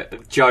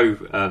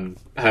 Joe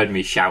heard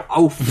me shout,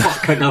 "Oh,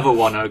 fuck, another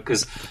one,"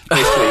 because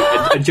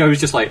basically... And Joe was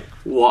just like,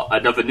 "What,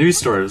 another news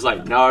story?" I was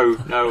like, no,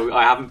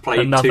 I haven't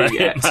played Another 2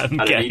 yet.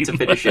 Hitman I need to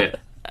finish it.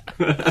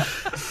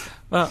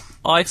 Well,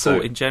 I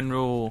thought in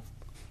general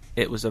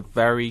it was a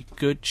very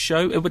good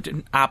show. It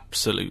didn't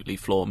absolutely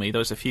floor me. There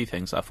was a few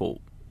things I thought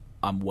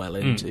I'm well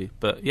into.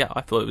 But yeah,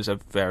 I thought it was a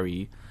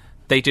very...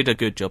 They did a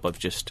good job of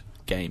just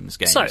games,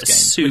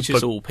 which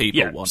is all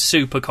people want.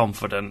 Super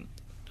confident,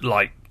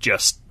 like,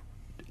 just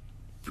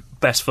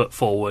best foot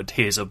forward,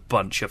 here's a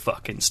bunch of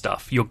fucking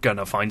stuff. You're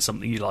gonna find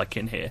something you like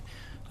in here.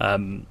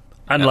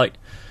 Like,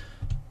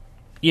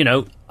 you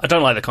know, I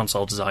don't like the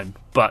console design,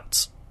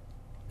 but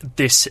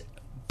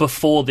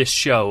before this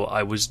show,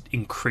 I was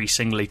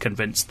increasingly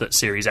convinced that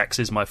Series X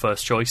is my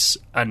first choice,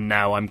 and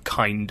now I'm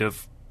kind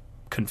of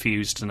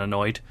confused and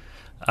annoyed,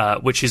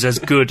 which is as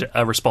good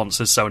a response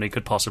as Sony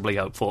could possibly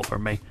hope for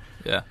from me.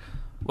 Yeah.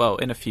 Well,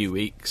 in a few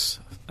weeks,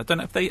 I don't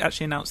know if they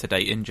actually announced a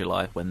date in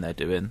July when they're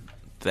doing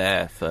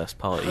their first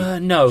party.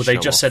 No, they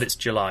just said it's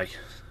July.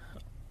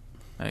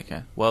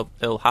 Okay. Well,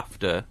 it'll have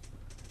to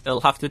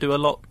do a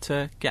lot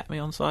to get me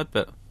on side,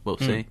 but we'll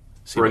see.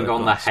 Bring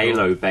on the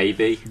Halo,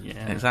 baby.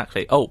 Yeah,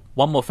 exactly. Oh,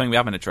 one more thing we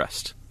haven't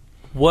addressed.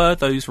 Were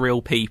those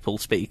real people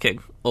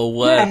speaking, or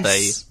were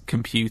they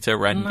computer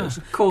renders?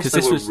 Of course they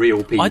were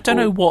real people. I don't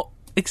know what...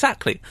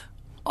 Exactly.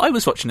 I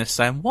was watching this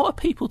saying, what are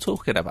people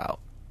talking about?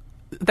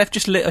 They've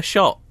just lit a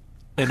shot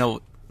in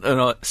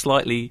a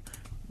slightly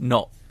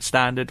not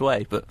standard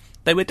way, but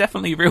they were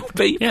definitely real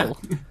people. Yeah.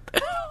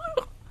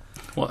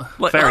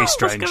 Like, very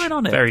strange. What's going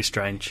on here? Very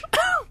strange.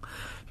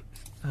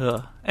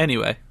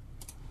 Anyway,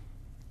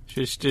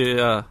 Just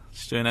do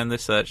an end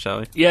this search, shall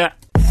we? Yeah.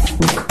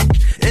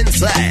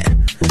 Inside,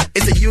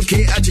 it's a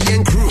UK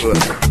IGN crew.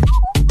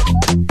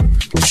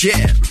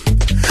 Yeah,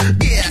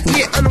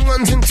 on the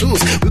ones and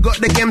twos. We got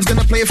the games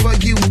gonna play for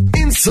you.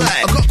 Inside,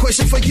 I got a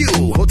question for you.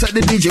 Hold tight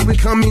the DJ, we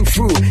coming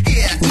through.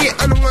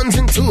 Yeah, on the ones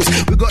and twos.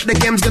 We got the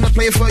games gonna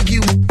play for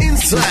you.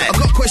 Inside, I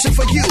got a question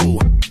for you.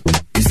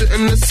 Is it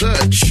in the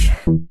search?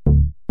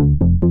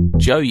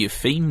 Joe, you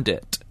themed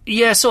it.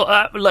 Yeah, so,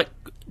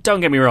 don't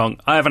get me wrong,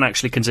 I haven't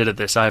actually considered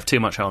this. I have too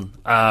much on.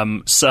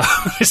 So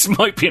this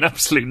might be an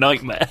absolute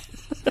nightmare.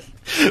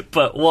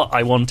 But what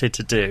I wanted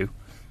to do...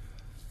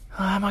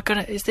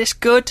 is this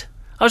good?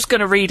 I was going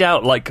to read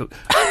out,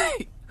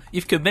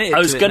 You've committed I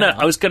was to it now.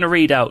 I was going to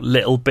read out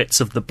little bits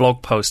of the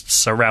blog posts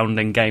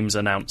surrounding games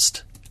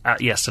announced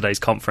at yesterday's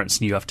conference,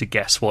 and you have to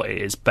guess what it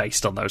is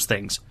based on those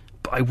things.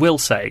 But I will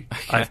say,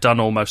 I've done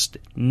almost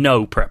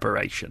no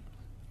preparation.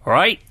 All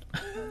right?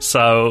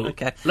 So,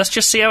 let's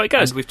just see how it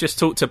goes. And we've just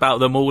talked about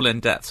them all in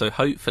depth, so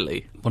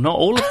hopefully... Well, not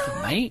all of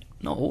them, mate.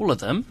 Not all of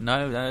them.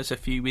 No, there's a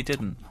few we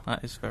didn't.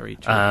 That is very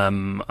true.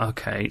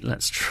 Okay,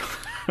 let's try.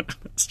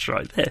 Let's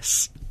try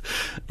this.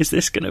 Is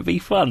this going to be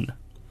fun?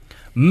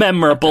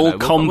 Memorable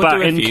combat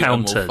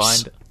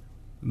encounters.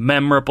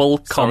 Memorable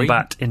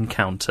combat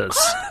encounters.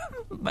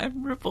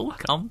 Memorable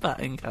combat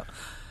encounters.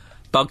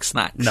 Bug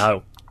snacks.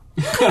 No.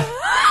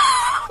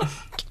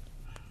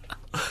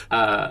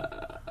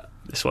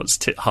 This one's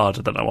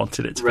harder than I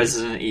wanted it to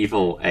Resident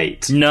Evil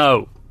 8. be.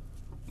 No.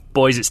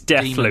 Boys, it's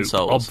Demon Deathloop,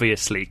 Souls.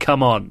 obviously.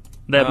 Come on.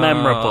 They're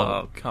memorable.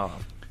 Oh, come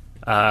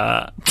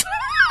on.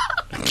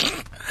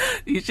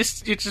 You're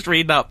just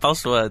reading out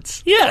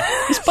buzzwords. Yeah,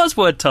 it's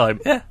buzzword time.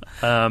 Yeah.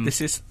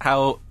 This is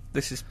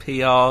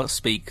PR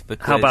speak. The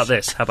quiz. How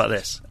about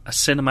this? A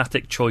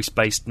cinematic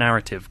choice-based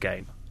narrative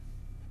game.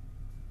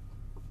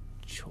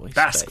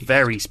 That's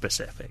very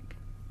specific.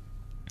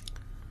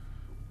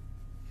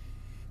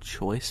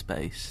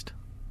 Choice-based.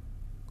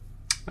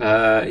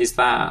 Is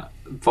that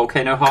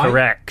Volcano High?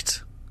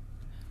 Correct.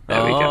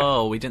 There we go.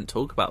 Oh, we didn't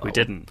talk about that. We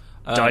didn't.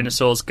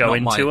 Dinosaurs go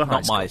into a high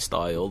Not school. my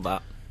style,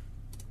 that.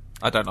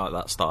 I don't like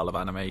that style of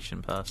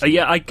animation, personally.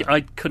 Yeah, I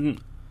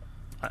couldn't...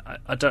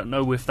 I don't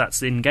know if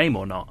that's in-game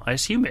or not. I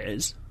assume it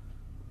is.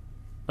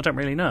 I don't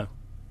really know.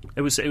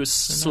 It was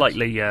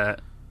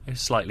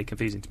slightly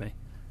confusing to me.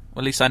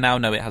 Well, at least I now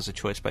know it has a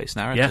choice-based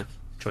narrative.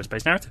 Yeah,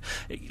 choice-based narrative.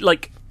 It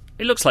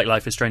looks like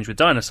Life is Strange with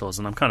dinosaurs,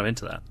 and I'm kind of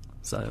into that.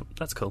 So,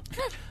 that's cool.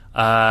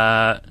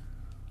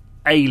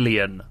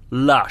 Alien,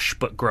 lush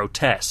but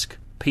grotesque,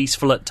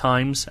 peaceful at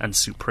times, and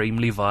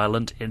supremely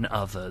violent in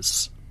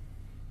others.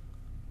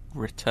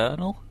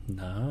 Returnal?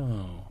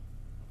 No.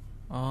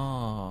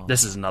 Oh.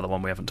 This is another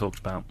one we haven't talked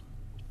about.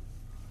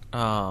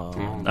 Oh.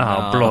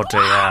 Oh, bloody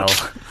hell.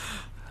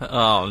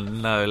 Oh,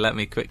 no. Let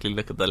me quickly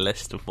look at the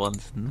list of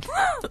ones.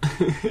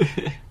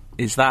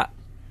 Is that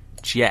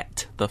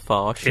Jet the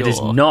Far Shore? It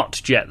is not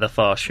Jet the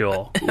Far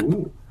Shore.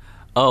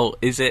 Oh,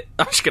 is it?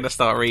 I'm just going to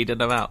start reading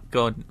them out.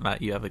 Go on,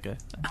 Matt, you have a go.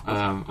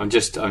 I'm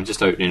just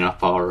opening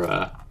up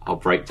our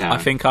breakdown. I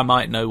think I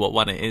might know what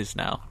one it is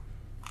now.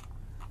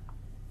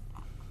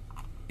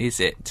 Is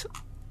it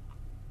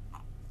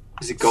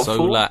Godfall?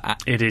 Solar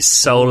It is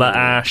Solar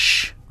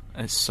Ash.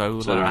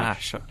 Solar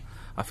Ash.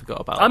 I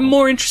forgot about that. I'm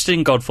more interested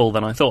in Godfall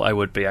than I thought I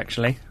would be,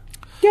 actually.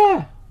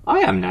 Yeah, I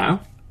am now.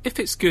 If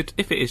it's good,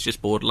 if it is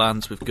just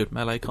Borderlands with good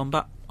melee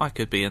combat, I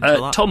could be into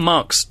that. Tom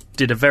Marks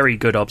did a very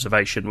good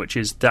observation, which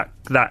is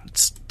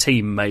that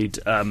team made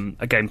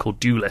a game called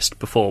Duelist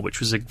before, which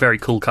was a very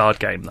cool card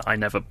game that I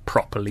never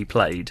properly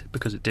played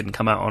because it didn't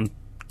come out on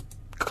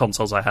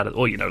consoles I had,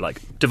 or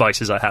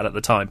devices I had at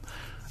the time.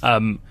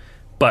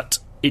 But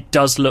it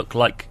does look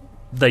like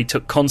they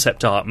took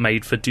concept art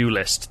made for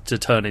Duelist to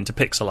turn into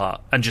pixel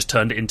art and just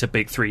turned it into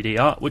big 3D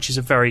art, which is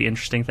a very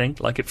interesting thing.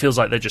 It feels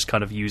like they're just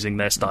kind of using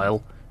their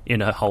style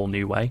in a whole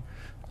new way.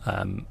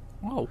 Oh,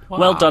 wow.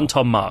 Well done,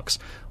 Tom Marks.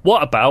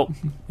 What about...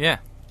 Yeah.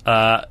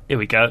 Here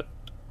we go.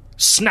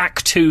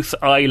 Snacktooth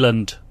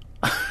Island.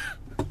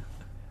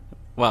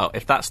 Well,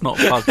 if that's not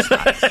Bug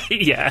Snacks,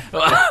 Yeah.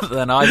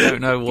 then I don't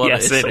know what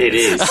Yes, is. It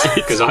is,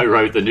 because I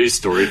wrote the news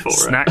story for it.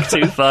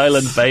 Snacktooth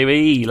Island,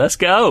 baby. Let's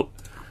go.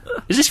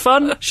 Is this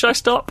fun? Should I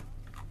stop?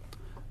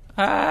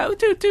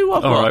 Do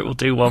one more. All right, we'll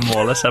do one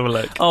more. Let's have a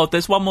look. Oh,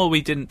 there's one more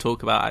we didn't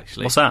talk about,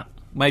 actually. What's that?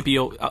 Maybe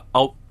you'll...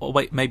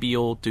 wait, maybe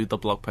you'll do the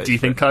blog post. Do you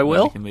think for it, I and then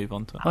will? We can move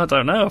on to it. I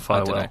don't know if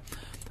I don't will. know.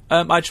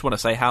 I just want to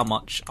say how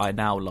much I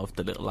now love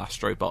the little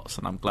Astrobots,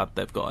 and I'm glad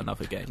they've got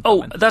another game.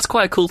 Oh, coming. that's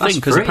quite a cool thing, That's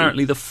because free.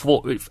 apparently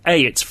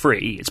it's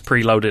free, it's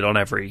preloaded on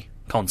every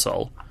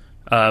console,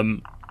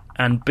 and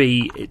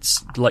B,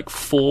 it's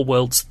 4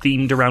 worlds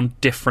themed around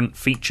different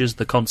features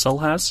the console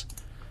has.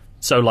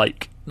 So, you'll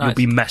Nice.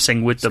 be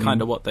messing with them. It's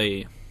kind of what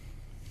they...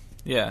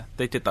 Yeah,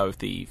 they did that with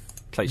the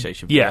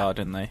PlayStation Yeah. VR,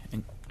 didn't they?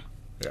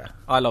 Yeah.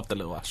 I love the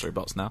little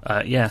Astrobots now.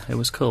 Yeah, it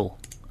was cool.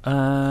 What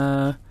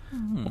have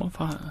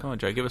I... Come on,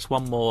 Joe, give us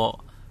one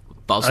more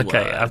buzzword.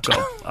 Okay,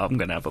 I'm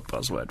going to have a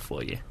buzzword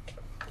for you.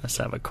 Let's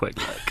have a quick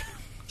look.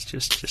 Let's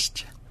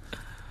just...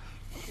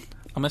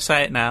 I'm going to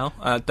say it now.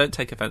 Don't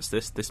take offence to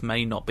this. This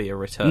may not be a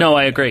return. No,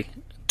 I agree.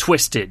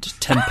 Twisted,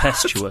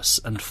 tempestuous,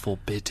 and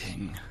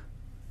forbidding.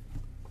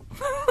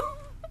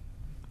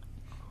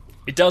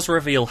 It does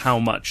reveal how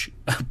much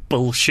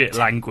bullshit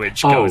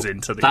language goes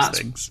into these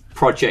things.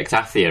 Project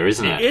Athia,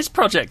 isn't it? It is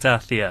Project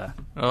Athia.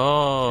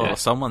 Oh, yeah.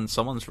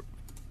 Someone's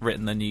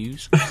written the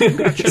news.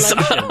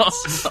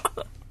 Congratulations.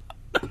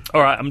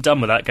 All right, I'm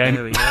done with that game.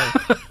 There we go.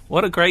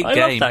 What a great I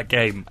game. love that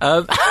game.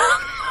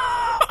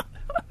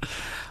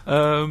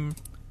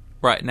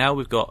 Right, now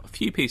we've got a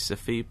few pieces of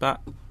feedback.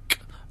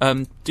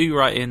 Do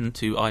write in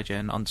to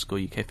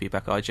IGN_UK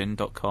feedback,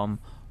 IGN.com.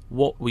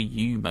 What were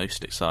you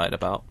most excited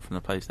about from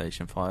the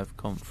PlayStation 5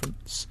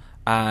 conference?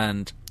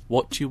 And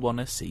what do you want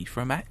to see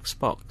from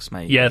Xbox,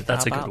 maybe? Yeah,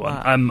 that's a good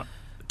one.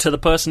 To the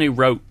person who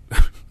wrote,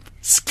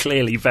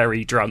 clearly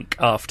very drunk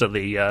after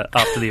the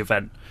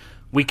event,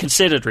 we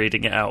considered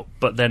reading it out,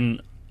 but then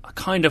I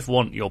kind of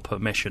want your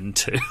permission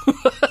to.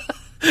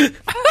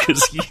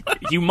 Because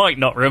you might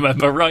not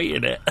remember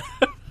writing it.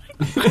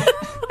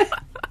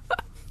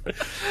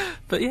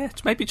 But yeah,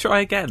 maybe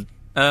try again.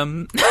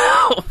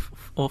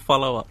 Or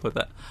follow up with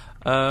it.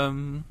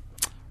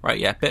 Right,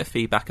 yeah, bit of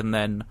feedback, and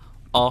then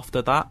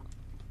after that,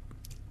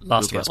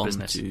 Last we'll of Us get on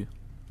business. to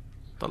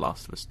The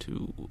Last of Us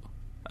 2.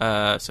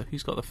 So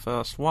who's got the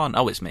first one?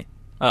 Oh, it's me.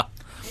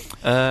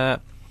 I've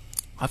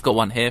got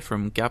one here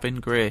from Gavin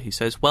Greer. He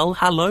says, well,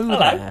 hello.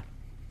 There.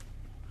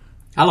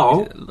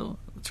 Hello.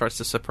 Tries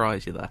to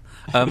surprise you there.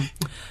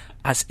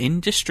 As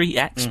industry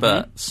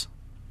experts,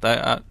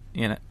 I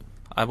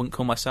wouldn't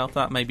call myself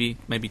that. Maybe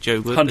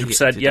Joe would.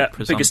 100%, yeah.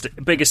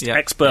 Biggest Yeah,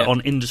 expert yeah.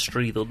 on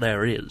industry that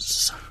there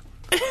is.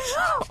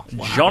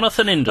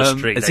 Jonathan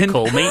Industry, they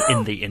call me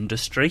in the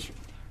industry.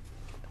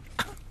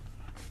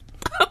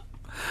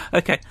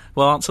 Okay,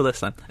 well, answer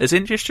this then. As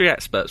industry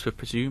experts with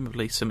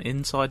presumably some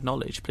inside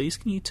knowledge, please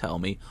can you tell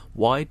me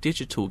why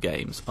digital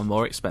games are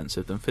more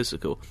expensive than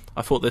physical?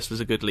 I thought this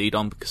was a good lead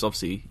on because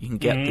obviously you can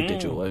get the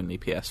digital-only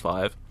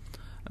PS5.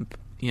 And,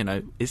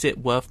 is it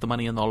worth the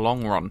money in the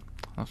long run?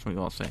 That's what we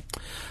got to say.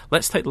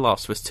 Let's take The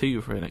Last of Us 2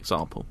 for an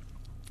example.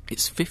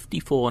 It's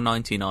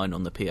 $54.99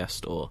 on the PS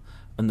Store,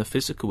 and the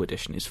physical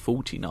edition is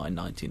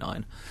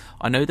 $49.99.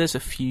 I knew there's a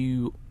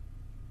few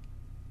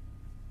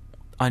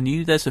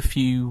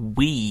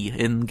Wii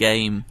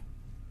in-game.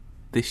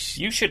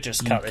 You should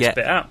just cut this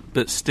bit out.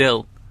 But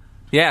still.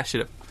 Yeah, I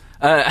should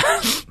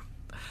have.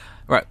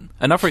 Right,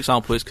 another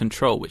example is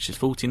Control, which is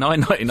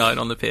 $49.99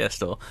 on the PS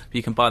Store, but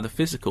you can buy the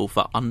physical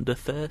for under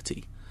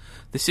 $30.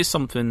 This is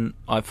something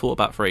I've thought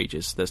about for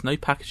ages. There's no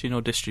packaging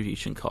or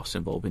distribution costs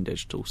involved in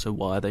digital, so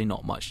why are they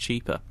not much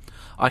cheaper?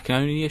 I can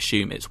only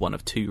assume it's one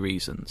of two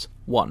reasons.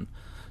 1,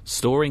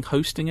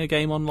 hosting a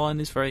game online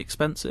is very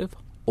expensive,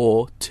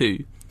 or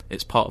 2,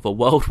 it's part of a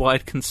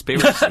worldwide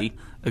conspiracy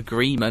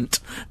agreement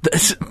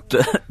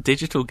that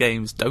digital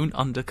games don't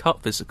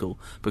undercut physical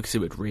because it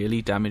would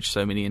really damage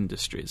so many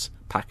industries: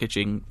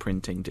 packaging,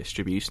 printing,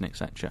 distribution,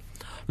 etc.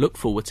 Look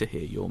forward to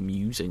hear your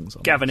musings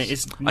on Gavin,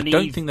 this. I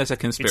don't think there's a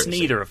conspiracy. It's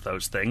neither of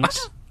those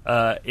things.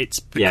 Neither.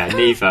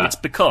 It's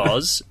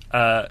because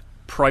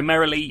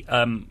primarily,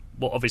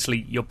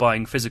 obviously you're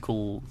buying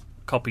physical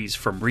copies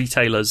from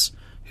retailers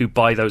who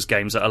buy those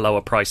games at a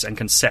lower price and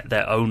can set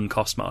their own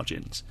cost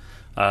margins.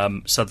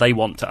 So they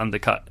want to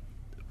undercut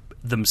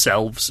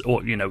themselves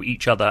or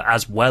each other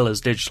as well as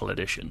digital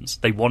editions.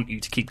 They want you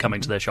to keep coming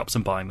to their shops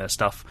and buying their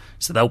stuff,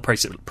 so they'll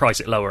price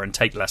it lower and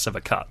take less of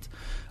a cut.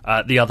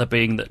 The other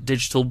being that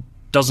digital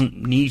doesn't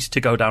need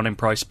to go down in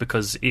price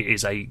because it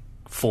is a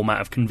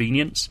format of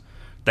convenience.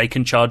 They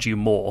can charge you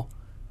more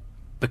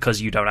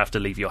because you don't have to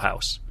leave your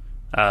house,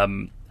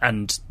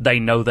 and they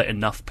know that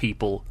enough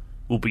people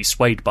will be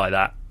swayed by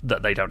that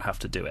they don't have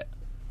to do it.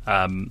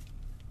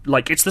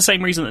 It's the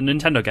same reason that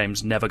Nintendo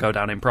games never go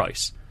down in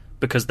price,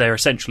 because they're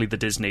essentially the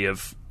Disney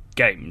of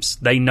games.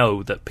 They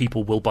know that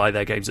people will buy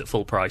their games at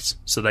full price,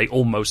 so they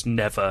almost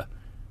never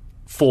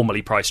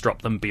formally price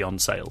drop them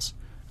beyond sales.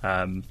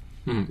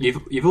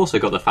 You've also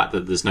got the fact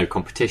that there's no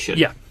competition.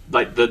 Yeah.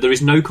 There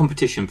is no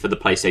competition for the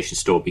PlayStation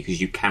Store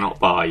because you cannot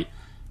buy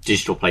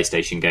digital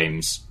PlayStation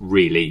games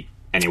really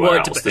anywhere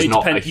else. There's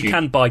not a huge... You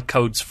can buy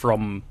codes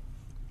from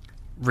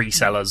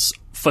resellers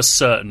for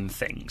certain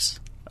things.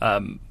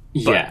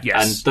 Yes.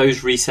 And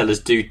those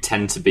resellers do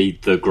tend to be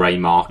the grey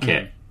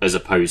market, as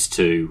opposed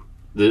to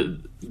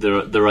there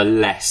are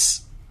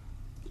less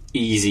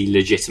easy,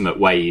 legitimate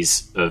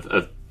ways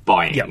of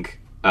buying. Yep.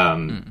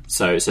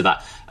 So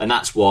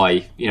that's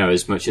why,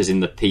 as much as in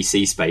the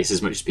PC space,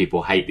 as much as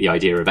people hate the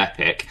idea of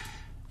Epic,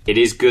 it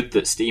is good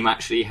that Steam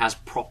actually has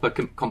proper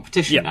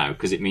competition now,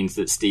 because it means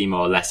that Steam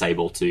are less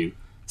able to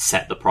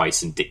set the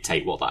price and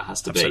dictate what that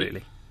has to be.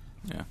 Absolutely.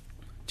 Yeah.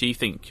 Do you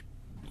think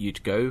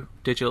you'd go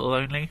digital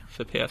only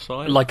for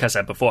PS5? Like I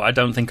said before, I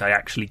don't think I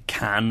actually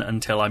can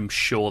until I'm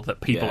sure that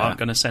people aren't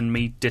going to send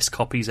me disc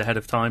copies ahead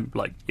of time.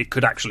 It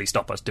could actually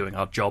stop us doing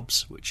our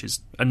jobs, which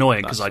is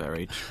annoying because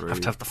I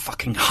have to have the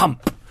fucking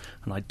hump,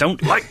 and I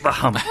don't like the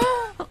hump.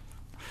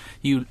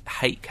 You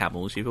hate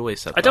camels. You've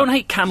always said I don't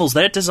hate camels.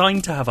 They're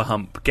designed to have a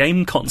hump.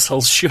 Game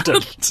consoles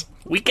shouldn't.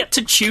 We get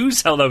to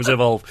choose how those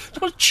evolve.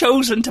 Someone's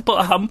chosen to put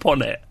a hump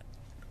on it.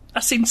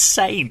 That's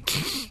insane.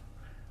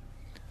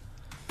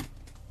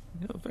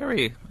 You're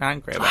very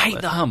angry about I hate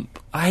this. the hump.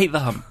 I hate the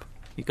hump.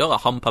 You got a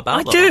hump about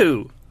I the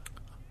do.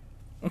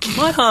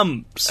 My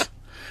humps.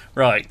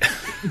 Right.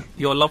 hump.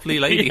 Your lovely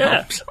lady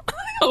Yeah. humps.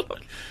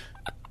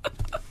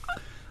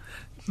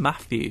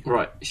 Matthew.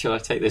 Right, shall I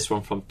take this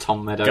one from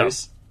Tom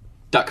Meadows?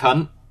 Duck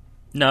Hunt.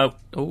 No.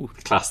 Oh, The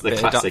bit of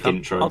classic duck hunt.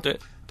 intro. I'll do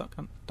it. Duck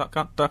hunt, duck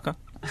hunt, duck hunt.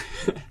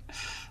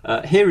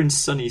 Here in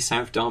sunny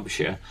South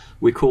Derbyshire,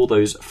 we call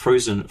those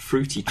frozen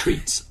fruity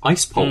treats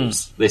ice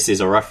poles. This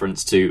is a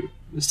reference to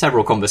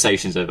several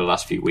conversations over the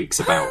last few weeks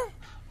about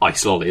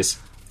ice lollies.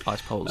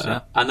 Ice poles,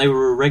 yeah. And they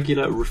were a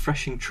regular,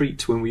 refreshing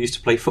treat when we used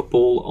to play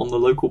football on the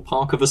local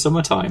park of the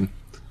summertime.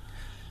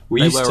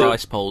 They were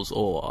ice poles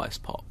or ice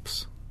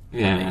pops.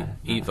 Yeah,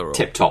 either or.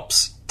 tip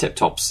tops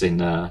in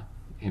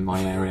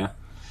my area.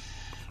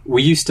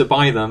 We used to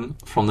buy them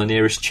from the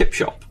nearest chip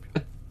shop.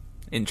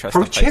 Interesting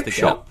From a place chip to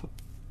shop.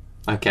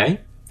 Okay,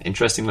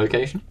 interesting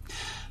location.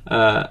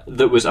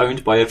 That was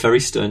owned by a very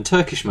stern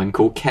Turkish man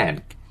called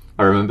Ken.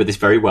 I remember this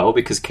very well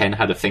because Ken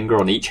had a finger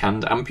on each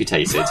hand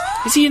amputated.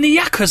 Is he in the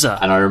Yakuza?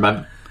 And I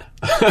remember...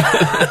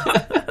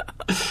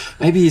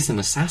 Maybe he's an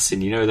assassin,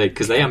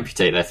 because they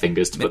amputate their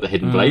fingers to put the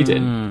hidden blade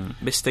in.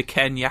 Mr.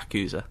 Ken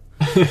Yakuza.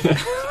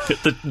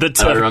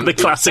 the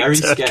classic very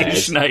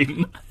Turkish scared.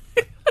 name.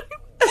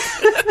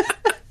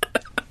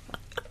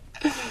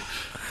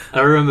 I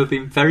remember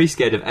being very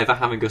scared of ever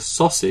having a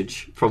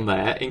sausage from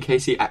there in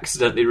case he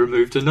accidentally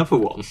removed another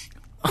one.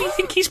 Do you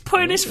think he's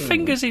putting his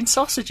fingers in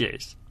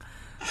sausages?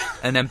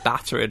 And then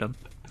battering them.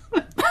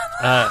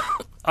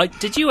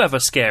 Did you ever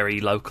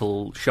scary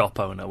local shop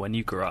owner when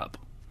you grew up?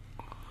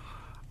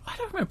 I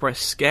don't remember a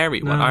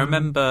scary one. I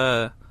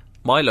remember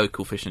my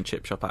local fish and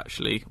chip shop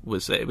actually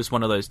was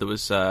one of those that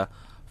was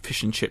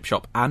fish and chip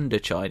shop and a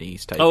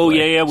Chinese takeaway. Oh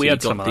yeah, we so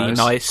had some of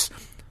those.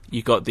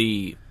 You got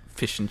the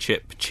fish and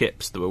chip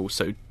chips that were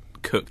also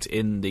cooked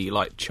in the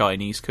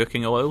Chinese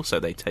cooking oil, so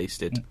they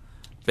tasted a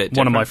bit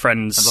One of my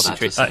different.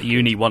 friends at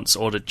uni once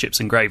ordered chips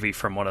and gravy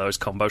from one of those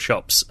combo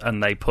shops,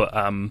 and they put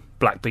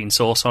black bean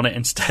sauce on it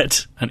instead,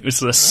 and it was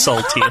the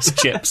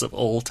saltiest chips of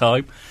all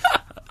time.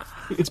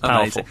 It's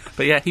powerful. Amazing.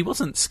 But yeah, he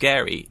wasn't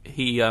scary.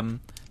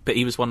 But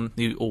he was one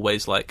who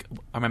always I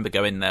remember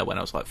going there when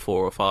I was 4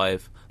 or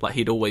 5.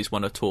 He'd always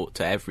want to talk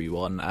to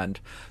everyone and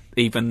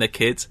even the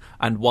kids.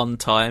 And one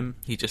time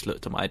he just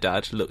looked at my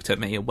dad, looked at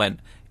me, and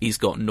went, "He's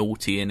got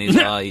naughty in his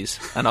eyes."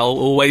 And I'll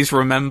always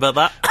remember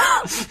that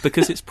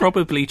because it's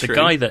probably true. The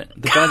guy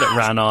that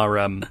ran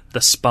our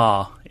the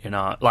spa in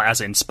our as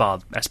in spa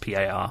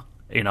SPAR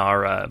in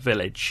our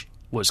village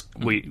was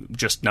we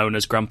just known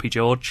as Grumpy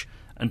George,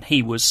 and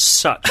he was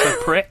such a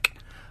prick.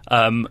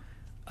 And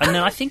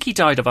then I think he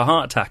died of a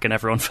heart attack, and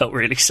everyone felt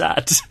really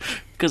sad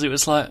because it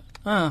was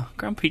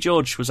Grumpy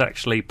George was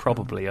actually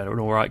probably an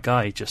all right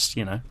guy, just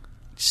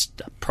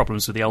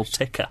problems with the old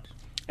ticker.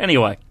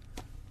 Anyway,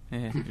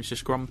 Yeah, it was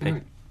just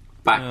grumpy.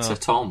 Back to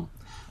Tom.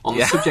 On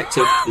the subject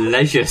of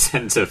leisure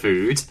centre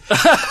food,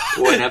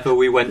 whenever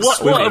we went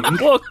swimming...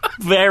 What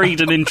varied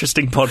and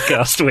interesting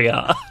podcast we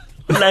are.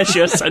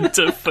 Leisure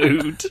centre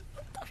food.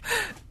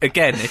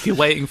 Again, if you're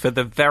waiting for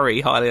the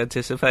very highly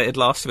anticipated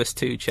Last of Us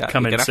 2 chat,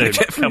 Coming you're going to have to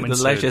soon. get through Coming the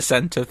soon. leisure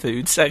centre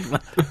food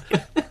segment.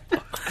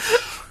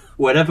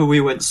 Whenever we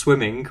went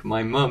swimming,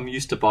 my mum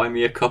used to buy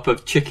me a cup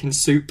of chicken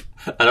soup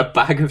and a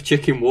bag of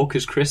chicken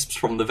Walker's crisps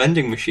from the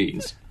vending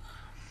machines.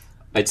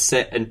 I'd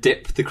sit and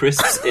dip the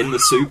crisps in the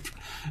soup,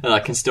 and I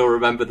can still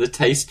remember the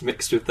taste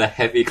mixed with the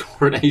heavy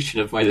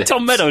chlorination of my lips.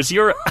 Tom Meadows,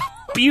 you're a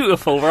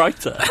beautiful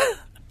writer.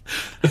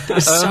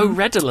 It's so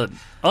redolent.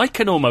 I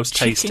can almost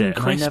taste Chicken it,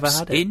 and I never crisps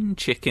had it. in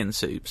chicken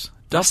soups.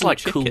 That's Double like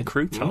chicken. cool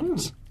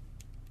croutons.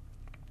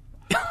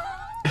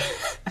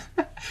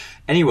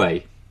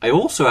 Anyway, I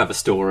also have a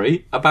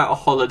story about a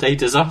holiday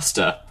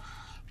disaster,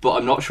 but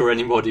I'm not sure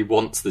anybody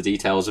wants the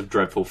details of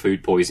dreadful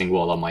food poisoning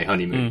while on my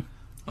honeymoon.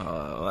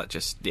 Oh, that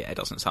it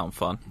doesn't sound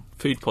fun.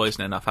 Food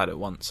poisoning, I've had it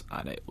once,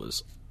 and it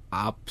was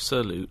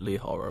absolutely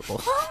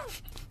horrible.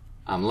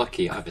 I'm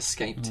lucky I've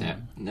escaped it.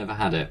 Never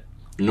had it.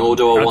 Nor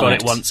do I I want got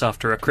it once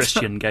after a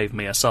Christian gave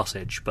me a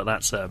sausage, but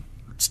that's a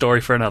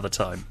story for another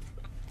time.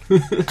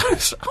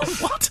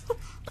 What?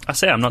 I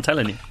say I'm not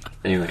telling you.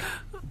 Anyway,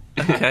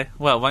 Okay,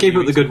 well, why don't Keep you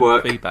up the read good some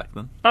work. feedback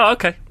then. Oh,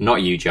 okay.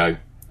 not you, Joe,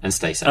 and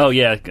stay safe. Oh,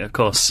 yeah, of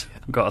course.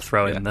 I've got to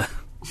throw in the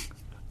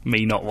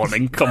me not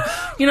wanting...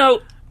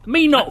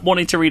 me not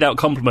wanting to read out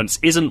compliments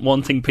isn't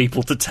wanting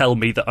people to tell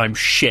me that I'm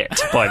shit,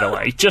 by the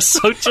way. Just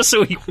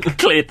so we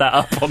cleared that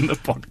up on the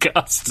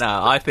podcast.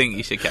 No, I think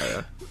you should carry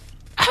on.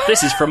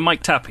 This is from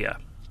Mike Tapia.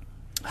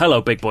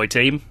 Hello, big boy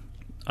team.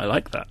 I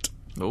like that.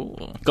 Ooh.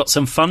 Got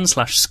some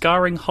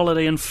fun/scarring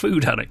holiday and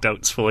food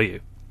anecdotes for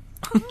you.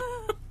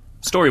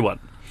 Story 1.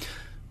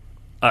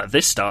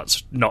 This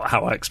starts not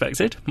how I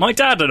expected. My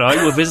dad and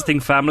I were visiting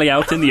family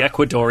out in the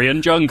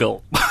Ecuadorian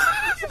jungle.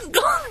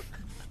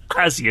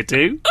 As you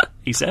do.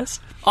 he says.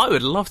 I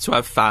would love to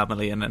have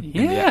family in the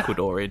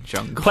Ecuadorian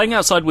jungle. Playing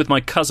outside with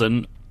my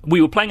cousin.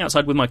 We were playing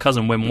outside with my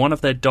cousin when one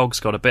of their dogs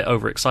got a bit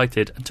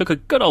overexcited and took a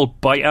good old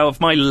bite out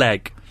of my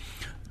leg.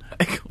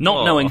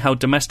 Not knowing how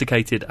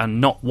domesticated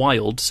and not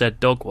wild said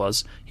dog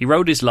was, he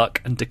rode his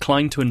luck and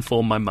declined to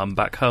inform my mum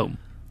back home.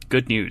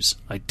 Good news,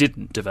 I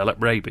didn't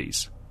develop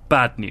rabies.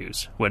 Bad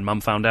news, when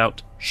Mum found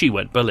out, she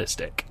went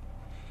ballistic.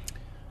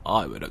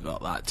 I would have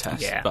got that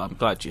test, but I'm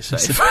glad you're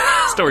safe.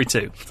 Story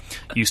 2.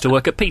 Used to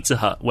work at Pizza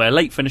Hut, where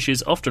late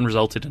finishes often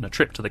resulted in a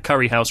trip to the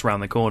curry house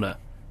round the corner.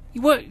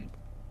 You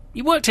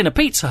worked in a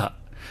Pizza Hut?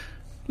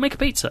 Make a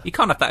pizza. You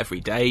can't have that every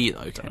day,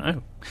 though, can you?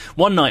 No.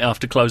 One night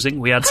after closing,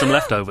 we had some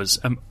leftovers.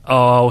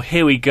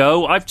 Here we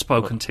go. I've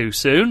spoken too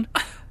soon.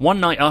 One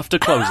night after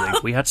closing,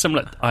 we had some...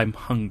 I'm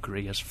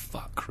hungry as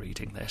fuck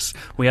reading this.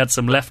 We had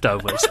some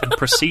leftovers and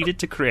proceeded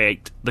to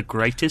create the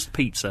greatest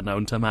pizza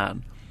known to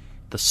man.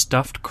 The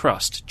stuffed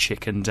crust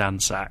chicken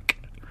dansak.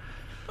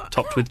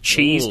 Topped with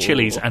cheese,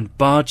 chilies, and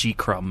bhaji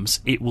crumbs,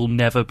 it will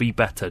never be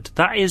bettered.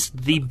 That is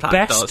the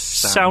best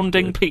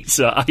sounding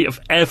pizza I have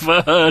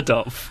ever heard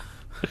of.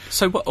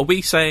 So what, are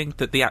we saying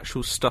that the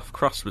actual stuffed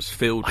crust was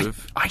filled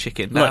with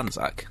chicken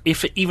dansak?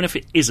 Even if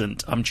it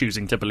isn't, I'm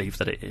choosing to believe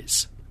that it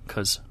is.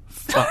 Because,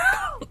 fuck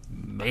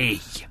me.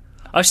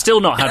 I've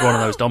still not had one of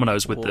those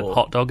Dominoes with the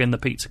hot dog in the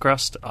pizza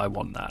crust. I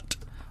want that.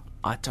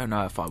 I don't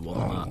know if I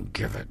want that.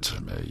 Give it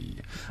to me.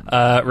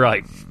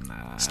 Right.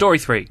 Story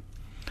 3.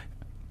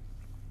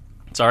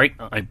 Sorry,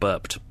 I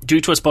burped.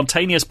 Due to a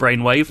spontaneous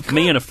brainwave,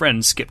 me and a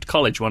friend skipped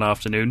college one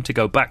afternoon to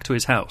go back to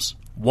his house.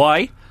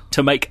 Why?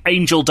 To make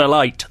Angel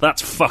Delight.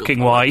 That's fucking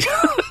why.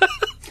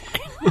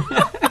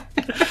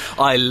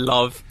 I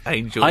love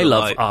Angel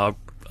Delight. I love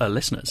our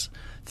listeners.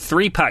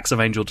 3 packs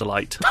of Angel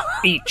Delight,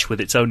 each with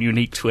its own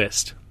unique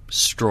twist.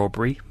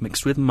 Strawberry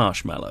mixed with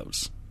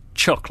marshmallows.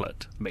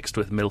 Chocolate mixed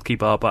with Milky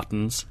Bar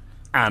buttons.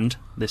 And,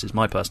 this is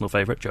my personal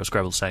favourite, Joe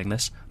Scrabble saying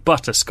this,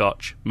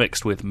 butterscotch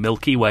mixed with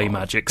Milky Way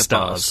magic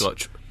stars.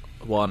 Butterscotch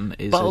one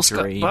is a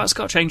dream.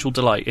 Butterscotch Angel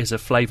Delight is a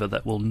flavour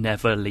that will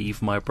never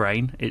leave my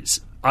brain.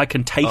 I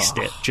can taste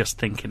it just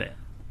thinking it.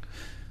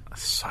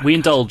 So we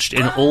indulged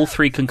in all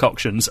 3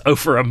 concoctions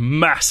over a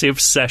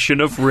massive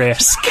session of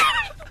Risk.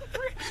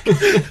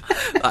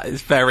 That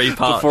is very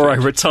partridge. Before I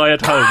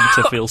retired home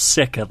to feel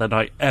sicker than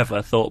I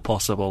ever thought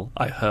possible.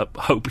 I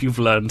hope you've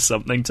learned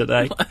something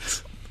today.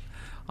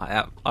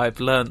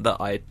 I've learned that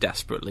I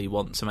desperately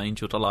want some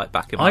Angel Delight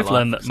back in my life.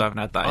 I haven't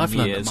had that in years. I've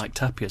learned that Mike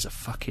Tapier's a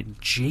fucking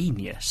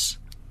genius.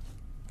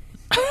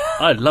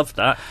 I love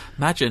that.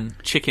 Imagine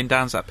chicken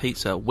dansak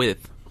pizza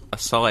with a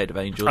side of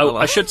Angel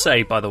Delight. I should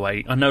say, by the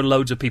way, I know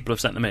loads of people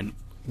have sent them in.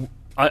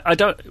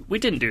 We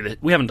didn't do this.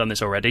 We haven't done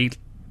this already.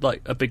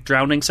 Like a big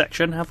drowning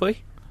section, have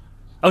we?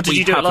 Oh, did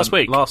you do it last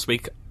week? Last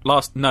week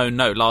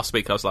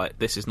I was like,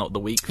 this is not the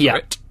week for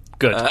it.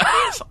 Good.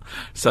 I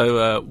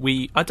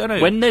don't know.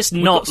 When there's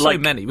not so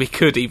many, we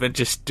could even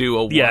just do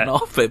a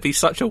one-off. It'd be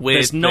such a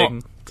weird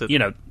thing.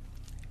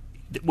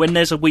 When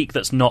there's a week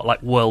that's not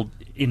like world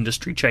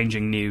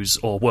industry-changing news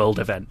or world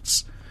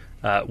events,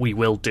 we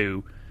will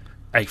do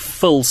a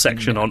full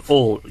section on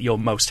all your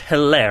most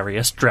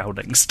hilarious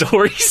drowning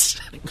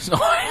stories.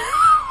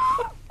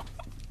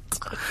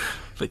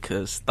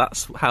 Because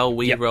that's how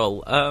we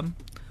roll.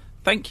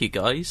 Thank you,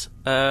 guys.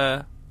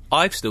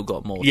 I've still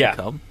got more to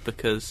come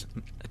because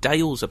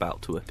Dale's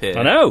about to appear.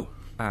 I know.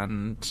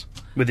 And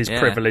with his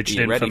privileged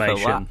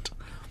information.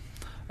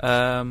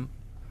 I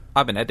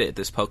haven't edited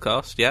this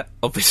podcast yet,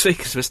 obviously,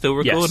 because we're still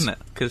recording it.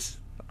 Because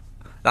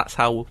that's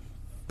how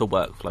the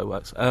workflow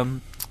works.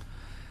 I'll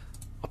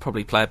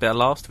probably play a bit of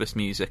Last of Us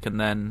music and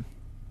then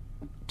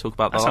talk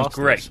about the Last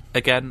of Us.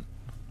 Again,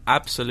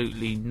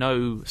 absolutely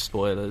no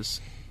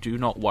spoilers. Do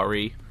not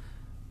worry.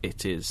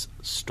 It is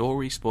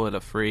story spoiler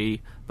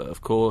free, but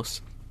of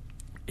course,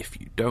 if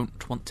you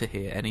don't want to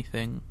hear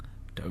anything,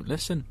 don't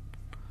listen.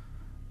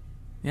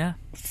 Yeah.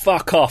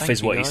 Fuck off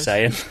is what he's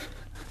saying.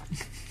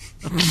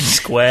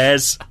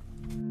 Squares.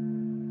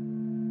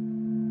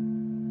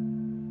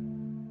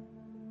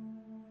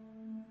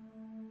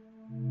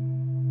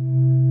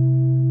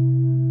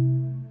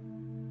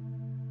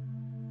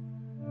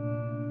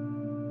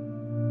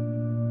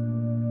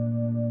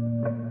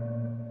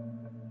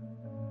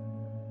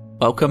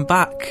 Welcome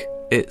back.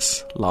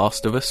 It's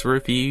Last of Us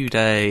Review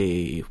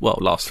Day. Well,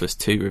 Last of Us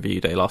 2 Review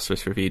Day. Last of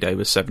Us Review Day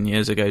was 7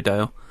 years ago,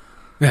 Dale.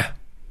 Yeah.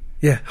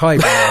 Hi,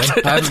 Brian.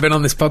 I haven't been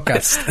on this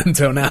podcast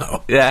until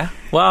now. Yeah.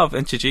 Well, I've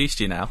introduced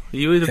you now.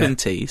 You would have been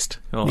teased.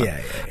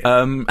 Yeah.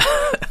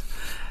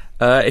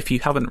 If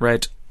you haven't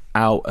read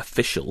our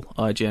official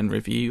IGN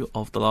review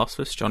of The Last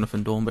of Us,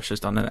 Jonathan Dornbush has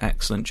done an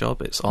excellent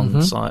job. It's on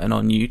the site and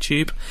on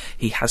YouTube.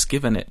 He has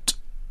given it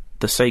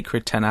the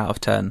sacred 10 out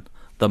of 10.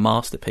 The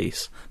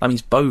masterpiece. That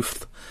means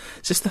both.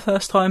 Is this the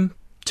first time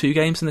 2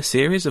 games in the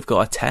series have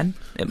got a 10?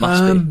 It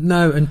must be.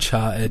 No,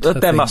 Uncharted.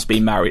 There must be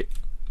Mario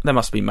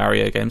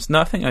games.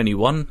 No, I think only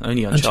one.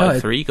 Only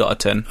Uncharted 3 got a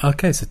 10.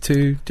 Okay, so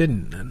 2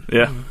 didn't then.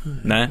 Yeah.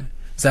 No.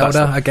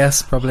 Zelda, I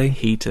guess, probably.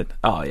 Heated.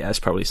 Oh, yeah, it's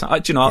probably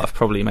something. Do you know what? I've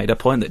probably made a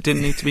point that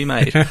didn't need to be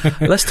made.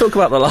 Let's talk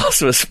about The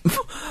Last of Us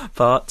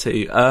Part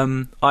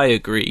 2. I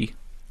agree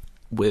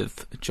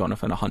with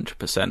Jonathan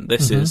 100%.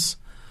 This is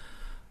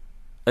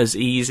as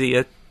easy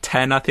a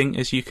 10, I think,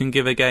 as you can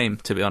give a game,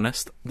 to be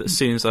honest. As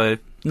soon as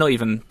not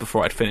even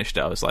before I'd finished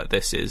it, I was like,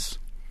 this is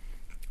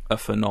a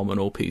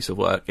phenomenal piece of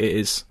work. It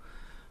is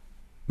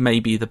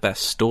maybe the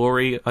best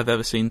story I've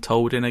ever seen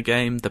told in a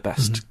game, the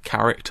best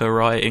character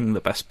writing,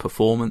 the best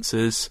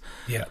performances.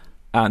 Yeah.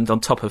 And on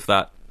top of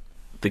that,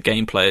 the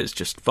gameplay is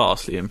just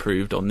vastly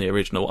improved on the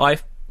original. I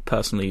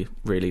personally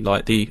really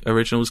like the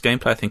original's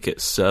gameplay. I think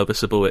it's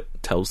serviceable. It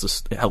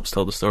helps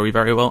tell the story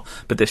very well,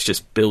 but this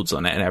just builds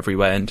on it in every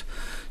way and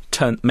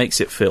makes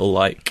it feel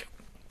like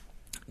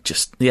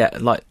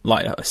like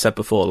I said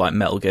before, like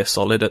Metal Gear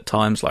Solid at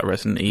times, like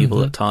Resident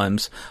Evil at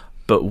times,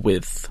 but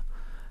with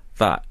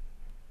that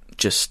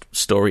just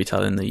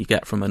storytelling that you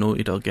get from a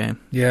Naughty Dog game.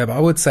 Yeah, but I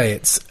would say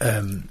it's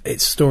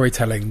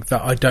storytelling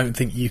that I don't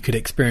think you could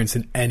experience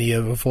in any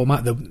other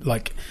format.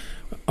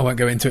 I won't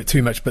go into it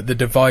too much, but the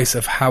device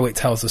of how it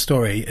tells the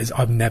story is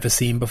I've never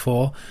seen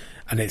before,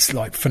 and it's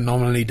like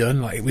phenomenally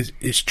done. Like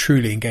it's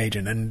truly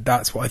engaging, and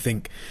that's what I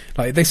think.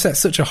 Like they set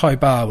such a high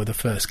bar with the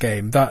first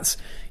game.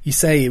 You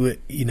say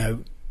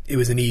it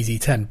was an easy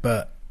 10,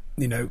 but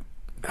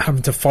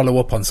having to follow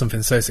up on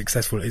something so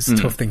successful is a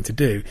tough thing to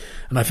do,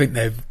 and I think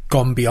they've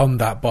gone beyond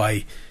that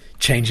by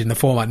changing the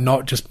format,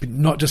 not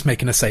just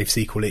making a safe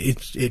sequel.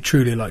 It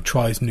truly like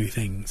tries new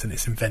things, and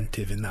it's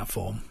inventive in that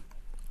form.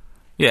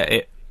 Yeah,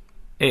 it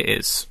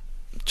is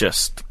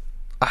just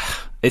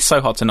it's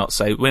so hard to not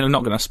say. We're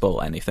not going to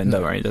spoil anything,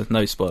 don't worry, there's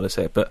no spoilers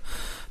here, but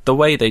the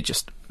way they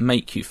just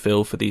make you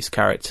feel for these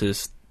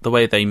characters, the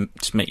way they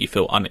just make you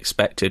feel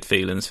unexpected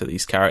feelings for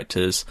these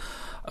characters,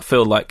 I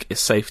feel like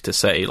it's safe to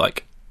say,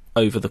 like,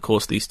 over the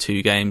course of these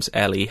two games,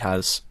 Ellie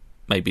has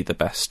maybe the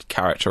best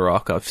character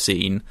arc I've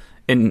seen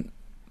in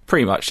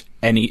pretty much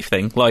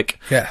anything. Like,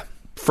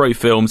 throw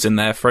films in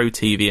there, throw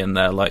TV in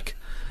there. Like,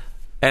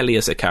 Ellie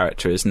as a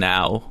character is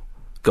now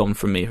gone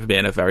from me from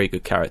being a very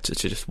good character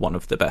to just one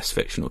of the best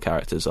fictional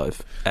characters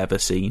I've ever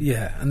seen.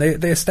 Yeah, and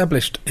they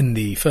established in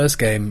the first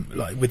game,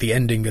 like with the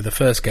ending of the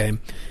first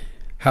game,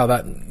 how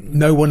that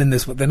no one in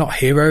this, they're not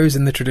heroes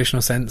in the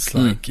traditional sense,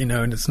 like,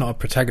 and it's not a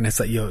protagonist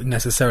that you're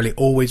necessarily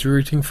always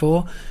rooting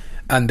for,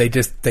 and they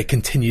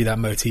continue that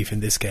motif in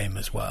this game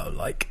as well.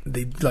 Like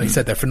you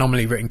said, they're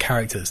phenomenally written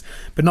characters,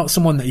 but not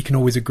someone that you can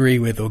always agree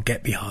with or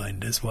get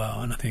behind as well.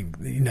 And I think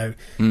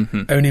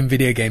only in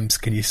video games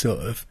can you sort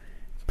of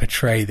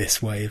portray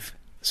this way of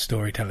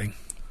storytelling.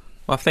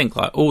 Well, I think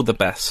like all the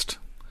best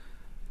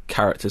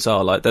characters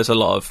are like, there's a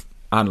lot of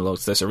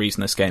analogues. There's a reason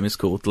this game is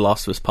called The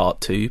Last of Us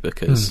Part 2,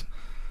 because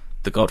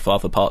The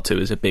Godfather Part 2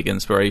 is a big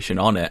inspiration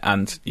on it,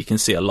 and you can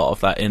see a lot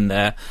of that in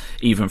there.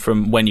 Even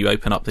from when you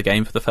open up the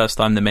game for the first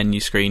time, the menu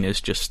screen is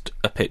just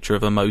a picture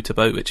of a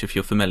motorboat, which, if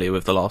you're familiar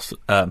with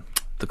The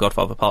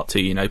Godfather Part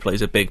 2,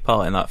 plays a big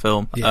part in that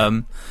film.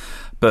 Yeah.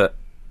 But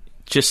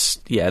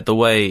just, the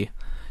way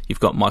you've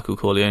got Michael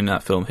Corleone in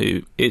that film,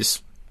 who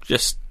is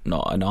just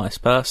not a nice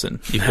person.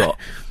 You've got,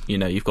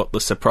 you've got The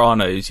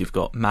Sopranos, you've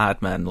got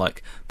Mad Men.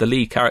 Like, the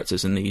lead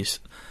characters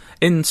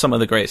in some of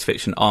the greatest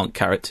fiction aren't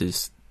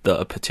characters that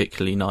are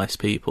particularly nice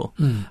people.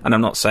 And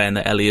I'm not saying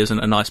that Ellie isn't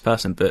a nice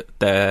person, but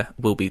there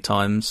will be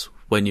times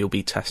when you'll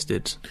be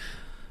tested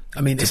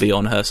to be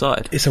on her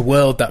side. It's a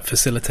world that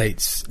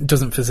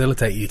doesn't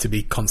facilitate you to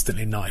be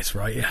constantly nice,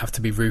 right? You have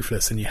to be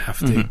ruthless, and you have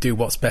to do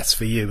what's best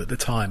for you at the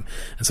time.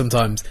 And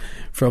sometimes,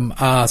 from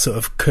our sort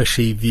of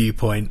cushy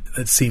viewpoint,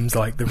 it seems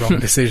like the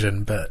wrong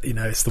decision, but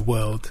it's the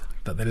world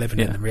that they're living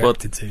in and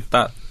reacted to.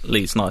 That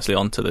leads nicely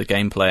onto the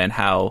gameplay and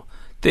how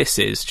this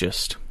is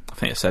just, I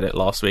think I said it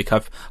last week.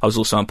 I was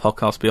also on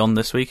Podcast Beyond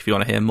this week, if you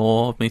want to hear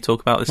more of me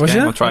talk about this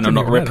game. I'm trying to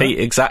not repeat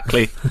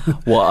exactly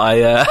what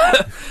I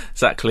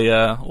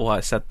what I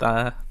said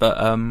there, but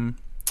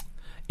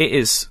it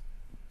is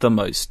the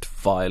most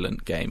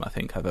violent game I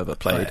think I've ever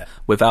played,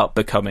 without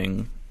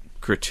becoming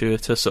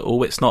gratuitous at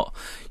all. It's not.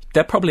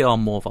 There probably are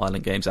more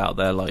violent games out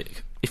there,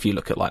 like if you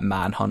look at like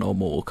Manhunt or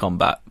Mortal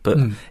Kombat, but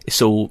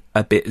it's all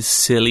a bit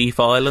silly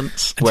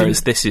violence,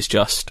 whereas this is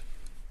just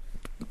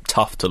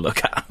tough to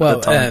look at.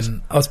 Well,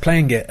 I was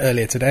playing it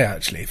earlier today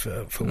actually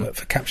for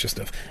capture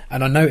stuff,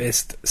 and I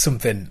noticed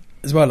something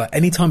as well. Like,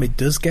 anytime it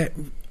does get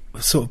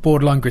sort of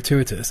borderline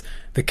gratuitous,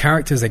 the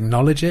characters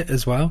acknowledge it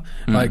as well.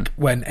 Like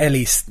when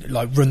Ellie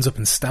runs up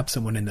and stabs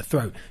someone in the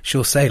throat,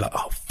 she'll say like,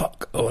 "Oh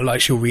fuck," or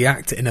like she'll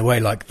react in a way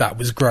like that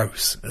was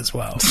gross as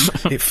well.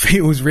 It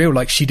feels real,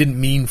 like she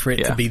didn't mean for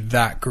it to be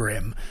that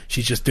grim.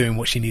 She's just doing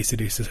what she needs to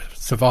do to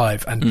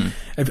survive. And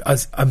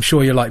as I'm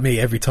sure you're like me,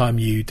 every time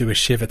you do a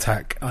shiv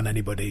attack on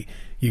anybody,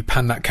 you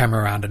pan that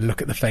camera around and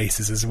look at the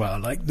faces as well.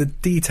 Like the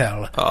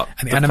detail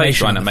and the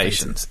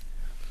animations.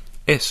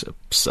 It's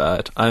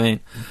absurd. I mean,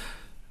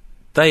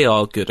 they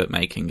are good at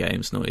making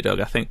games, Naughty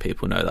Dog. I think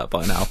people know that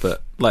by now,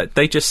 but like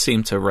they just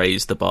seem to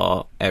raise the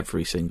bar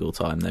every single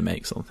time they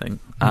make something.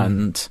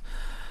 And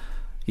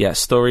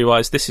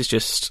story-wise, this is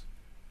just,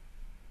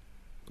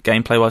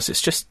 gameplay-wise,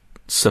 it's just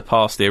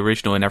surpassed the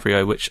original in every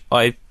way, which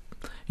I,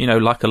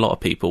 like a lot of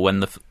people,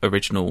 when the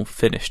original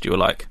finished, you were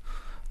like,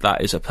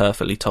 that is a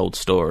perfectly told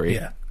story.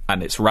 Yeah.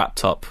 And it's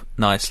wrapped up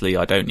nicely.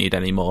 I don't need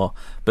any more.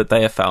 But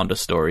they have found a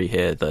story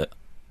here that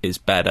is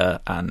better,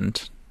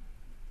 and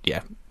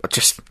yeah, I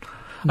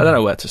don't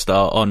know where to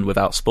start on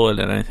without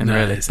spoiling anything,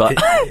 really.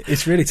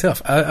 It's really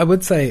tough. I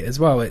would say as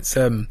well, it's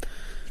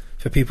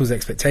for people's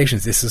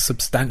expectations, this is a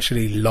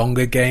substantially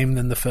longer game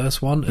than the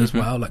first one as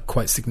well, like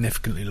quite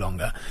significantly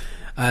longer.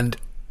 And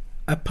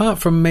apart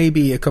from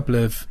maybe a couple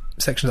of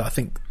sections that I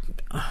think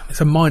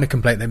it's a minor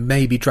complaint, they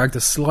maybe dragged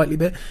a slightly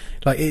bit,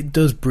 like it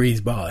does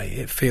breeze by.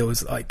 It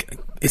feels like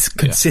it's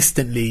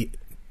consistently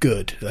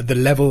good.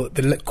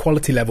 The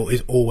quality level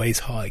is always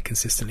high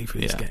consistently for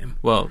this game.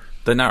 Well,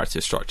 the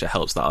narrative structure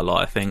helps that a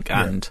lot, I think,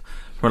 and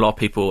for a lot of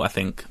people,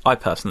 I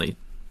personally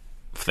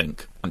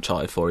think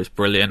Uncharted 4 is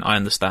brilliant. I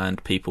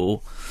understand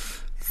people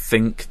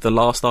think the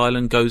last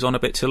island goes on a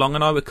bit too long,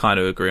 and I would kind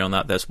of agree on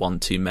that. There's one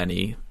too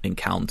many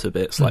encounter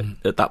bits. Like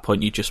at that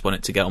point, you just want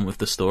it to get on with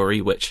the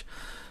story, which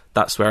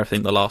that's where I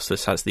think The Last of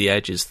Us has the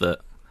edge, is that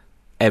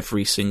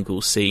every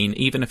single scene,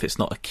 even if it's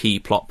not a key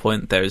plot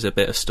point, there is a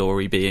bit of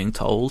story being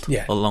told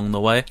along the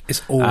way.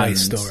 It's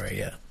always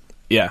story,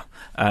 yeah.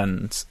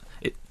 And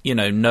it,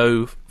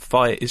 no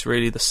fight is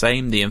really the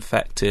same. The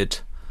infected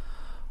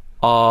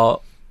are,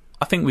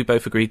 I think we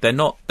both agreed,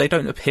 they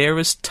don't appear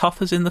as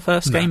tough as in the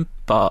first game,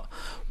 but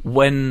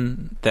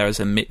when there is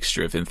a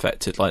mixture of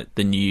infected, like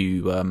the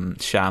new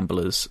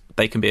shamblers,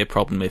 they can be a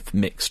problem if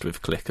mixed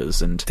with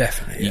clickers, and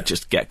you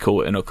just get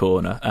caught in a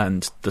corner.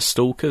 And the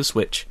stalkers,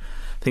 which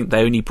I think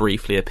they only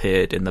briefly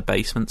appeared in the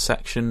basement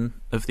section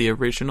of the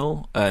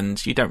original,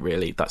 and you don't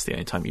really, that's the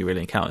only time you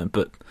really encounter them,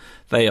 but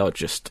they are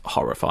just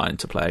horrifying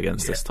to play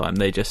against this time.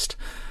 They just,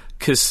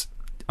 because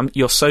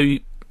you're so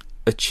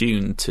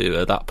attuned to,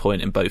 at that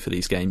point in both of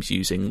these games,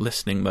 using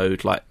listening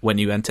mode, like when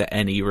you enter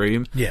any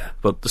room,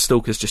 but the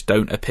stalkers just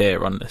don't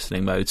appear on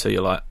listening mode, so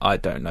you're like, I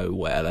don't know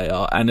where they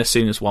are, and as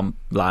soon as one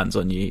lands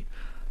on you,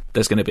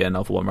 there's going to be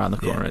another one around the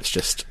corner. It's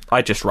just,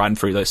 I just ran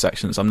through those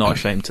sections, I'm not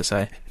ashamed to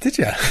say. Did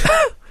you?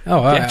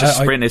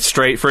 Just sprinted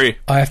straight through.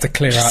 I have to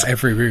clear out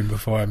every room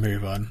before I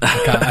move on.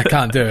 I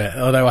can't do it.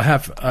 Although I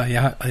have,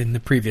 in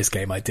the previous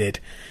game I did,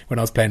 when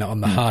I was playing it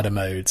on the harder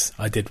modes,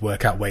 I did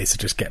work out ways to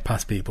just get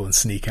past people and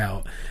sneak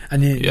out.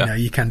 And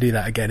you can do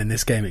that again in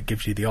this game. It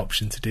gives you the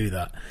option to do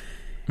that.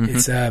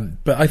 It's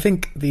but I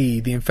think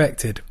the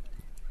infected,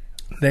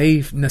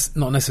 they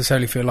not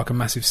necessarily feel like a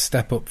massive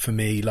step up for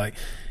me. Like,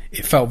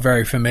 it felt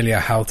very familiar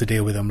how to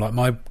deal with them. Like,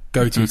 my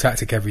go-to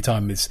tactic every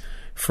time is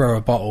throw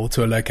a bottle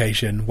to a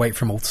location, wait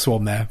for them all to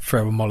swarm there,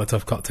 throw a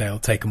Molotov cocktail,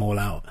 take them all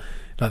out.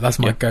 Like, that's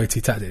my go-to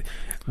tactic.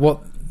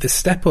 What the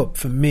step up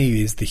for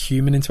me is the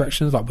human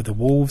interactions, like with the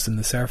wolves and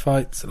the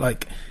Seraphites.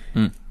 Like,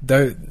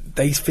 though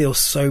they feel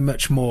so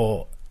much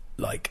more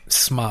like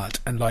smart,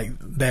 and like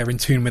they're in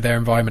tune with their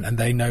environment, and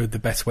they know the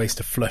best ways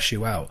to flush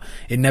you out.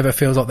 It never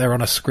feels like they're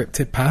on a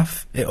scripted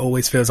path. It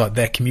always feels like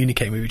they're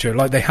communicating with each other.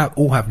 Like, they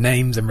all have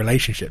names and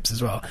relationships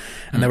as well,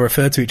 and they'll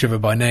refer to each other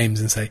by names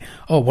and say,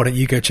 "Oh, why don't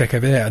you go check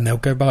over there?" And they'll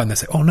go by and they'll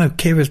say, "Oh no,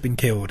 Kira's been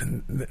killed,"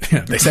 and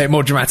they say it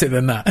more dramatic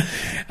than that.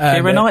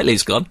 Kira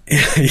Knightley's gone.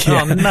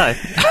 Oh no.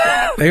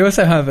 They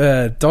also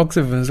have dogs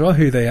with them as well,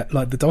 who they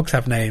like. The dogs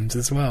have names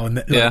as well, and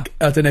I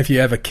don't know if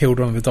you ever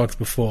killed one of the dogs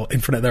before in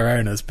front of their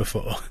owners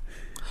before.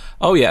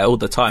 Oh yeah, all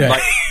the time.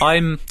 Like,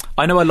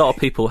 I know a lot of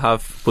people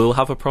will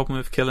have a problem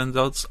with killing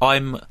dogs. I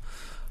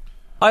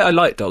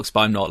like dogs,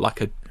 but I'm not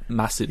like a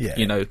massive,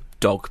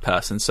 dog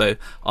person. So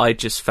I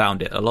just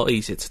found it a lot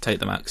easier to take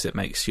them out, because it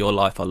makes your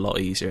life a lot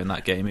easier in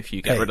that game if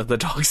you get rid of the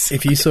dogs.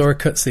 If you saw a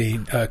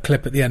cutscene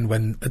clip at the end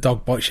when a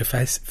dog bites your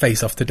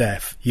face off to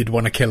death, you'd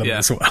want to kill them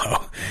as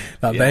well.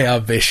 They are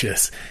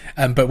vicious.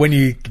 But when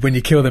you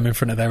kill them in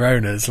front of their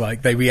owners,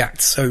 like, they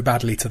react so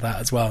badly to that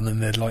as well, and then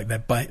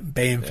they're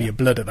baying for your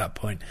blood at that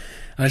point.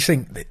 And I just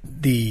think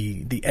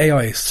the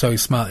AI is so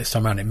smart this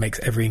time around, it makes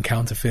every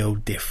encounter feel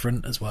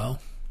different as well.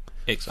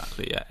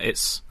 Exactly, yeah.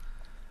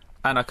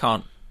 And I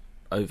can't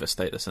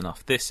overstate this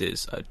enough. This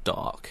is a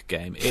dark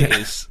game.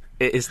 It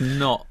is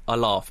not a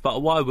laugh.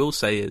 But what I will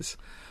say is,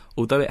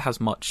 although it has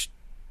much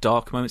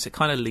dark moments, it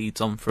kind of leads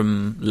on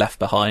from Left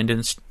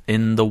Behind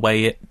in the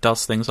way it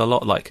does things a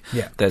lot. Like,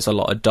 there's a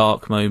lot of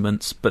dark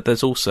moments, but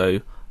there's also,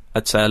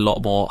 I'd say, a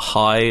lot more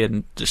high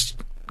and just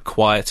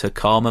quieter,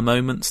 calmer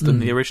moments than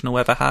the original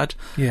ever had.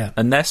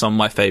 And they're some of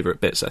my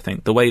favourite bits, I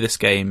think. The way this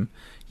game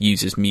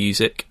uses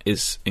music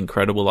is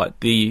incredible. Like,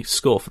 the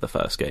score for the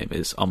first game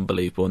is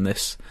unbelievable, and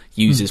this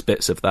uses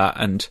bits of that,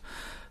 and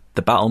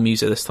the battle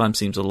music this time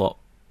seems a lot,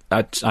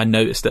 I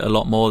noticed it a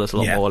lot more. There's a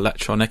lot more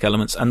electronic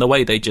elements, and the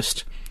way they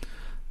just,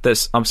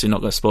 there's obviously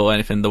not going to spoil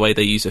anything, the way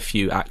they use a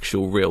few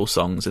actual real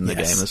songs in the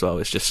game as well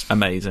is just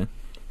amazing.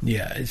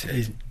 Yeah,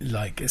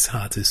 it's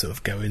hard to sort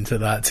of go into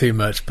that too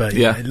much, but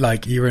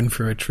like, you're in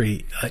for a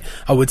treat.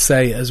 I would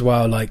say as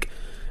well, like,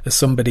 as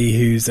somebody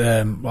who's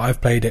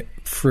I've played it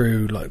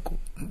through like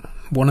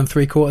 1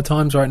 3/4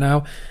 times right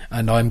now,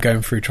 and I'm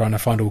going through trying to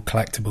find all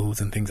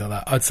collectibles and things like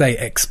that. I'd say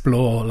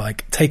explore,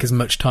 like take as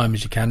much time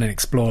as you can and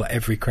explore like,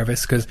 every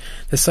crevice, because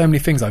there's so many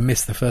things I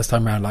missed the first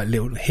time around, like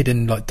little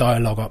hidden like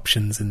dialogue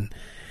options and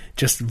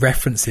just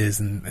references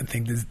and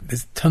things.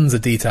 There's tons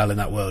of detail in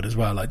that world as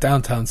well, like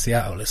downtown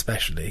Seattle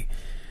especially.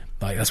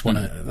 Like that's one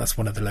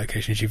of the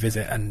locations you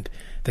visit, and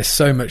there's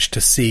so much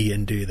to see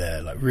and do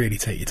there. Like really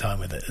take your time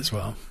with it as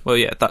well. Well,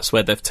 yeah, that's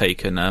where they've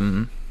taken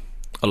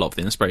a lot of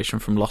the inspiration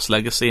from Lost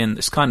Legacy, and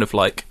it's kind of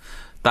like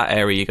that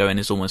area you go in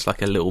is almost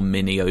like a little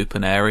mini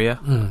open area,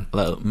 a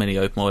little mini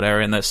open world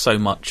area, and there's so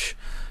much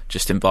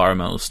just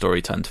environmental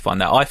storytelling to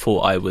find out. I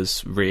thought I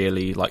was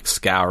really like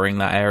scouring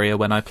that area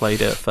when I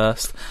played it at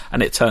first,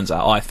 and it turns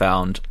out I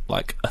found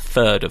like a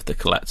third of the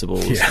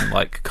collectibles and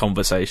like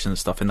conversation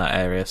stuff in that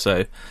area.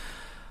 So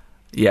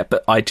yeah,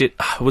 but I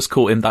was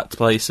caught in that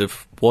place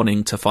of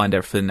wanting to find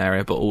everything in the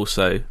area, but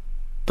also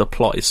the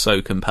plot is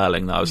so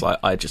compelling that I was like,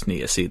 I just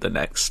need to see the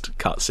next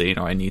cutscene,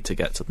 or I need to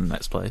get to the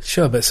next place.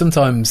 Sure, but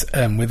sometimes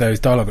with those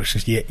dialogue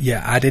options, you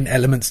add in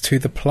elements to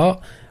the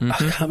plot. I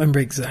can't remember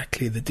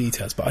exactly the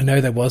details, but I know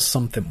there was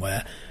something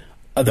where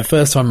the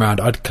first time round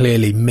I'd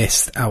clearly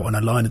missed out on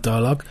a line of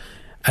dialogue,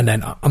 and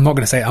then I'm not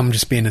going to say I'm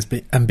just being as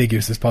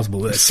ambiguous as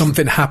possible, but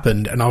something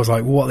happened and I was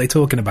like, what are they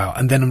talking about?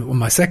 And then on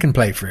my second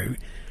playthrough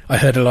I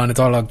heard a line of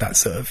dialogue that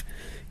sort of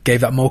gave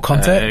that more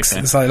context.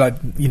 Okay. It's like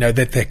you know,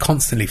 they're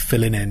constantly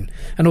filling in,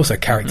 and also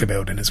character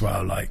building as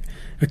well. Like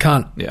we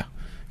can't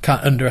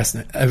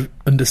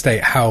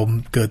understate how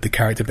good the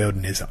character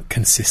building is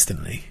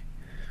consistently.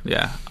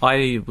 Yeah,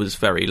 I was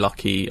very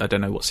lucky. I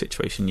don't know what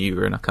situation you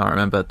were in, I can't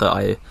remember, that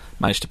I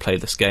managed to play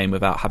this game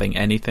without having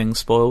anything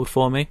spoiled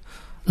for me,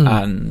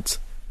 and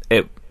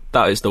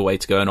that is the way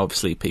to go. And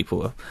obviously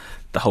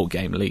the whole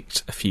game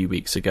leaked a few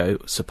weeks ago,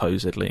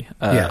 supposedly.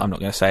 I'm not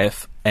going to say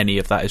if any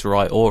of that is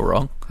right or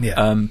wrong.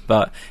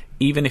 But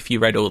even if you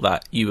read all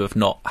that, you have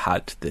not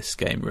had this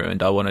game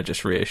ruined. I want to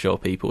just reassure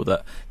people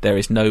that there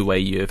is no way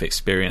you have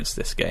experienced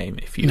this game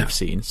if you have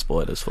seen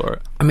spoilers for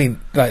it. I mean,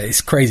 like,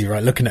 it's crazy,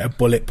 right? Looking at a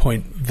bullet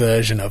point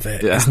version of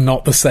it is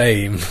not the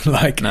same.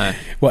 Like,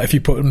 what if you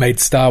made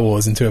Star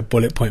Wars into a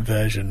bullet point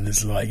version?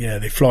 It's like,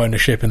 they fly in a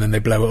ship and then they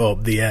blow it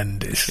up. The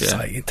end. It's just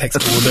like it takes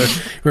all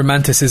the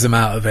romanticism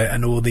out of it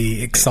and all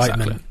the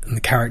excitement and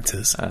the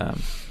characters.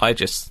 I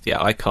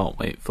can't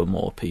wait for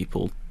more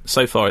people.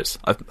 So far,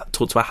 I've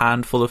talked to a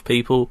handful of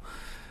people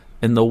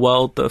in the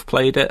world that have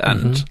played it,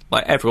 and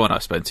like everyone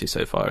I've spoken to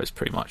so far is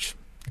pretty much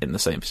in the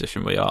same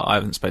position we are. I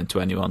haven't spoken to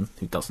anyone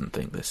who doesn't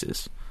think this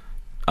is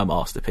a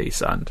masterpiece,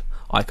 and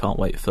I can't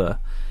wait for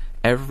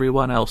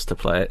everyone else to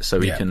play it so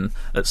we can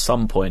at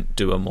some point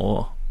do a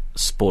more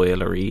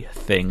spoilery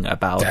thing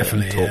about it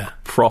and talk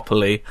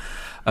properly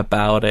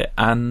about it.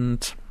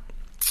 And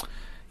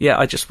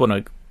I just want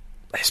to.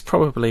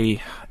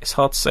 It's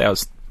hard to say. I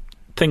was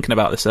thinking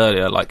about this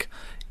earlier, like,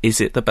 is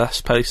it the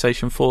best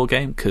PlayStation 4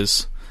 game?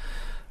 Because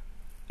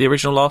the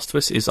original Last of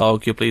Us is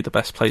arguably the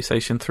best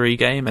PlayStation 3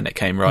 game, and it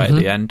came right at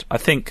the end. I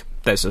think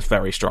there's a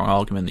very strong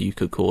argument that you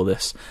could call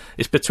this.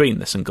 It's between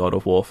this and God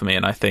of War for me,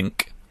 and I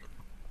think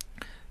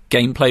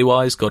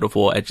gameplay-wise, God of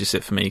War edges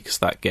it for me because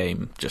that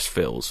game just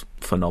feels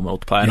phenomenal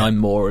to play, and I'm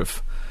more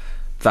of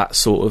that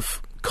sort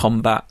of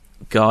combat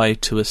guy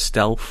to a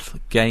stealth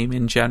game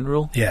in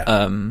general.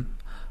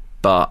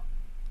 But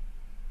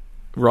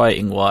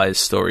writing-wise,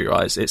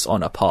 story-wise, it's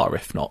on a par,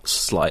 if not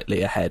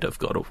slightly ahead of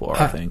God of War,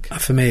 I think.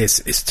 For me,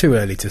 it's too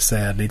early to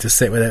say. I need to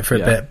sit with it for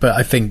a bit. But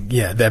I think,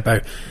 they're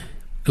both,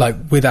 like,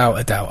 without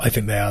a doubt, I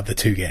think they are the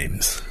two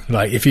games.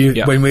 Like,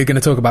 when we're going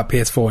to talk about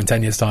PS4 in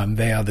 10 years' time,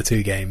 they are the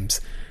two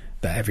games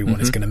that everyone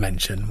is going to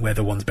mention.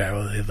 Whether one's better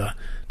or the other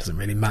doesn't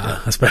really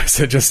matter, I suppose.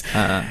 They're just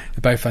they're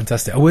both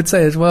fantastic. I would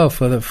say as well,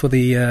 for the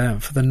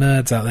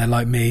nerds out there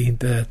like me,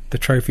 the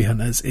trophy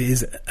hunters, it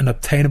is an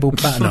obtainable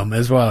platinum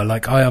as well.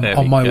 Like, I am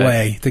on my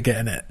way to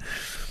getting it.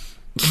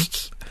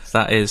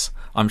 That is,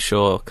 I'm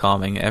sure,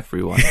 calming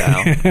everyone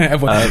down.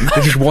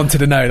 They just wanted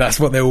to know. That's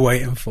what they were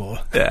waiting for.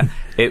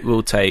 It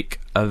will take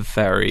a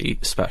very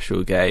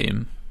special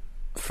game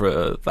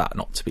for that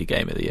not to be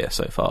Game of the Year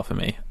so far for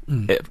me.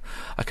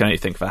 I can only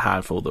think of a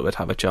handful that would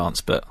have a chance,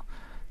 but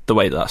the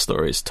way that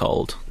story is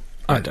told,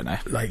 I don't know.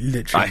 Like,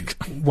 literally,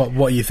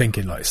 what are you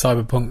thinking? Like,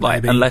 Cyberpunk,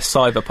 maybe? Unless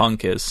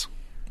Cyberpunk is...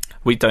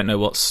 We don't know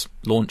what's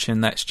launching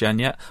next gen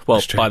yet.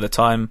 Well, by the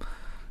time,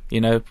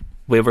 we're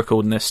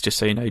recording this, just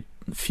so you know,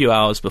 a few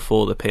hours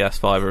before the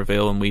PS5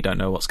 reveal, and we don't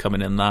know what's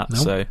coming in that,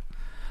 so...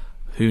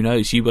 Who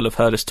knows? You will have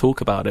heard us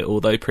talk about it,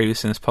 although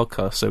previously in this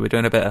podcast, so we're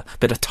doing a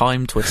bit of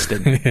time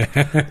twisting.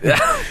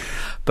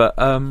 But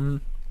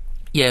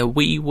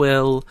we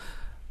will.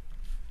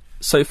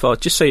 So far,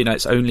 just so you know,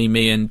 it's only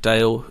me and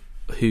Dale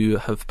who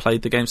have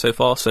played the game so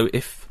far. So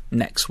if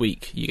next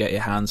week you get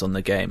your hands on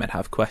the game and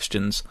have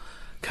questions,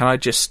 can I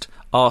just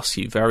ask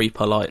you very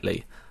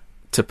politely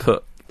to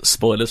put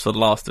spoilers for The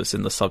Last of Us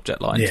in the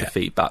subject line to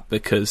feedback,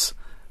 because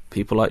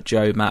people like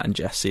Joe, Matt, and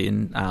Jesse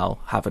and Al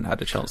haven't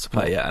had a chance to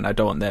play it yet, and I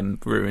don't want them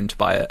ruined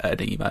by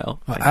an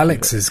email.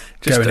 Alex is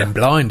going in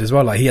blind as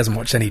well. Like, he hasn't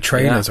watched any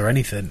trailers or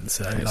anything.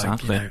 So,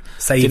 exactly.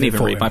 Save didn't it even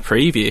for read him. my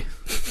preview.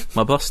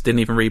 My boss didn't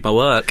even read my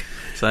work.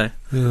 So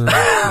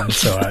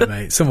It's all right,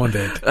 mate. Someone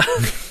did.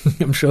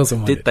 I'm sure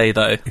someone did. Did they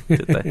though?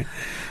 Did they?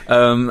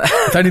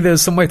 If only there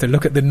was some way to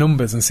look at the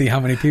numbers and see how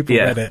many people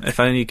read it. If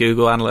only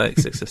Google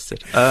Analytics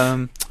existed.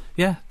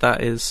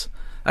 That is,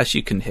 as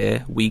you can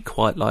hear, we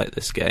quite like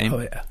this game. Oh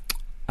yeah.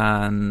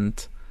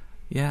 And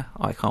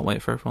I can't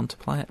wait for everyone to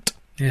play it.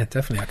 Yeah,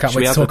 definitely. I can't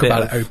wait to talk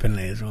about it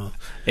openly as well.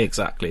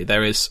 Exactly.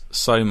 There is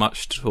so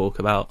much to talk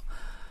about.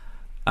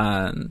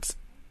 And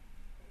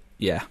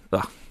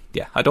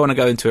I don't want to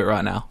go into it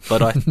right now,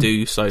 but I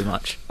do so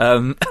much.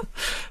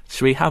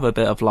 Should we have a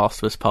bit of Last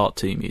of Us Part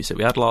 2 music?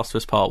 We had Last of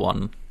Us Part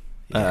 1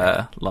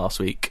 last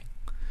week.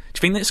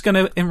 Do you think it's going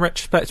to, in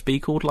retrospect, be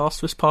called Last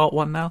of Us Part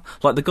 1 now?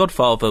 Like, The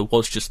Godfather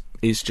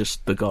is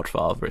just The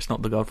Godfather. It's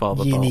not The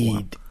Godfather Part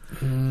 1.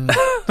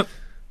 I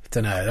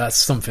don't know. That's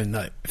something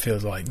that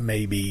feels like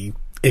maybe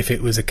if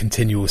it was a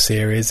continual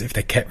series, if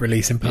they kept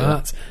releasing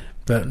parts.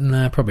 But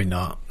no, probably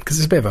not. Because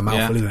it's a bit of a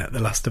mouthful, isn't it? The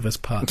Last of Us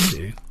Part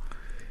 2.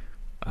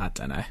 I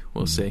don't know.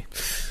 We'll see.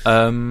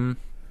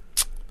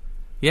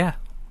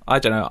 I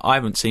don't know. I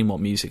haven't seen what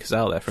music is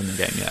out there from the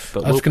game yet,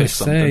 but I was going to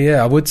say,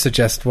 I would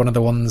suggest one of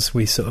the ones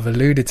we sort of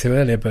alluded to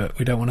earlier, but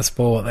we don't want to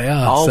spoil what they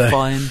are. I'll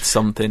find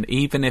something,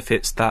 even if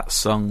it's that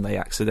song they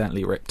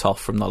accidentally ripped off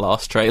from the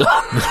last trailer.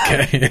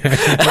 Okay.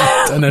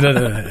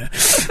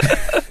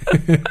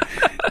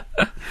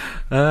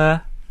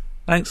 No.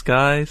 Thanks,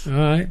 guys. All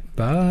right.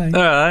 Bye.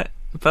 All right.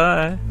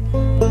 Bye.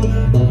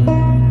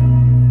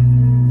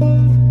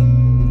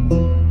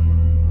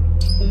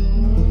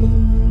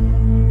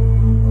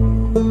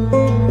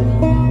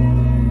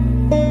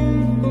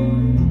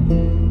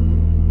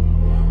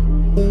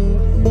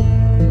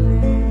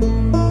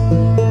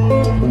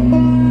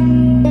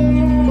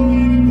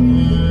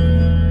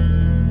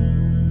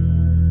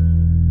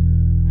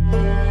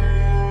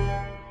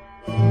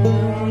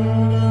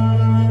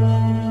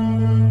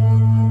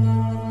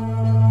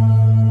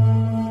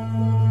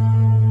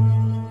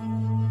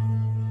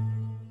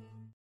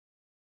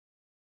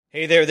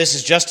 Hey there, this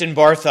is Justin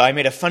Bartha. I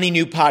made a funny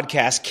new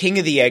podcast, King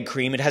of the Egg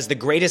Cream. It has the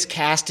greatest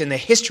cast in the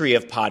history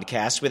of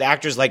podcasts with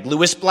actors like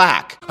Louis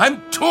Black, I'm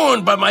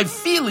torn by my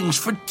feelings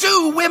for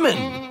two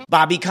women.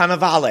 Bobby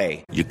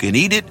Cannavale, You can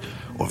eat it,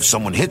 or if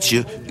someone hits you,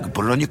 you can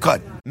put it on your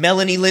cut.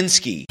 Melanie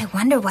Linsky, I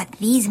wonder what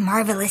these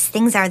marvelous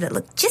things are that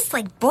look just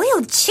like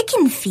boiled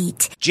chicken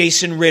feet.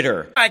 Jason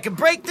Ritter, I can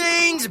break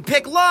things and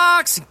pick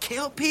locks and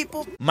kill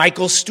people.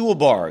 Michael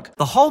Stuhlbarg,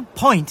 The whole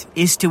point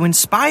is to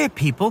inspire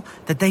people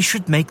that they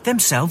should make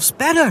themselves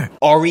better.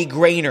 Ari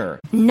Grainer,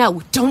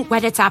 No, don't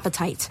whet its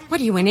appetite.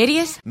 What are you, an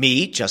idiot?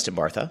 me, Justin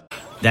Bartha,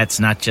 That's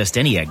not just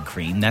any egg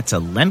cream, that's a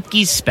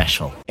Lemke's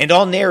special. and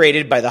all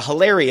narrated by the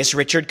hilarious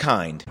Richard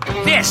Kind.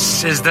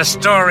 This is the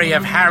story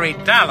of Harry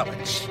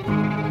Dalowitz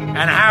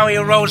and how he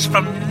rose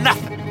from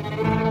nothing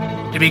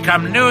to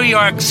become New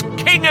York's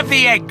King of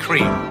the Egg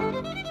Cream.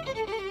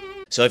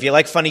 So if you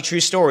like funny true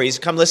stories,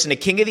 come listen to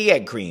King of the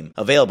Egg Cream,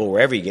 available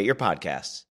wherever you get your podcasts.